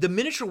 dude, the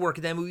miniature work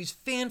in that movie is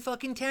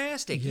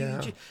fan-fucking-tastic.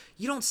 Yeah.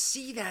 You don't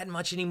see that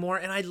much anymore,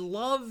 and I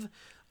love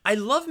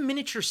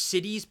miniature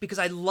cities because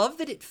I love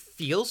that it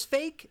feels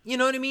fake. You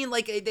know what I mean?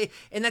 Like,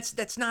 and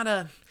that's not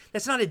a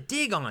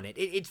dig on it.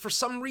 It for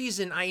some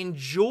reason I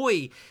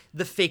enjoy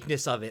the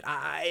fakeness of it.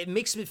 It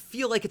makes me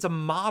feel like it's a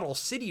model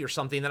city or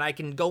something that I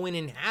can go in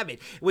and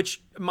inhabit.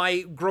 Which my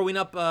growing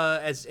up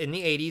as in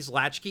the 80s,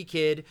 latchkey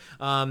kid,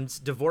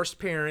 divorced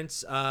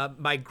parents,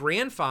 my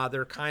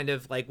grandfather kind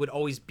of like would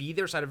always be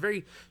there. So I had a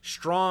very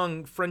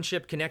strong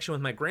friendship connection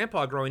with my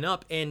grandpa growing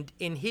up, and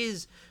in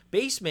his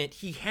basement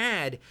he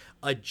had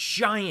a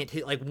giant,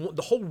 like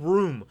the whole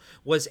room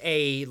was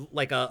a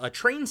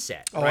train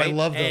set. Oh, right? I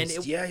love and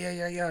those. Yeah.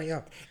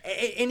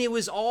 And it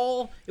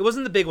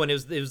wasn't the big one, it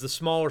was the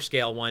smaller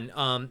scale one,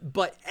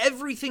 but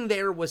everything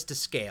there was to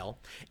scale.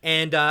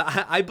 And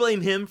I blame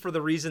him for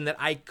the reason that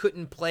I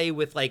couldn't play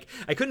with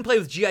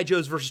G.I.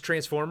 Joes versus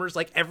Transformers.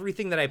 Like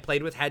everything that I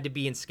played with had to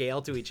be in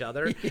scale to each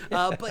other.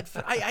 But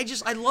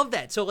I love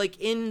that. So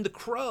like in The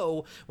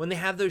Crow, when they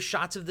have those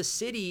shots of the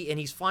city and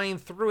he's flying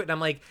through it, and I'm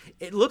like,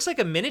 it looks like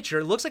a miniature,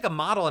 it looks like a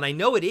model, and I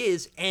know it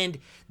is, and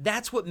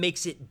that's what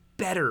makes it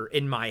better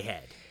in my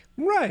head.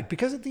 Right,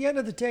 because at the end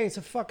of the day, it's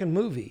a fucking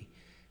movie.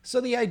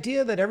 So the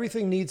idea that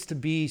everything needs to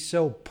be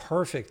so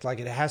perfect, like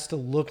it has to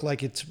look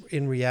like it's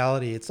in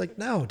reality, it's like,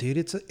 no, dude,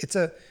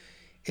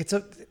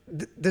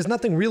 there's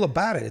nothing real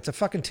about it. It's a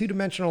fucking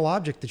two-dimensional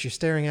object that you're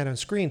staring at on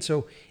screen.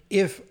 So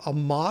if a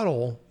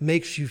model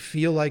makes you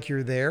feel like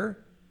you're there,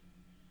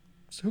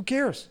 so who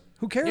cares?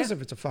 Who cares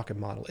if it's a fucking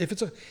model? If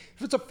it's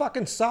a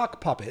fucking sock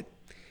puppet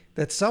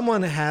that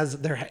someone has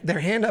their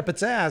hand up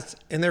its ass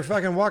and they're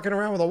fucking walking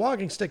around with a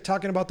walking stick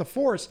talking about the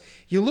Force,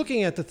 you're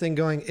looking at the thing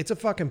going, it's a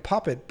fucking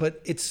puppet,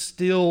 but it's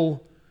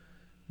still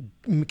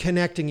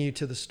connecting you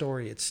to the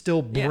story. It's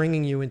still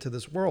bringing you into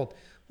this world.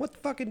 What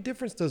fucking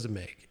difference does it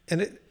make?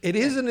 And it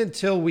isn't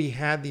until we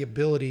had the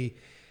ability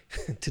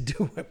to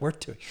do what we're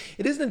doing.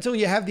 It isn't until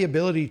you have the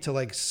ability to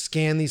like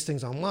scan these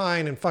things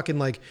online and fucking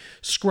like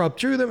scrub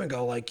through them and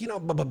go like,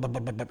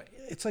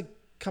 it's like,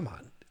 come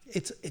on.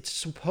 It's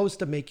supposed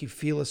to make you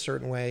feel a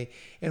certain way.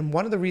 And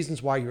one of the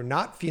reasons why you're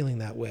not feeling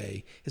that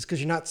way is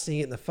because you're not seeing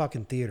it in the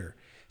fucking theater.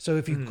 So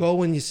if you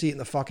go and you see it in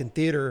the fucking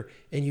theater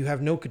and you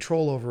have no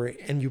control over it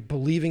and you're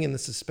believing in the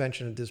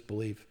suspension of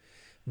disbelief,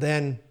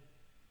 then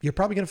you're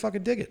probably going to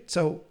fucking dig it.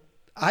 So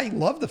I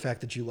love the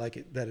fact that you like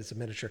it, that it's a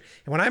miniature.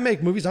 And when I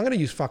make movies, I'm going to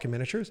use fucking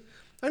miniatures.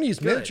 I'm going to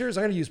use miniatures.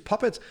 I'm going to use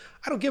puppets.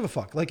 I don't give a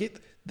fuck. Like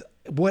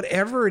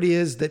whatever it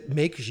is that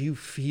makes you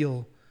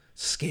feel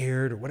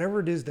scared or whatever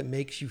it is that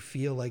makes you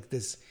feel like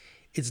this,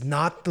 it's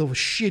not the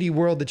shitty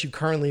world that you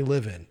currently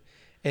live in,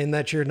 and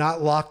that you're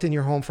not locked in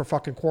your home for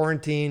fucking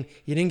quarantine.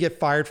 You didn't get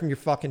fired from your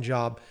fucking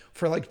job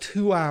for like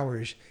 2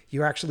 hours.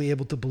 You're actually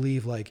able to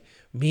believe like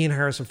me and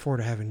Harrison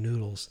Ford are having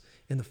noodles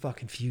in the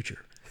fucking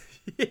future.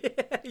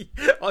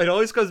 It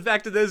always comes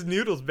back to those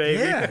noodles,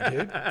 baby. Yeah,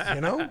 dude.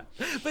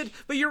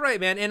 But you're right,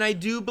 man. And I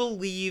do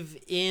believe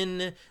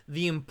in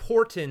the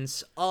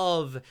importance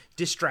of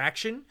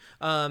distraction.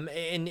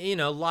 And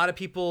a lot of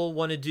people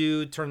want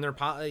to turn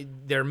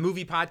their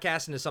movie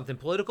podcast into something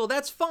political.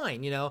 That's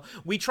fine.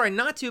 We try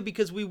not to,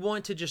 because we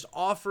want to just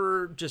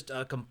offer just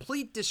a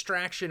complete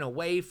distraction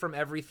away from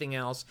everything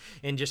else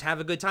and just have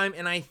a good time.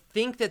 And I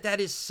think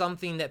that is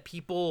something that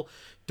people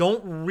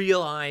don't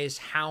realize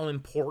how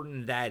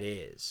important that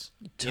is.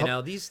 You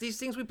know, these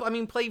things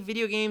play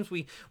video games,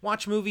 we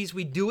watch movies,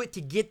 we do it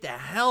to get the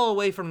hell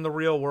away from the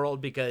real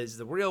world, because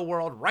the real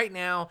world right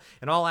now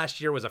and all last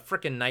year was a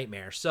freaking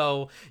nightmare.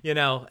 So, you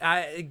know,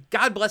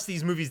 God bless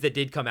these movies that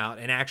did come out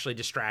and actually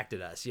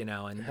distracted us, you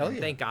know, and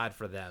thank God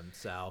for them.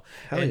 So,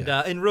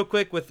 and real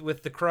quick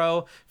with The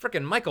Crow,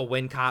 freaking Michael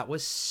Wincott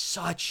was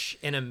such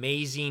an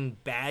amazing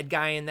bad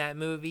guy in that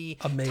movie.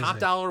 Amazing. Top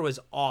Dollar was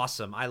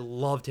awesome. I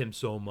loved him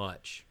so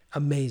much.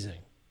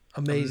 Amazing.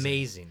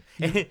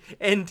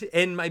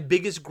 And my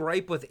biggest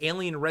gripe with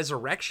Alien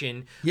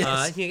Resurrection,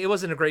 it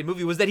wasn't a great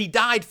movie, was that he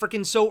died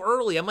freaking so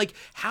early. I'm like,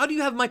 how do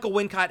you have Michael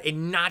Wincott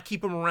and not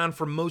keep him around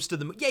for most of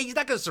the movie? Yeah, he's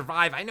not going to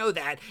survive. I know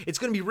that. It's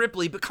going to be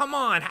Ripley, but come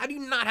on. How do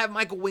you not have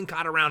Michael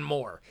Wincott around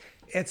more?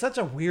 It's such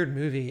a weird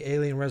movie,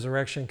 Alien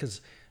Resurrection, because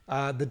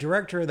the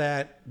director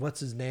that, what's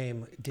his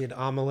name, did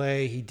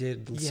Amelie. He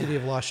did City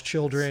of Lost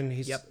Children.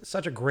 He's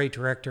such a great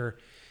director.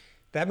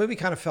 That movie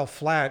kind of fell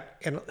flat,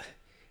 and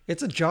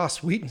it's a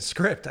Joss Whedon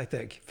script, I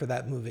think, for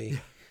that movie.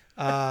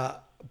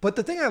 But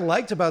the thing I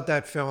liked about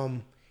that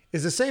film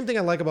is the same thing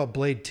I like about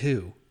Blade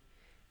 2,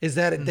 is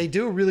that they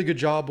do a really good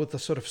job with the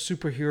sort of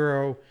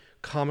superhero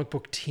comic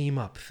book team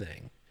up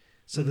thing.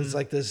 So there's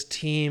like this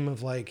team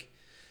of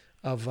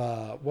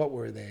what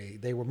were they?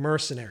 They were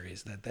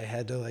mercenaries that they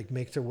had to like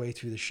make their way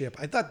through the ship.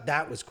 I thought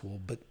that was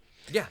cool, but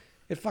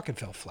it fucking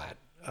fell flat.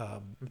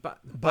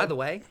 By the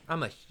way,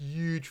 I'm a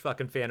huge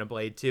fucking fan of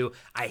Blade 2.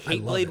 I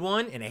hate Blade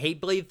 1 and I hate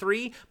Blade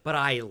 3, but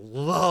I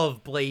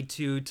love Blade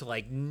 2 to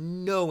like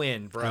no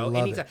end, bro.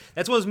 Anytime.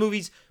 That's one of those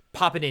movies,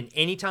 pop it in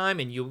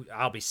anytime, and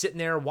I'll be sitting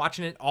there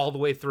watching it all the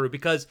way through,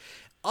 because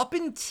up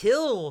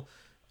until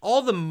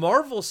all the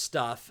Marvel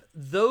stuff,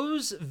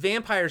 those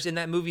vampires in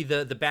that movie,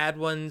 the bad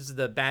ones,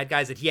 the bad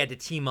guys that he had to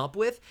team up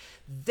with,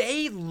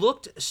 they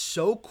looked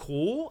so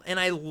cool, and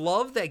I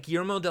love that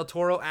Guillermo del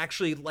Toro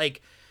actually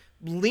like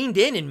leaned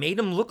in and made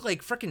them look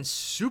like freaking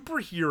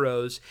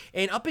superheroes.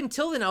 And up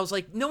until then, I was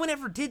like, no one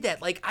ever did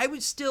that. Like, I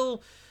was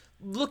still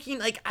looking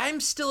like, I'm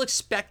still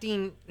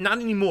expecting, not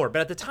anymore,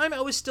 but at the time I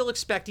was still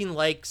expecting,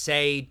 like,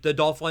 say, the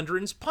Dolph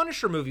Lundgren's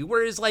Punisher movie,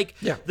 whereas like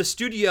the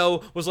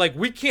studio was like,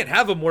 we can't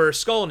have him wear a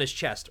skull in his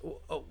chest.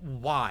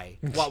 Why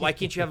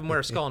can't you have him wear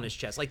a skull in his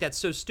chest? Like, that's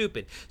so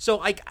stupid. So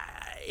like,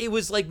 it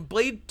was like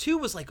Blade 2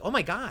 was like, oh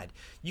my God,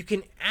 you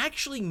can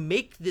actually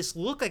make this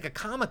look like a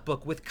comic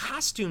book with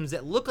costumes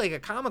that look like a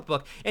comic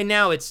book. And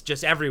now it's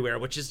just everywhere,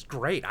 which is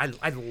great.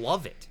 I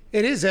love it.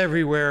 It is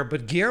everywhere,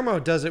 but Guillermo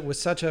does it with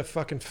such a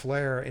fucking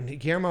flair. And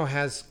Guillermo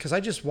has, because I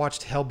just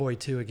watched Hellboy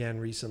 2 again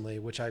recently,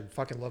 which I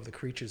fucking love the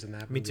creatures in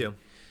that movie. Me too.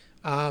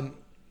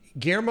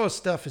 Guillermo's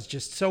stuff is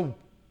just so,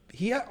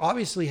 he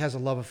obviously has a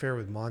love affair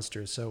with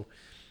monsters. So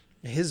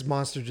his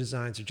monster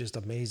designs are just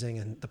amazing.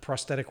 And the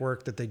prosthetic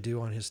work that they do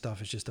on his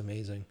stuff is just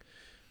amazing.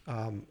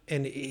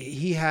 And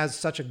he has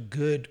such a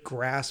good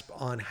grasp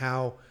on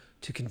how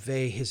to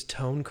convey his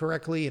tone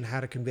correctly and how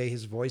to convey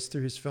his voice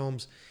through his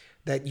films,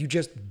 that you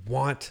just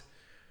want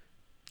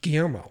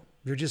Guillermo.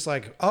 You're just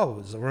like, oh,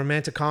 it's a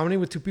romantic comedy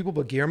with two people,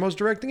 but Guillermo's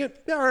directing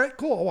it? Yeah, all right,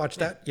 cool. I'll watch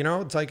that. You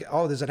know, it's like,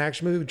 oh, there's an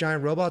action movie with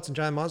giant robots and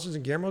giant monsters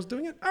and Guillermo's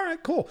doing it? All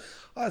right, cool.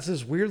 Oh, it's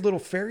this weird little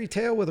fairy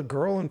tale with a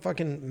girl in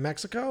fucking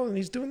Mexico and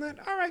he's doing that?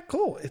 All right,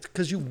 cool. It's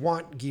because you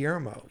want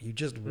Guillermo. You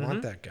just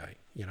want that guy,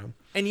 you know?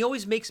 And he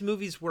always makes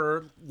movies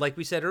where, like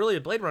we said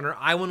earlier, Blade Runner,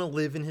 I want to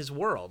live in his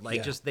world.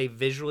 Like, just they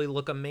visually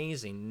look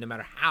amazing, no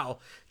matter how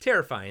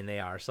terrifying they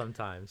are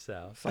sometimes.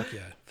 So Fuck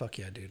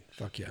yeah, dude.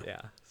 Fuck yeah.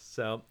 Yeah.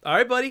 So, all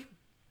right, buddy.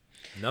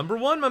 Number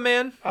one, my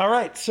man. All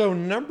right. So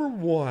number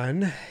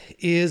one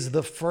is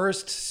the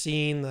first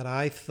scene that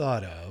I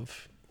thought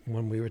of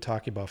when we were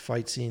talking about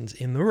fight scenes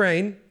in the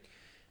rain.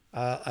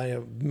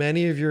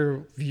 Many of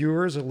your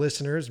viewers or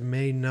listeners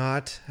may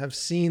not have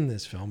seen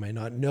this film, may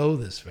not know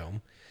this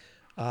film.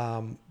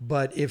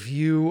 But if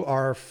you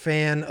are a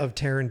fan of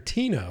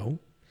Tarantino,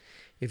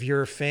 if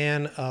you're a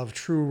fan of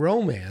True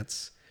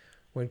Romance,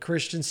 when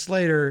Christian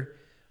Slater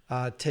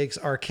takes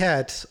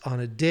Arquette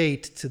on a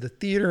date to the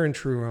theater in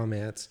True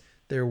Romance,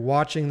 they're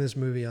watching this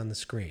movie on the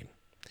screen.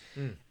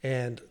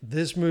 And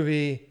this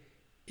movie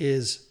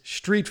is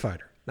Street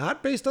Fighter,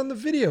 not based on the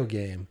video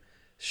game.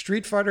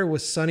 Street Fighter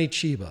with Sonny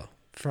Chiba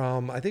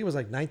from, I think it was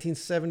like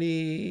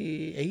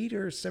 1978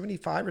 or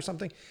 75 or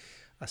something.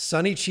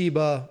 Sonny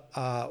Chiba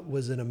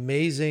was an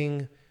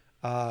amazing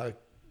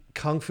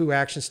kung fu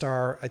action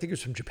star. I think it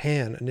was from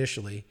Japan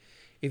initially.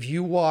 If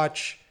you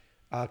watch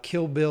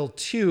Kill Bill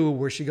 2,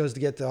 where she goes to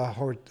get the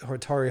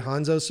Hattori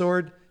Hanzo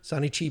sword,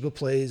 Sonny Chiba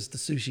plays the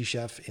sushi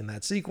chef in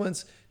that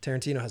sequence.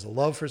 Tarantino has a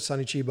love for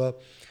Sonny Chiba.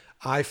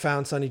 I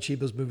found Sonny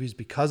Chiba's movies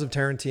because of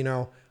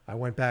Tarantino. I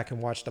went back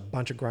and watched a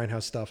bunch of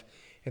Grindhouse stuff.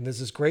 And there's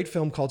this great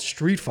film called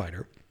Street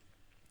Fighter.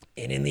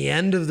 And in the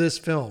end of this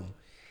film,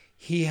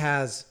 he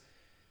has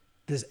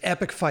this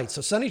epic fight. So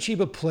Sonny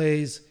Chiba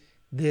plays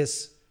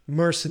this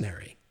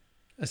mercenary,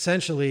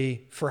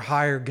 essentially for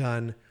hire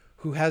gun,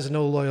 who has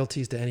no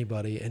loyalties to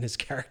anybody. And his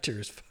character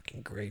is fucking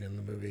fucking great in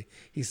the movie.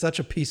 He's such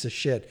a piece of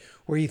shit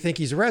where you think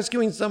he's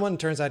rescuing someone,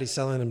 turns out he's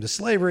selling them to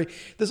slavery.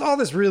 There's all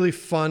this really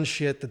fun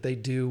shit that they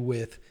do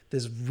with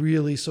this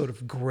really sort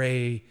of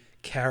gray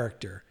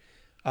character.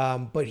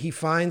 But he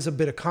finds a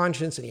bit of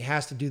conscience and he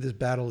has to do this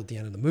battle at the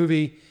end of the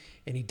movie.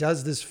 And he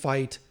does this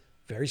fight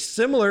very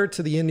similar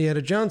to the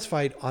Indiana Jones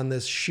fight on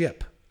this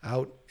ship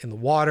out in the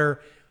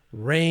water,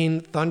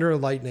 rain, thunder,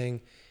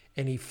 lightning.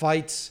 And he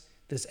fights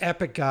this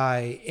epic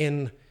guy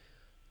in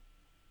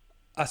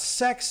a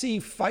sexy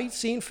fight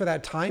scene for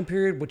that time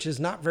period, which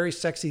is not very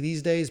sexy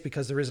these days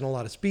because there isn't a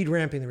lot of speed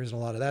ramping. There isn't a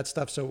lot of that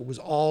stuff. So it was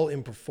all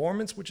in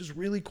performance, which is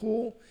really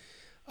cool.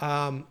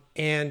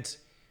 And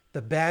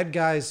the bad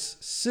guy's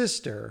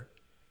sister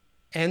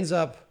ends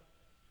up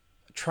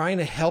trying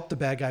to help the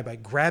bad guy by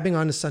grabbing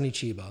onto Sonny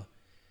Chiba.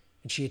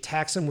 And she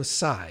attacks him with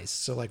size.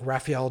 So like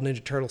Raphael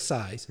Ninja Turtle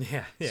size.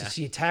 Yeah. So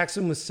she attacks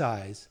him with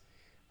size.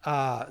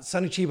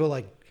 Sonny Chiba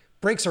like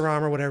breaks her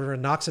arm or whatever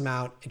and knocks him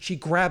out. And she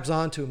grabs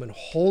onto him and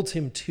holds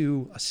him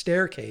to a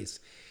staircase.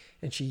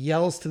 And she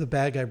yells to the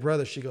bad guy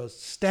brother. She goes,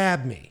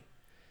 "Stab me."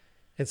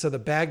 And so the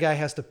bad guy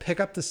has to pick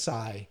up the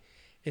sai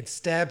and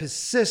stab his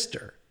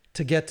sister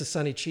to get to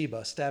Sonny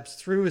Chiba. Stabs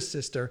through his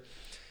sister.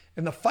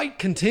 And the fight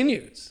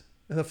continues.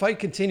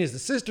 The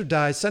sister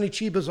dies. Sonny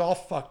Chiba's all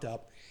fucked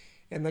up.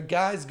 And the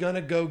guy's going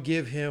to go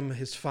give him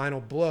his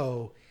final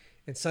blow.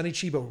 And Sonny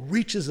Chiba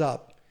reaches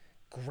up,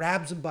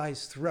 grabs him by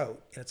his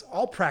throat. And it's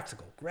all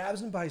practical.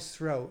 Grabs him by his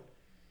throat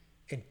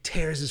and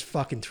tears his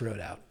fucking throat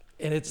out.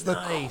 And it's the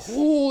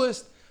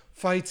coolest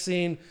fight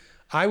scene.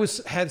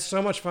 Had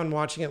so much fun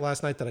watching it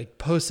last night that I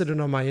posted it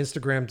on my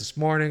Instagram this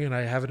morning and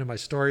I have it in my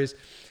stories.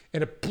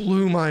 And it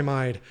blew my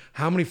mind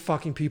how many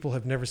fucking people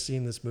have never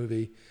seen this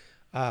movie.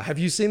 Have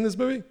you seen this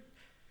movie?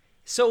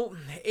 So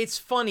it's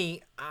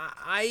funny.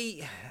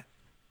 I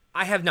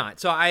have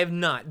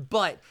not.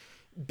 But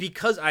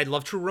because I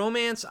love True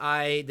Romance,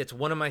 that's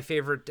one of my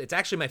favorite. It's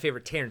actually my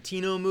favorite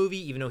Tarantino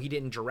movie, even though he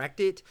didn't direct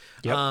it.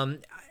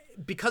 Yep.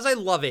 Because I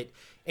love it.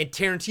 And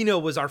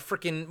Tarantino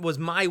was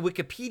my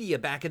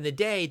Wikipedia back in the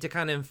day to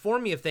kind of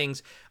inform me of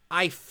things.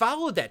 I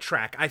followed that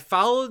track. I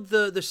followed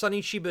the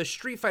Sonny Chiba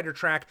Street Fighter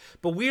track,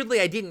 but weirdly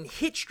I didn't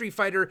hit Street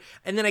Fighter,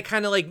 and then I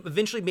kind of like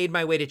eventually made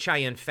my way to Chow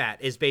Yun Fat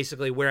is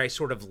basically where I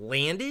sort of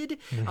landed.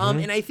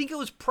 And I think it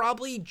was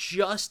probably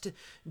just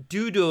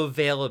due to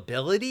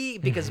availability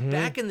because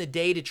back in the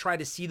day to try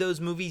to see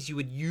those movies, you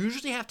would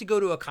usually have to go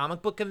to a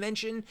comic book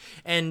convention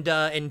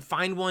and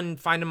find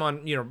them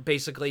on,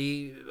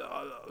 basically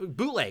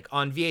bootleg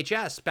on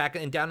VHS back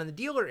and down in the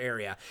dealer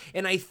area.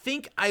 And I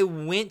think I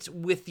went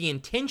with the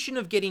intention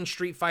of getting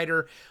Street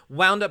Fighter,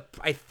 wound up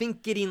I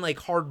think getting like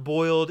Hard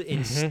Boiled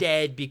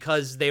instead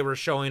because they were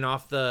showing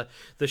off the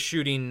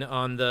shooting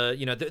on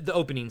the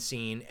opening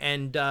scene,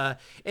 and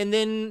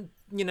then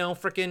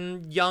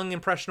freaking young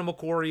impressionable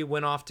Corey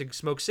went off to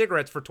smoke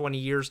cigarettes for 20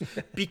 years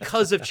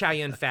because of Chow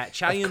Yun Fat.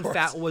 Chow Yun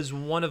Fat was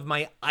one of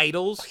my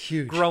idols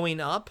growing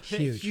up.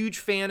 Huge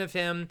fan of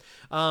him.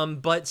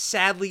 But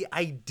sadly,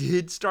 I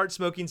did start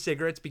smoking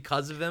cigarettes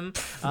because of him.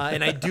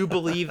 And I do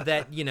believe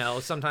that,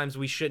 sometimes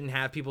we shouldn't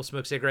have people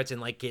smoke cigarettes in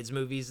like kids'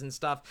 movies and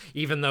stuff,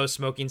 even though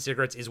smoking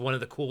cigarettes is one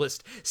of the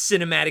coolest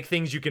cinematic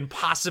things you can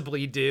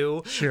possibly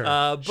do.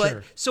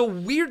 So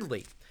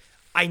weirdly,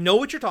 I know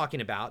what you're talking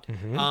about,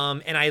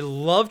 and I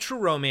love True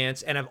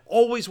Romance, and I've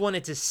always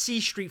wanted to see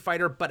Street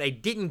Fighter, but I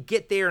didn't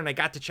get there, and I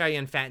got to Chow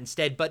Yun Fat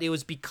instead, but it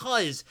was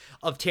because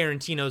of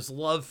Tarantino's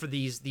love for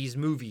these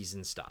movies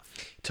and stuff.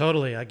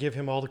 Totally. I give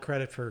him all the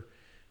credit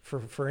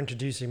for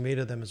introducing me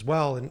to them as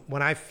well, and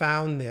when I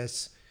found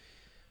this,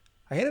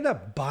 I ended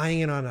up buying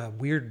it on a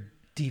weird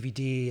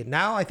DVD, and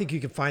now I think you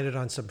can find it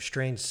on some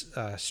strange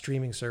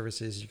streaming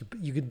services.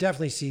 You could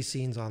definitely see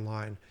scenes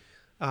online.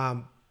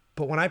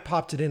 But when I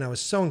popped it in, I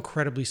was so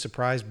incredibly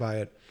surprised by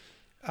it,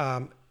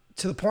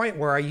 to the point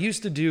where I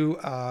used to do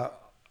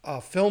a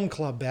film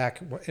club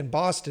back in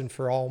Boston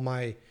for all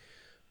my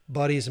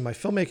buddies and my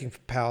filmmaking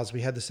pals.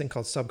 We had this thing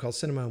called Subcult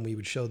Cinema, and we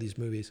would show these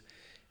movies.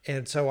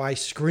 And so I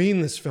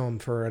screened this film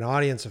for an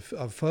audience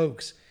of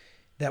folks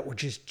that were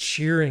just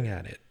cheering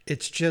at it.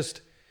 It's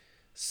just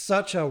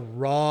such a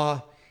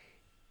raw...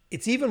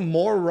 It's even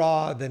more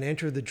raw than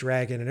Enter the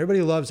Dragon, and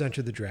everybody loves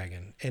Enter the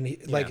Dragon. And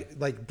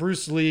like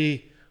Bruce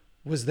Lee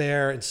was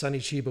there and Sonny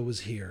Chiba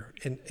was here.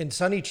 And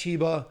Sonny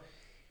Chiba,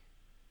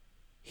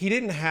 he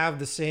didn't have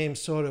the same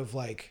sort of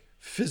like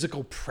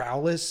physical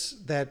prowess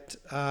that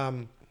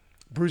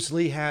Bruce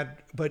Lee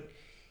had, but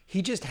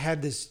he just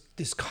had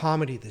this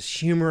comedy, this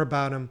humor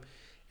about him,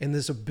 and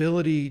this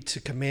ability to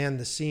command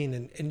the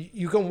scene. And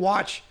you can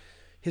watch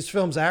his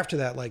films after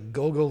that, like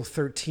Gogol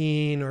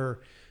 13, or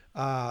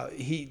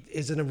he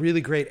is in a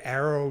really great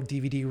Arrow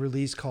DVD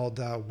release called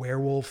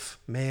Werewolf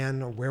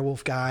Man or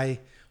Werewolf Guy,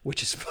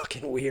 which is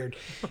fucking weird.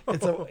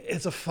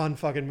 It's a fun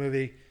fucking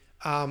movie.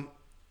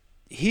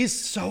 He's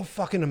so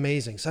fucking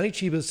amazing. Sonny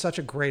Chiba is such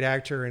a great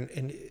actor,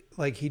 and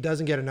like he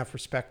doesn't get enough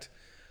respect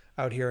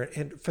out here.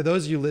 And for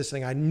those of you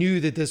listening, I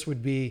knew that this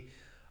would be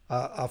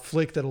a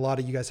flick that a lot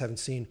of you guys haven't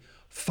seen.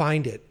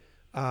 Find it.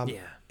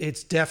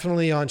 It's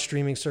definitely on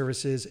streaming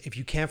services. If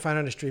you can't find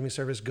it on a streaming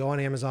service, go on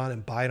Amazon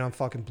and buy it on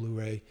fucking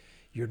Blu-ray.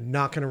 You're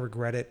not going to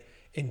regret it.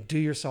 And do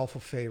yourself a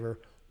favor,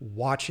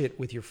 watch it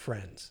with your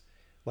friends.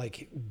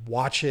 Like,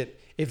 watch it.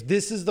 If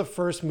this is the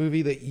first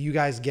movie that you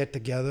guys get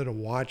together to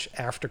watch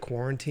after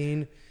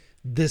quarantine,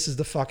 this is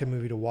the fucking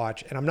movie to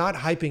watch. And I'm not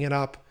hyping it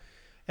up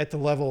at the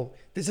level.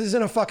 This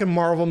isn't a fucking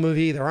Marvel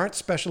movie. There aren't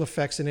special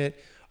effects in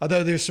it.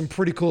 Although there's some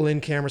pretty cool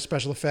in-camera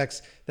special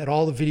effects that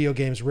all the video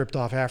games ripped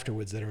off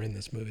afterwards that are in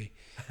this movie.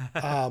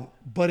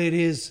 But it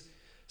is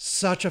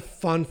such a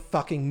fun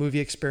fucking movie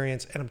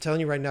experience. And I'm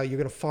telling you right now, you're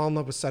going to fall in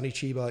love with Sonny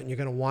Chiba and you're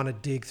going to want to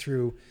dig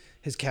through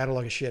his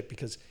catalog of shit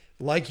because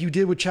like you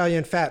did with Chow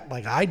Yun Fat,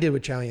 like I did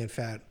with Chow Yun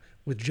Fat,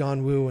 with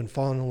John Woo and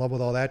falling in love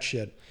with all that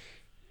shit,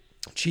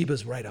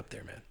 Chiba's right up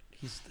there, man.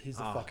 He's the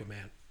fucking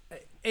man.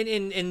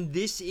 And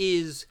this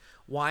is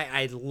why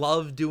I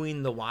love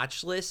doing the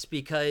watch list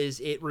because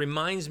it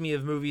reminds me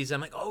of movies.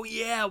 I'm like, oh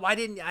yeah, why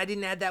didn't I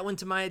add that one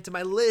to my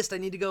list? I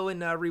need to go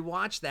and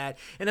rewatch that.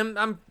 And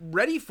I'm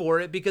ready for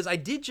it because I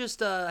did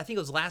just I think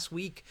it was last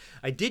week.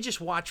 I did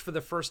just watch for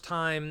the first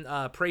time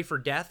Pray for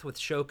Death with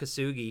Sho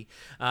Kosugi,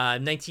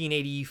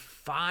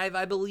 1985,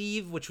 I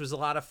believe, which was a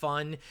lot of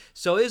fun.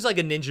 So it was like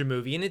a ninja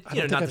movie, and it's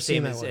not the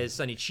same as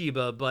Sonny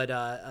Chiba, but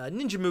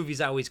ninja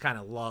movies I always kind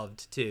of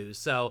loved too.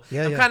 So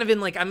I'm kind of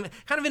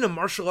in a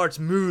martial arts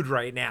mood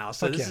right now,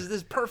 so this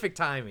is perfect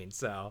timing.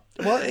 So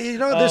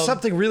there's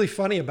something really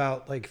funny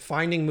about like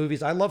finding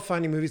movies. I love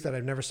finding movies that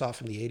I've never saw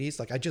from the 80s.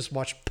 Like I just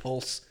watched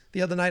Pulse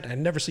the other night. I'd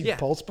never seen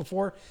Pulse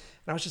before,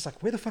 and I was just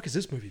like, where the fuck has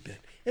this movie been?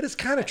 And it's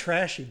kind of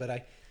trashy, but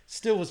I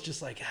still was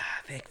just like,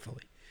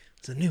 thankfully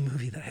it's a new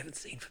movie that I haven't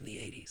seen from the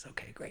 80s.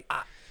 Okay, great.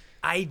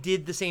 I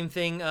did the same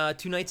thing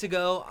 2 nights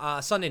ago,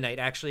 Sunday night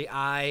actually.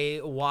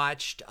 I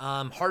watched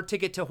Hard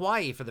Ticket to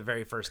Hawaii for the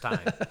very first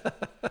time.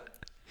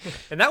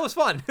 And that was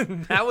fun.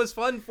 That was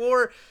fun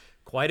for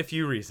quite a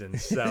few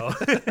reasons. So,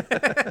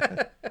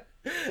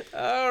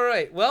 all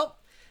right. Well,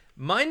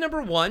 my number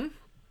one,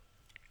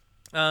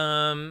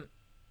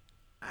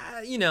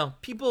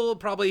 people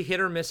probably hit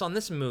or miss on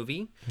this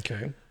movie.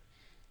 Okay.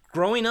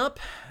 Growing up,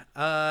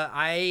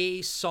 I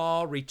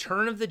saw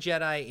Return of the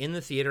Jedi in the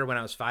theater when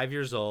I was 5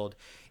 years old.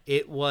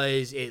 It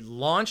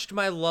launched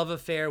my love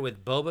affair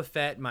with Boba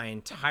Fett my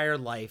entire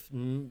life.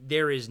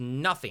 There is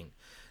nothing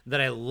that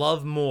I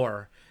love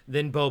more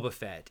than Boba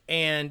Fett,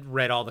 and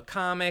read all the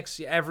comics,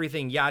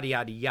 everything, yada,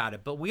 yada, yada.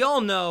 But we all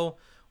know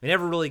we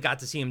never really got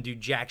to see him do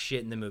jack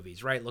shit in the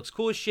movies, right? Looks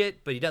cool as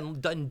shit, but he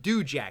doesn't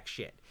do jack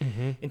shit.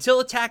 Mm-hmm.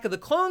 Until Attack of the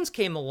Clones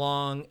came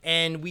along,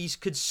 and we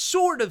could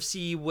sort of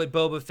see what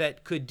Boba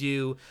Fett could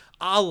do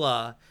a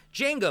la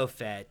Jango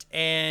Fett.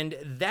 And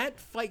that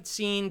fight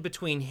scene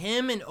between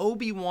him and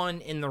Obi-Wan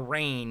in the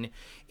rain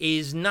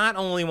is not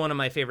only one of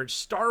my favorite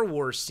Star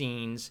Wars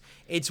scenes,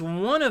 it's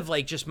one of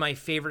like just my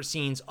favorite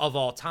scenes of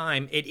all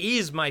time. It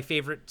is my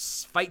favorite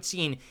fight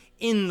scene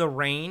in the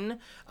rain.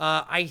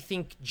 I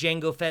think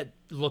Jango Fett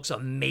looks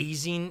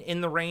amazing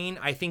in the rain.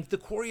 I think the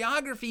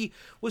choreography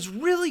was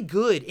really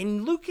good,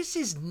 and Lucas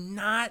is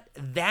not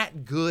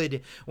that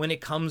good when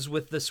it comes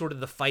with the sort of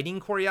the fighting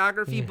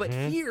choreography, but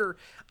here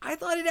I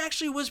thought it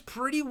actually was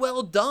pretty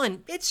well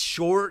done. It's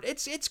short,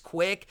 it's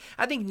quick.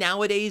 I think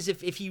nowadays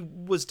if he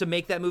was to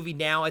make that movie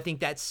now, I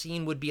think that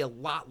scene would be a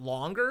lot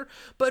longer,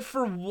 but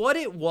for what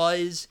it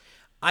was,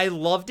 I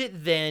loved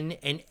it then,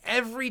 and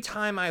every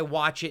time I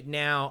watch it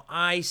now,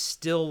 I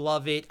still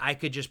love it. I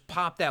could just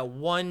pop that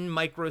one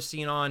micro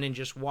scene on and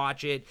just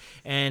watch it,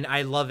 and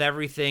I love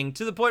everything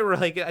to the point where,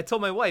 like, I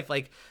told my wife,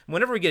 like,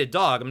 whenever we get a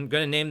dog, I'm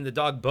going to name the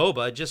dog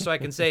Boba just so I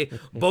can say,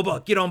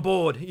 Boba, get on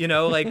board,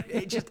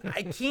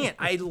 I can't.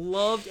 I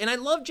love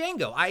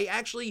Jango. I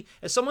actually,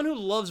 as someone who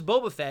loves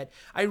Boba Fett,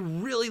 I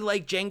really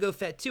like Jango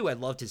Fett too. I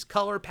loved his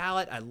color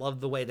palette. I loved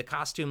the way the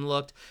costume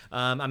looked.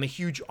 I'm a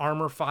huge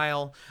armor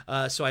file,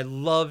 so I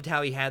loved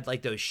how he had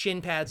like those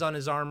shin pads on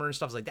his armor and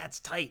stuff. I was like, that's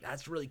tight.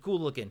 That's really cool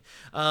looking.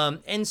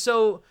 And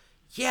so,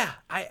 yeah,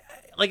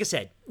 like I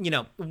said,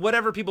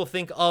 whatever people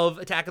think of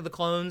Attack of the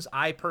Clones,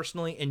 I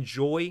personally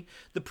enjoy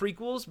the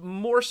prequels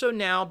more so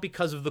now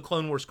because of the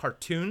Clone Wars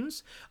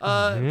cartoons.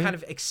 Kind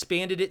of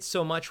expanded it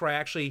so much where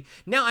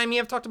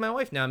I've talked to my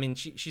wife now. I mean,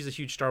 she's a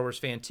huge Star Wars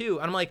fan too.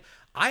 And I'm like,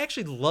 I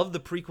actually love the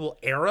prequel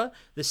era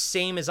the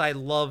same as I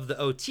love the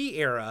OT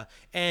era,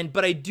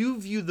 but I do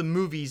view the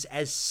movies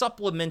as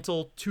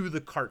supplemental to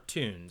the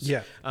cartoons.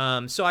 Yeah.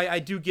 So I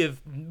do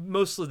give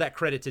most of that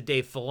credit to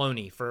Dave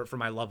Filoni for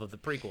my love of the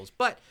prequels.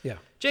 But yeah,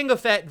 Jango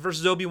Fett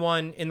versus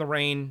Obi-Wan in the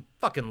rain,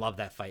 fucking love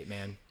that fight,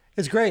 man.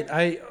 It's great.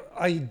 I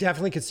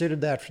definitely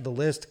considered that for the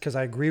list because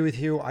I agree with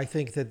you. I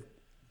think that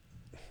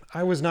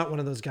I was not one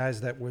of those guys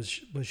that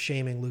was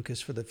shaming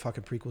Lucas for the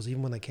fucking prequels,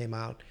 even when they came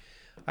out.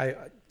 I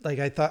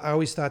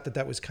always thought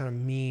that was kind of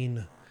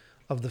mean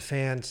of the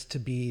fans to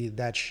be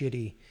that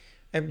shitty.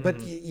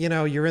 But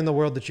you're in the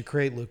world that you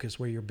create, Lucas,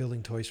 where you're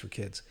building toys for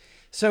kids.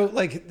 So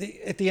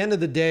at the end of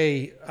the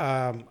day,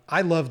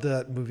 I loved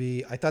that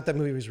movie. I thought that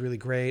movie was really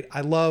great.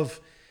 I love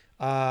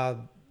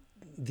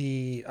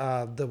the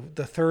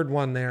third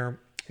one there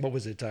what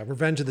was it?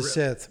 Revenge of the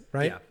Sith,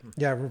 right? Yeah.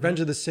 Yeah, Revenge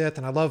of the Sith,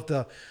 and I love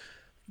the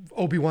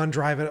Obi-Wan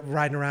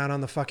riding around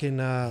on the fucking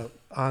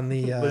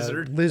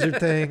lizard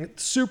thing.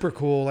 Super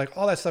cool. Like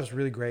all that stuff's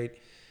really great.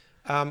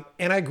 And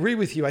I agree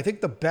with you. I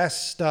think the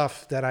best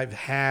stuff that I've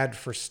had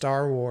for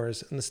Star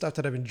Wars and the stuff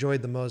that I've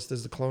enjoyed the most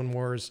is the Clone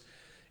Wars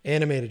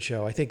animated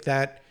show. I think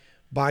that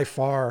by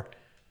far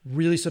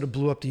really sort of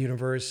blew up the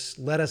universe,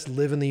 let us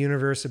live in the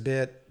universe a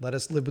bit, let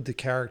us live with the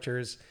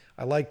characters.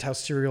 I liked how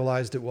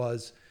serialized it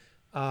was.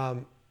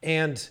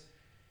 And,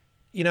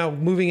 you know,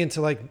 moving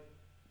into like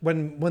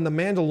when The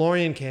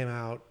Mandalorian came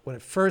out, when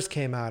it first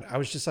came out, I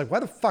was just like, why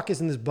the fuck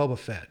isn't this Boba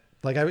Fett?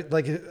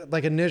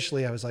 Like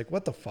initially I was like,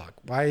 what the fuck?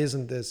 Why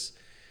isn't this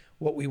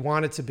what we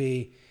want it to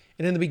be?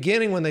 And in the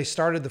beginning, when they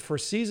started the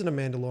first season of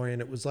Mandalorian,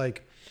 it was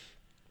like,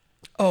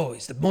 oh,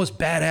 he's the most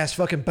badass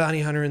fucking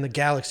bounty hunter in the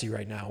galaxy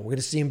right now. We're going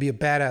to see him be a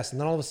badass. And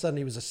then all of a sudden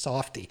he was a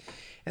softie.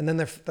 And then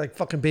they're like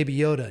fucking Baby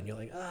Yoda. And you're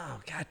like,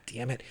 oh, God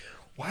damn it.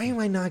 Why am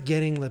I not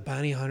getting the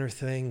bounty hunter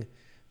thing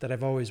that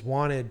I've always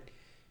wanted?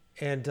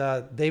 And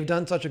they've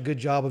done such a good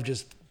job of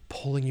just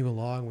pulling you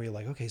along where you're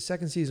like, okay,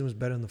 second season was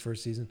better than the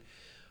first season.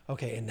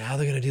 Okay, and now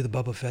they're going to do the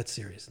Boba Fett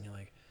series. And you're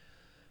like,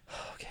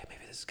 oh, okay,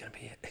 maybe this is going to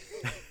be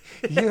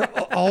it. You're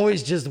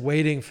always just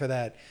waiting for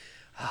that.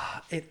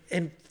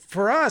 And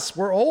for us,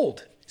 we're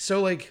old.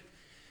 So, like,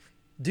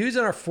 dudes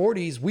in our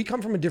 40s, we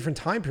come from a different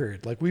time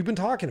period. Like, we've been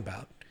talking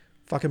about.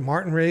 Fucking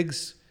Martin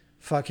Riggs,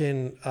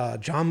 fucking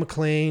John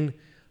McClane.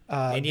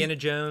 Indiana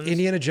Jones.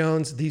 Indiana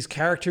Jones. These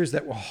characters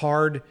that were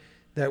hard,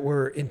 that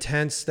were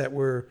intense, that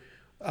were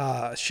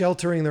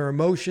sheltering their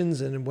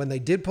emotions. And when they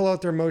did pull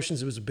out their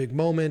emotions, it was a big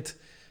moment.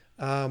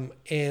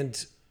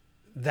 And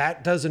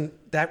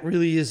that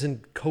really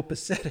isn't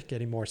copacetic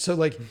anymore. So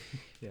like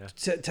yeah.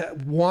 to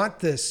want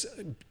this,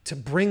 to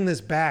bring this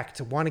back,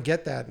 to want to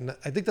get that. And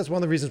I think that's one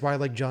of the reasons why I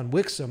like John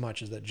Wick so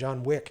much, is that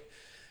John Wick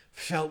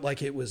felt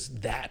like it was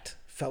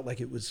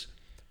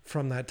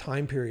from that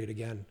time period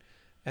again.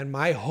 And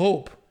my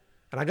hope,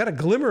 and I got a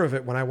glimmer of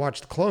it when I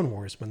watched the Clone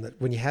Wars,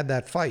 when you had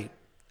that fight.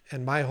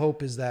 And my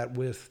hope is that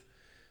with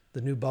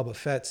the new Boba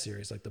Fett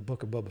series, like the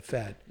Book of Boba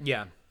Fett.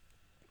 Yeah.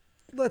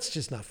 Let's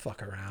just not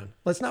fuck around.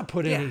 Let's not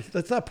put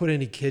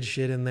any kid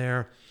shit in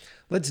there.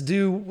 Let's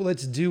do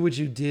what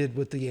you did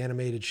with the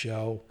animated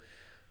show.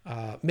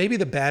 Maybe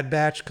the Bad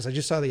Batch, because I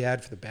just saw the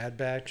ad for the Bad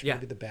Batch. Yeah.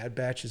 Maybe the Bad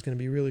Batch is going to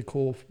be really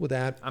cool with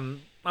that.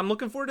 I'm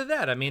looking forward to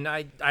that. I mean,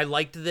 I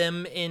liked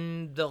them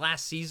in the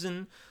last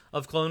season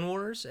of Clone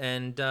Wars,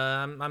 and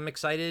I'm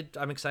excited.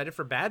 I'm excited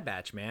for Bad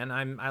Batch, man.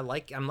 I'm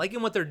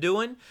liking what they're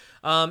doing.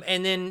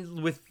 And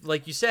then with,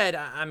 like you said,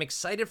 I'm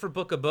excited for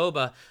Book of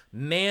Boba.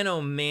 Man,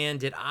 oh man,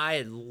 did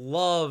I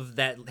love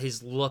that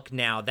his look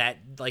now. That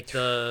like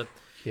the.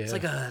 Yeah. It's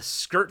like a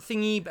skirt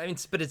thingy, I mean,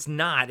 but it's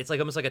not. It's like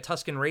almost like a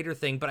Tusken Raider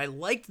thing, but I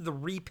liked the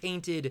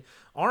repainted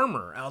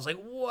armor. I was like,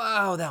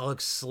 wow, that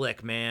looks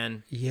slick,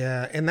 man.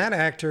 Yeah, and that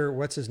actor,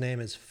 what's his name,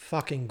 is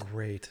fucking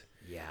great.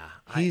 Yeah.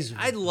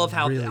 I love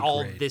how really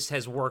all great. This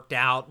has worked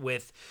out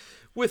with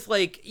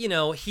like, you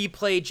know, he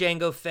played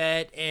Jango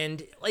Fett,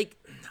 and like,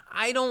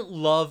 I don't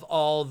love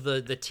all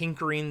the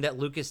tinkering that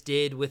Lucas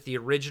did with the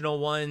original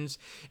ones,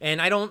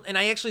 and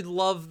I actually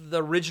love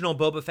the original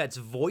Boba Fett's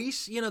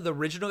voice. You know, the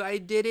original guy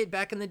did it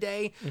back in the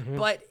day,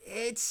 but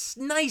it's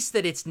nice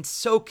that it's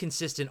so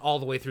consistent all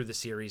the way through the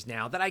series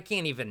now that I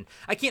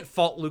can't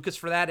fault Lucas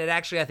for that.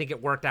 I think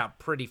it worked out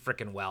pretty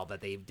freaking well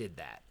that they did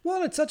that.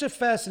 Well, it's such a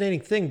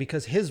fascinating thing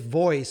because his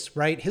voice,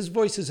 right? His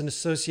voice isn't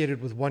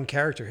associated with one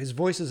character. His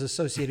voice is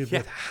associated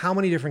with how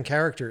many different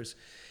characters,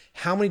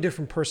 how many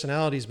different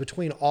personalities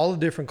between all the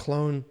different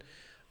clone,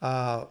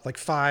 like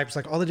Fives,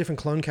 like all the different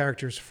clone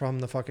characters from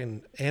the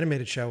fucking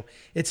animated show.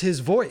 It's his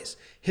voice.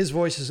 His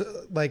voice is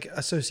like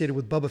associated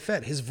with Boba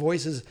Fett. His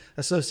voice is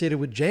associated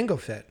with Jango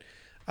Fett.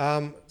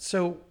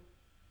 So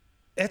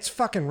it's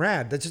fucking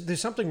rad.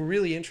 There's something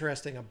really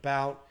interesting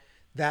about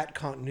that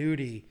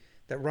continuity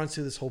that runs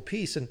through this whole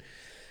piece. And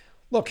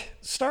look,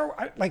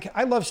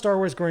 I loved Star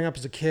Wars growing up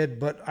as a kid,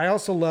 but I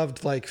also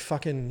loved like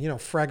fucking, you know,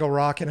 Fraggle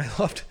Rock, and I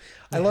loved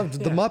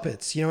the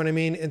Muppets, you know what I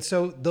mean? And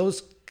so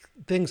those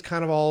things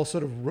kind of all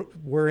sort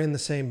of were in the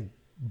same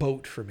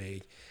boat for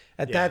me.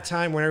 At that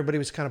time when everybody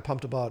was kind of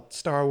pumped about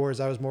Star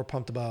Wars, I was more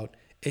pumped about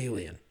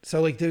Alien.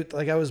 So like, dude,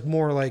 like I was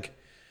more like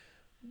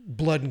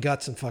blood and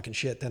guts and fucking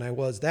shit than I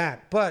was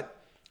that. But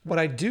what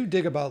I do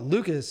dig about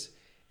Lucas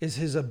is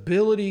his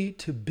ability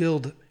to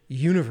build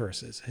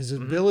universes, his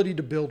ability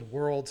to build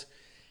worlds,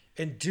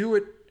 and do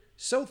it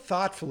so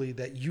thoughtfully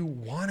that you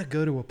want to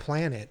go to a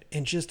planet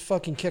and just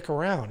fucking kick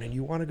around, and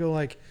you want to go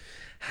like,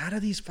 where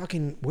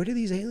do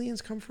these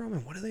aliens come from,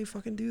 and what do they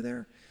fucking do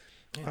there?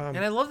 And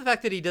I love the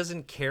fact that he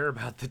doesn't care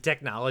about the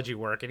technology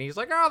work, and he's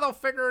like, "Oh, they'll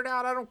figure it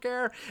out. I don't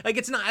care." Like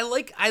it's not. I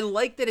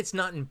like that it's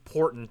not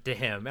important to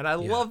him, and I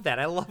love that.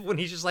 I love when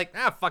he's just like,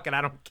 "Ah, fuck it,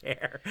 I don't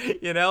care,"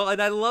 you know.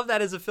 And I love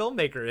that as a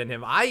filmmaker in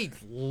him. I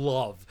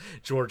love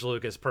George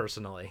Lucas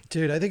personally,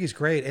 dude. I think he's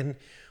great, and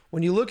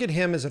when you look at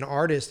him as an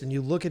artist, and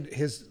you look at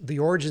the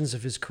origins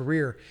of his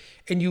career,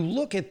 and you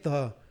look at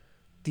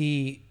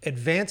the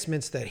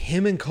advancements that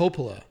him and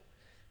Coppola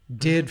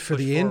did for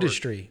Push the forward.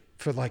 industry,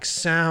 for like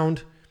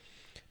sound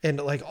and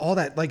like all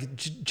that. Like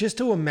just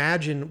to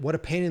imagine what a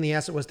pain in the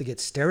ass it was to get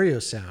stereo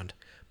sound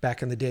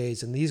back in the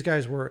days. And these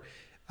guys were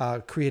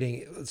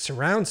creating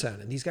surround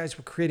sound, and these guys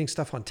were creating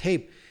stuff on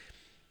tape.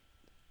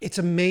 It's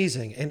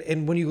amazing.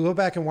 And when you go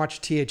back and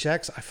watch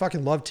THX, I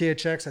fucking love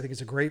THX. I think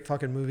it's a great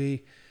fucking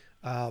movie.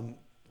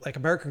 Like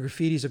American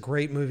Graffiti is a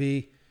great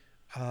movie.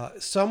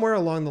 Somewhere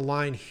along the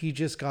line, he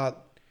just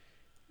got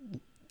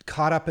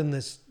caught up in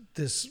this,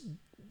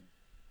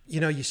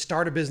 you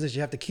start a business,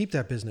 you have to keep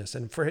that business.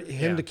 And for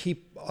him to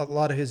keep a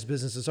lot of his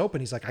businesses open,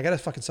 he's like, I got to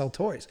fucking sell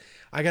toys.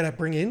 I got to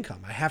bring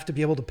income. I have to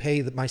be able to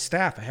pay my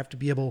staff. I have to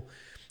be able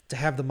to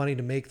have the money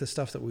to make the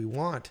stuff that we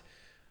want.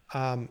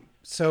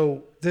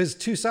 So there's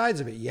two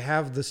sides of it. You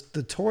have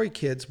the toy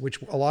kids,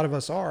 which a lot of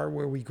us are,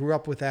 where we grew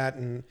up with that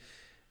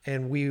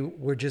and we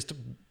were just,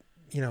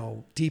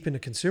 deep into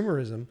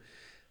consumerism.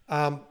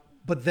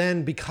 But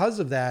then because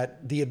of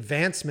that, the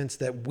advancements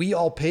that we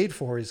all paid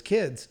for as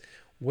kids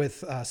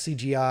with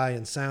CGI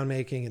and sound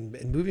making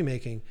and movie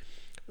making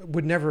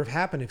would never have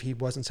happened if he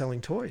wasn't selling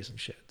toys and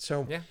shit.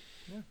 So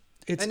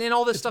and then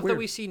all this stuff that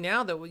we see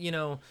now that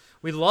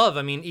we love.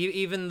 I mean,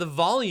 even the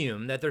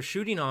volume that they're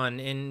shooting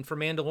on for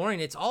Mandalorian,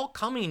 it's all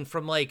coming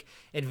from like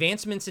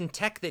advancements in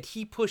tech that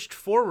he pushed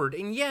forward.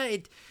 And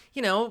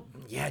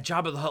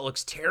Jabba the Hutt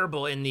looks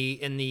terrible in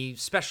the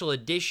special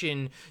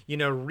edition,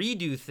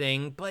 redo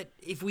thing. But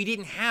if we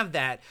didn't have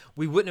that,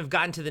 we wouldn't have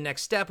gotten to the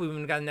next step. We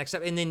wouldn't have gotten the next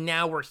step. And then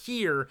now we're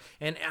here,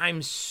 and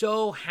I'm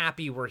so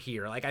happy we're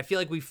here. Like, I feel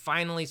like we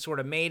finally sort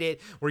of made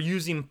it. We're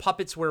using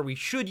puppets where we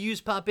should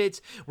use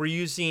puppets. We're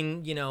using,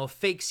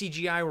 fake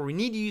CGI where we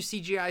need to use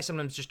CGI,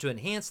 sometimes just to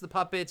enhance the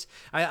puppets.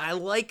 I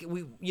like,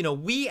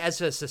 we as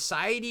a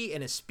society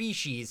and a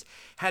species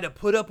had to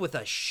put up with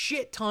a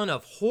shit ton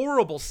of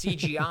horrible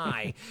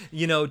CGI,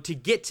 to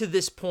get to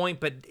this point,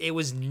 but it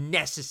was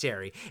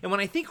necessary. And when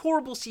I think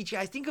horrible CGI,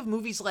 I think of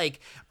movies like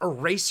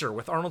Eraser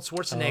with Arnold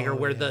Schwarzenegger,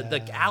 where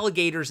the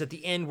alligators at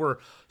the end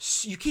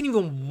you can't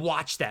even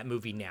watch that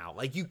movie now.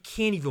 Like, you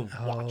can't even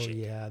watch it.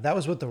 Yeah, that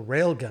was with the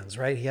rail guns,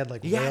 right? He had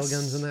like rail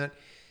guns in that.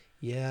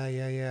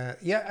 Yeah.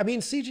 I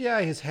mean,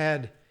 CGI has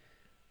had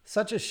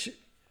such a.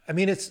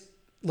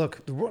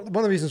 Look, one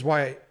of the reasons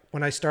why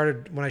when I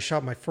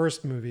shot my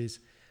first movies,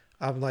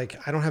 I'm like,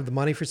 I don't have the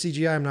money for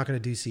CGI. I'm not going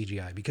to do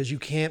CGI because you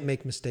can't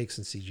make mistakes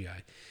in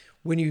CGI.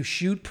 When you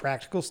shoot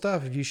practical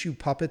stuff, if you shoot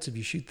puppets, if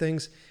you shoot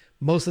things,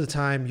 most of the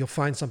time you'll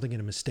find something in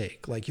a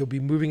mistake. Like, you'll be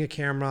moving a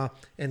camera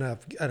and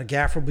a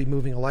gaffer will be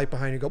moving a light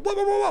behind you. Go, whoa,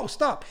 whoa, whoa, whoa,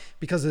 stop.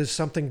 Because there's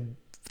something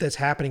that's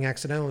happening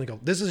accidentally. Go,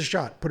 this is a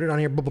shot. Put it on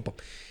here. Boom, boom, boom.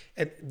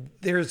 And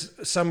there's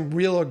some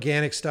real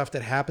organic stuff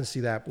that happens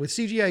to that. With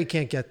CGI, you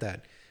can't get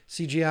that.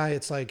 CGI,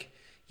 it's like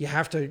you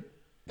have to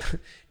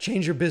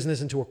change your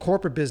business into a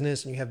corporate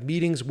business, and you have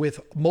meetings with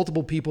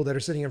multiple people that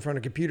are sitting in front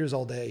of computers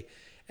all day.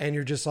 And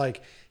you're just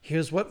like,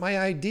 here's what my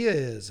idea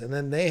is. And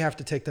then they have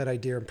to take that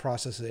idea and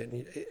process it.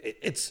 And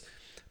it's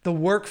the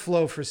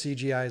workflow for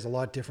CGI is a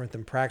lot different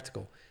than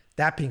practical.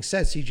 That being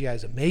said, CGI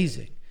is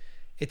amazing.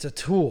 It's a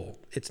tool.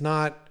 It's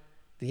not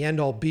the end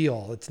all be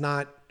all. It's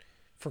not,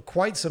 for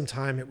quite some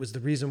time, it was the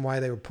reason why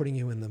they were putting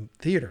you in the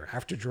theater.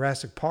 After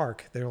Jurassic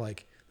Park, they're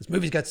like, this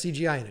movie's got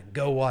CGI in it.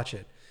 Go watch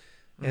it.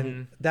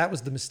 And that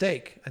was the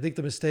mistake. I think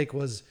the mistake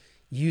was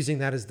using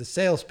that as the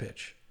sales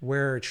pitch,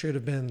 where it should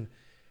have been,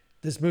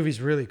 this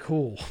movie's really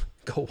cool.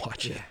 Go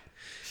watch it.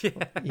 Yeah.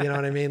 You know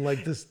what I mean?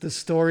 Like, this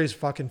story is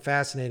fucking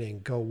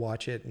fascinating. Go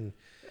watch it. And,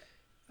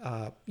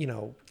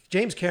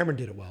 James Cameron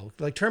did it well.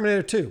 Like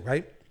Terminator 2,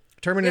 right?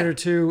 Terminator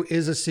 2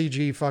 is a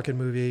CG fucking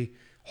movie.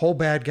 Whole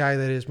bad guy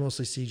that is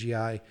mostly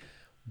CGI.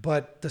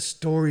 But the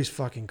story's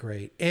fucking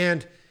great.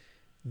 And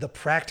the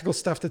practical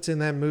stuff that's in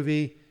that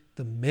movie,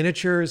 the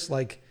miniatures,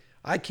 like,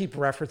 I keep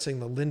referencing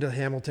the Linda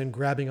Hamilton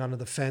grabbing onto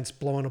the fence,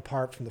 blowing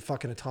apart from the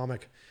fucking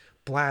atomic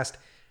blast.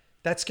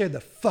 That scared the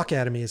fuck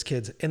out of me as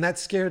kids. And that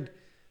scared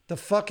the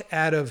fuck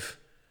out of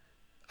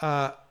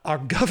our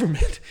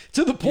government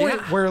to the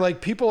point where,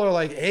 like, people are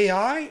like,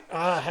 AI?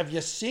 Have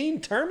you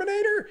seen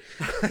Terminator?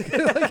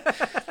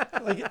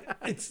 like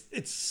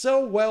it's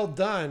so well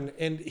done.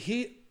 And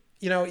he,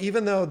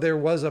 even though there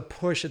was a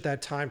push at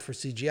that time for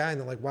CGI and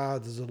they're like, wow,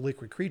 this is a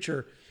liquid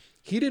creature,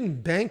 he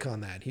didn't bank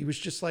on that. He was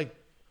just like,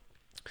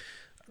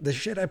 the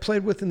shit I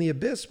played with in The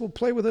Abyss, we'll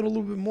play with it a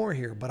little bit more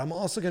here. But I'm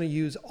also going to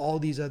use all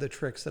these other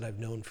tricks that I've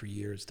known for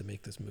years to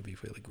make this movie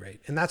really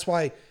great. And that's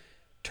why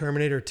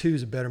Terminator 2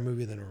 is a better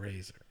movie than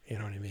Eraser. You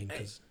know what I mean?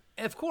 'Cause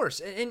of course.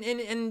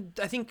 And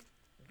I think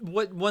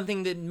one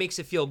thing that makes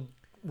it feel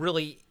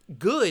really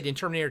good in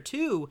Terminator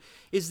 2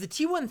 is the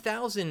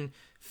T-1000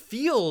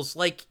 feels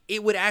like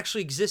it would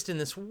actually exist in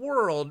this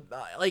world.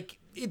 Like,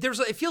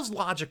 it feels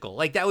logical.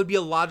 Like that would be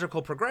a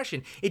logical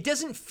progression. It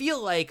doesn't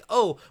feel like,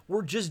 oh,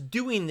 we're just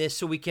doing this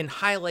so we can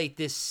highlight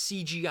this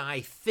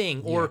CGI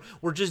thing, or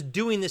we're just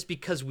doing this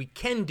because we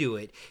can do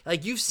it.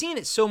 Like you've seen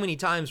it so many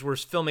times where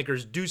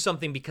filmmakers do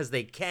something because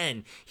they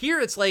can. Here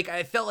it's like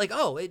I felt like,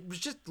 oh, it was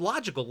just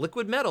logical.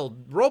 Liquid metal,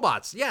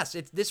 robots. Yes,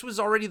 this was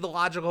already the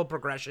logical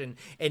progression,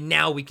 and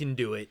now we can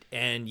do it.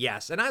 And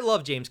yes, and I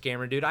love James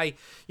Cameron, dude. I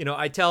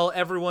tell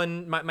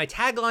everyone my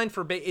tagline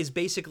is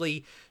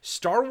basically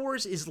Star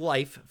Wars is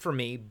life for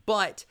me,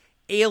 but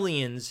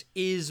Aliens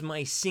is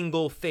my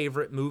single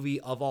favorite movie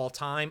of all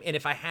time. And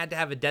if I had to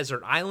have a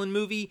desert island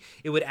movie,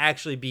 it would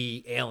actually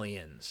be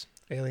Aliens.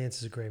 Aliens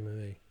is a great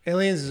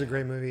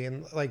movie.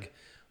 And like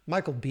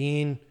Michael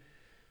Biehn,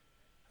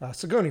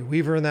 Sigourney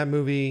Weaver in that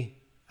movie.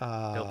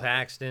 Bill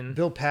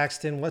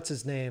Paxton. What's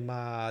his name?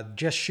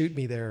 Just Shoot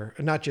Me there.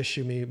 Not Just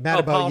Shoot Me. Mad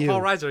About You. Paul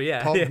Reiser,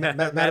 yeah.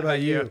 Mad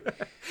About You.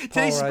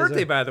 Today's his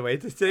birthday, by the way.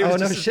 Today was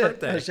his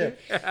birthday. No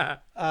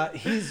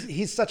shit.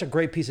 He's such a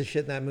great piece of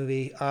shit in that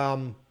movie.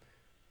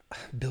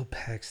 Bill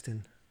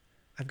Paxton.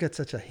 I've got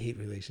such a hate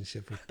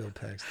relationship with Bill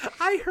Paxton.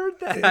 I heard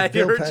that. I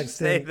heard you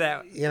say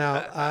that.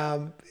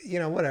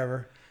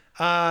 Whatever.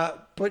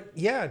 But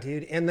yeah,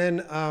 dude. And then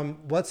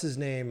what's his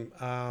name?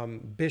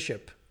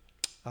 Bishop.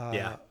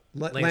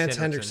 Lance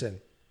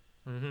Henriksen.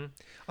 Mm-hmm.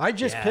 I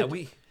just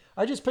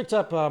picked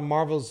up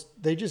Marvel's.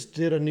 They just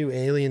did a new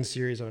Alien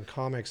series on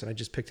comics, and I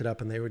just picked it up,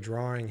 and they were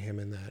drawing him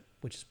in that,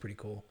 which is pretty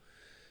cool.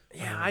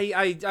 Yeah,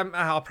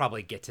 I'll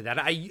probably get to that.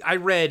 I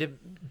read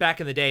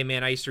back in the day,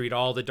 man. I used to read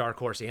all the Dark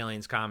Horse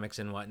Aliens comics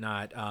and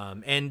whatnot.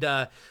 And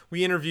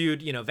we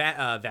interviewed,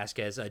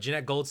 Vasquez,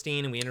 Jeanette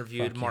Goldstein, and we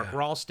interviewed Mark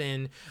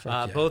Ralston.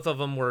 Both of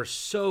them were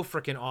so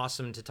freaking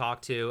awesome to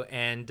talk to.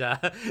 And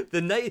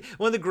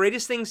one of the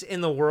greatest things in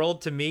the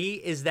world to me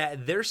is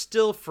that they're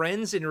still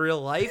friends in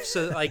real life.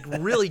 So like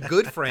really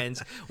good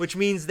friends, which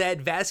means that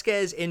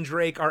Vasquez and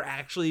Drake are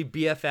actually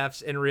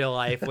BFFs in real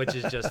life, which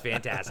is just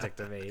fantastic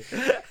to me.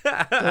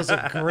 Those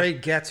are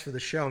great gets for the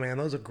show, man.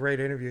 Those are great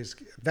interviews.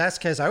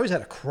 Vasquez, I always had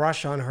a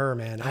crush on her,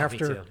 man.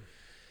 After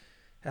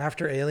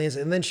Aliens,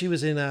 and then she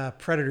was in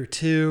Predator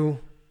 2,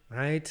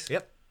 right?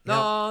 Yep.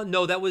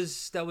 No, that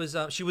was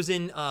she was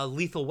in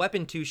Lethal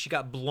Weapon 2. She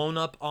got blown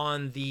up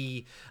on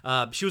the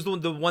she was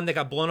the one that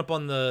got blown up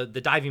on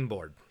the diving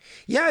board.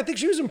 Yeah, I think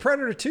she was in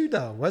Predator 2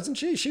 though, wasn't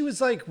she? She was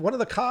like one of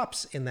the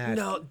cops in that.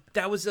 No,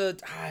 that was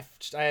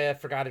I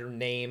forgot her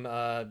name.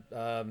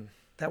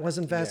 That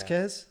wasn't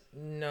Vasquez? Yeah.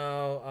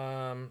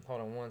 No,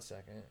 hold on one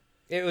second.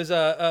 It was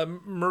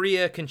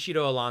Maria Conchita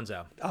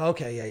Alonso. Oh,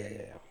 okay,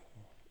 yeah.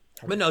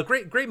 But no,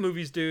 great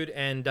movies, dude,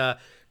 and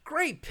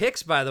great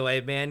picks, by the way,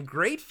 man.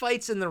 Great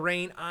fights in the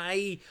rain.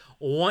 I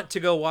want to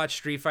go watch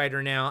Street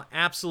Fighter now.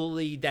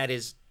 Absolutely, that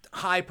is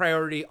high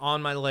priority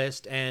on my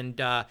list, and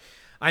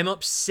I'm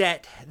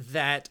upset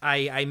that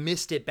I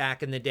missed it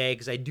back in the day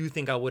because I do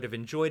think I would have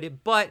enjoyed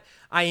it, but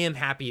I am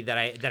happy that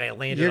I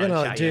landed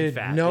on Cheyenne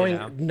Fat.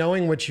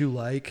 Knowing what you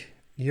like,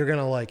 you're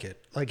gonna like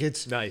it. Like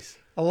it's nice.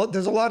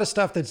 There's a lot of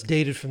stuff that's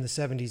dated from the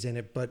 70s in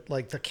it, but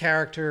like the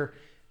character,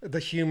 the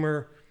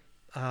humor,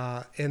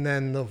 and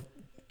then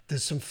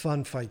there's some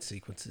fun fight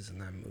sequences in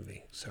that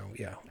movie. So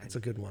yeah, it's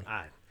a good one.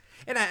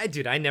 And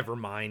I never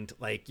mind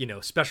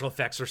special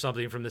effects or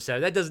something from the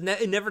set.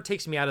 It never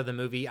takes me out of the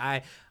movie.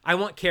 I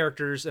want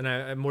characters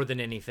and more than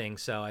anything.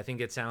 So I think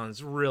it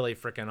sounds really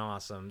freaking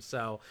awesome.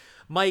 So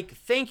Mike,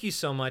 thank you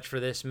so much for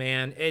this,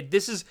 man.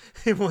 This is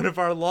one of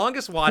our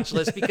longest watch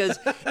lists because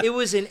it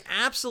was an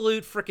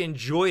absolute freaking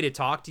joy to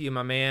talk to you,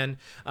 my man.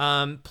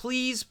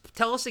 Please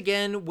tell us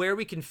again where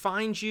we can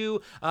find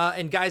you.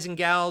 And guys and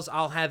gals,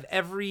 I'll have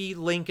every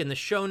link in the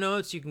show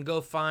notes. You can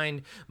go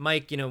find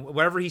Mike,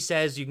 wherever he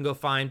says you can go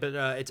find, but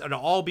it'll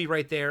all be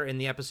right there in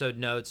the episode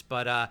notes.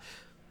 But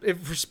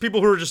for people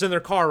who are just in their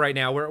car right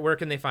now, where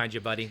can they find you,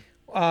 buddy?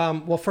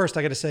 Well, first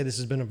I got to say this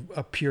has been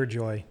a pure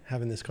joy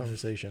having this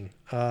conversation.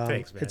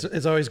 Thanks, man.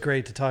 It's always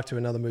great to talk to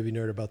another movie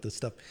nerd about this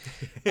stuff.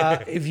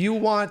 If you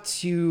want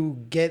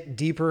to get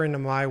deeper into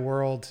my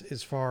world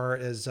as far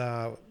as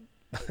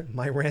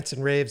my rants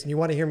and raves, and you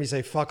want to hear me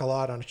say fuck a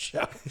lot on a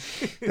show,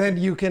 then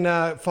you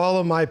can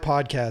follow my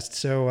podcast.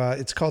 So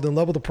it's called In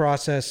Love with the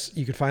Process.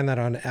 You can find that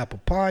on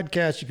Apple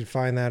Podcasts. You can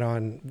find that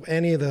on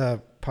any of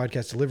the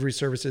podcast delivery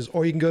services,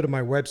 or you can go to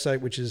my website,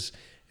 which is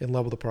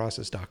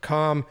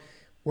inlovewiththeprocess.com.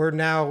 We're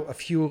now a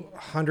few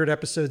hundred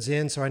episodes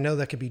in, so I know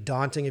that can be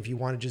daunting if you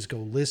want to just go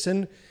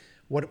listen.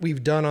 What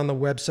we've done on the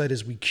website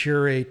is we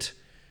curate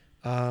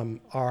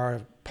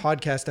our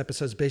podcast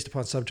episodes based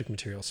upon subject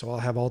material. So I'll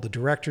have all the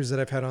directors that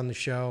I've had on the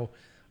show.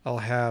 I'll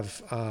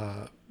have,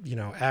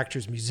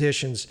 actors,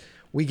 musicians.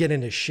 We get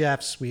into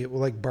chefs. We're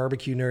like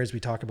barbecue nerds. We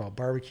talk about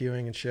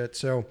barbecuing and shit.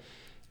 So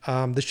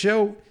the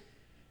show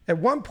at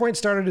one point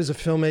started as a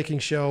filmmaking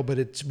show, but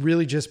it's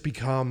really just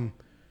become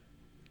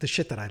the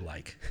shit that I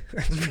like.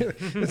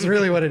 It's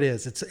really what it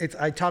is. It's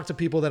I talk to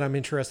people that I'm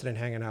interested in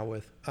hanging out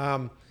with.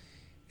 And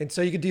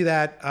so you can do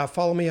that.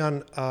 Follow me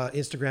on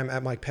Instagram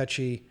at Mike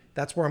Pecci.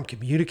 That's where I'm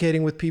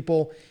communicating with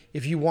people.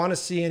 If you want to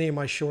see any of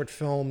my short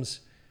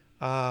films,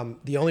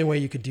 The only way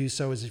you could do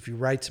so is if you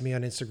write to me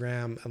on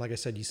Instagram. And like I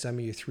said, you send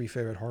me your 3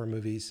 favorite horror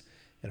movies.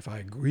 And if I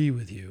agree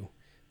with you,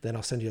 then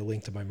I'll send you a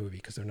link to my movie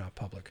because they're not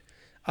public.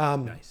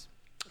 Nice.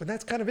 But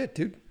that's kind of it,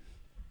 dude.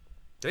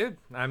 Dude,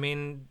 I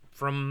mean,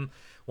 from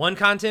one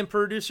content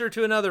producer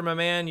to another, my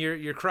man,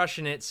 you're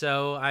crushing it.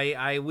 So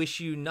I wish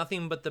you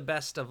nothing but the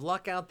best of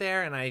luck out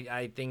there. And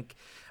I think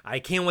I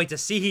can't wait to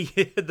see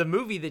the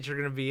movie that you're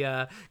going to be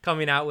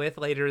coming out with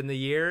later in the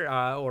year,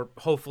 or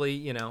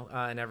hopefully,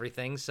 and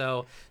everything.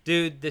 So,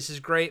 dude, this is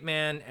great,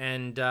 man.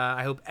 And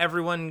I hope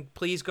everyone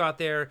please go out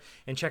there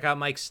and check out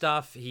Mike's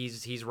stuff.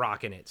 He's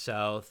rocking it.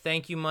 So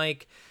thank you,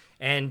 Mike.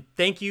 And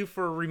thank you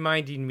for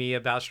reminding me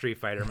about Street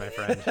Fighter, my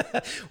friend.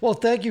 Well,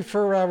 thank you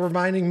for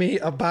reminding me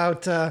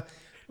about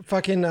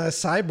fucking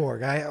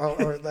Cyborg.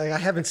 I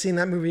haven't seen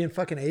that movie in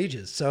fucking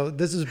ages. So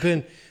this has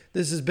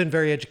been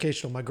very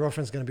educational. My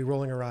girlfriend's going to be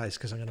rolling her eyes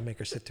because I'm going to make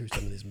her sit through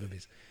some of these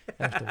movies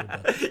after we're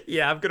done.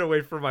 Yeah, I'm going to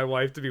wait for my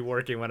wife to be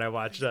working when I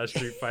watch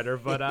Street Fighter.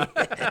 But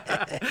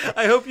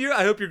I hope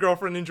your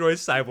girlfriend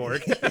enjoys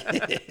Cyborg.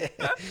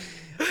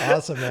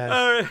 Awesome,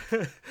 man.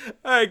 All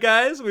right,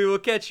 guys. We will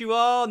catch you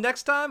all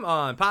next time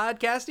on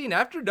Podcasting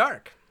After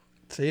Dark.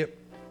 See you.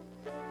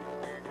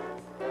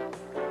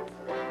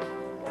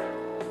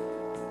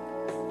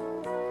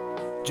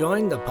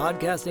 Join the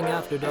Podcasting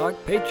After Dark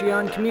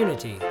Patreon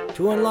community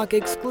to unlock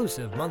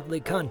exclusive monthly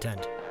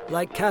content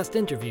like cast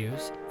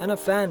interviews and a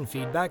fan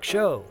feedback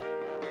show.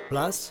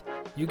 Plus,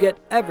 you get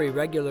every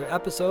regular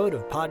episode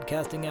of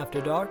Podcasting After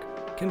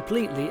Dark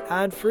completely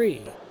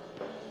ad-free.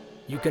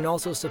 You can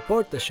also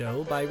support the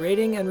show by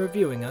rating and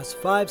reviewing us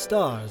 5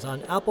 stars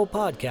on Apple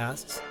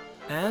Podcasts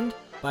and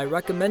by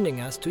recommending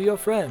us to your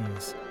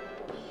friends.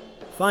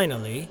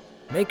 Finally,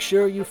 make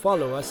sure you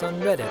follow us on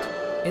Reddit,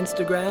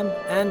 Instagram,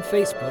 and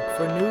Facebook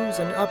for news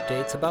and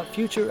updates about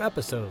future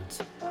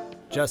episodes.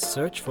 Just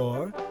search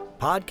for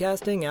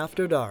Podcasting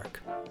After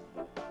Dark.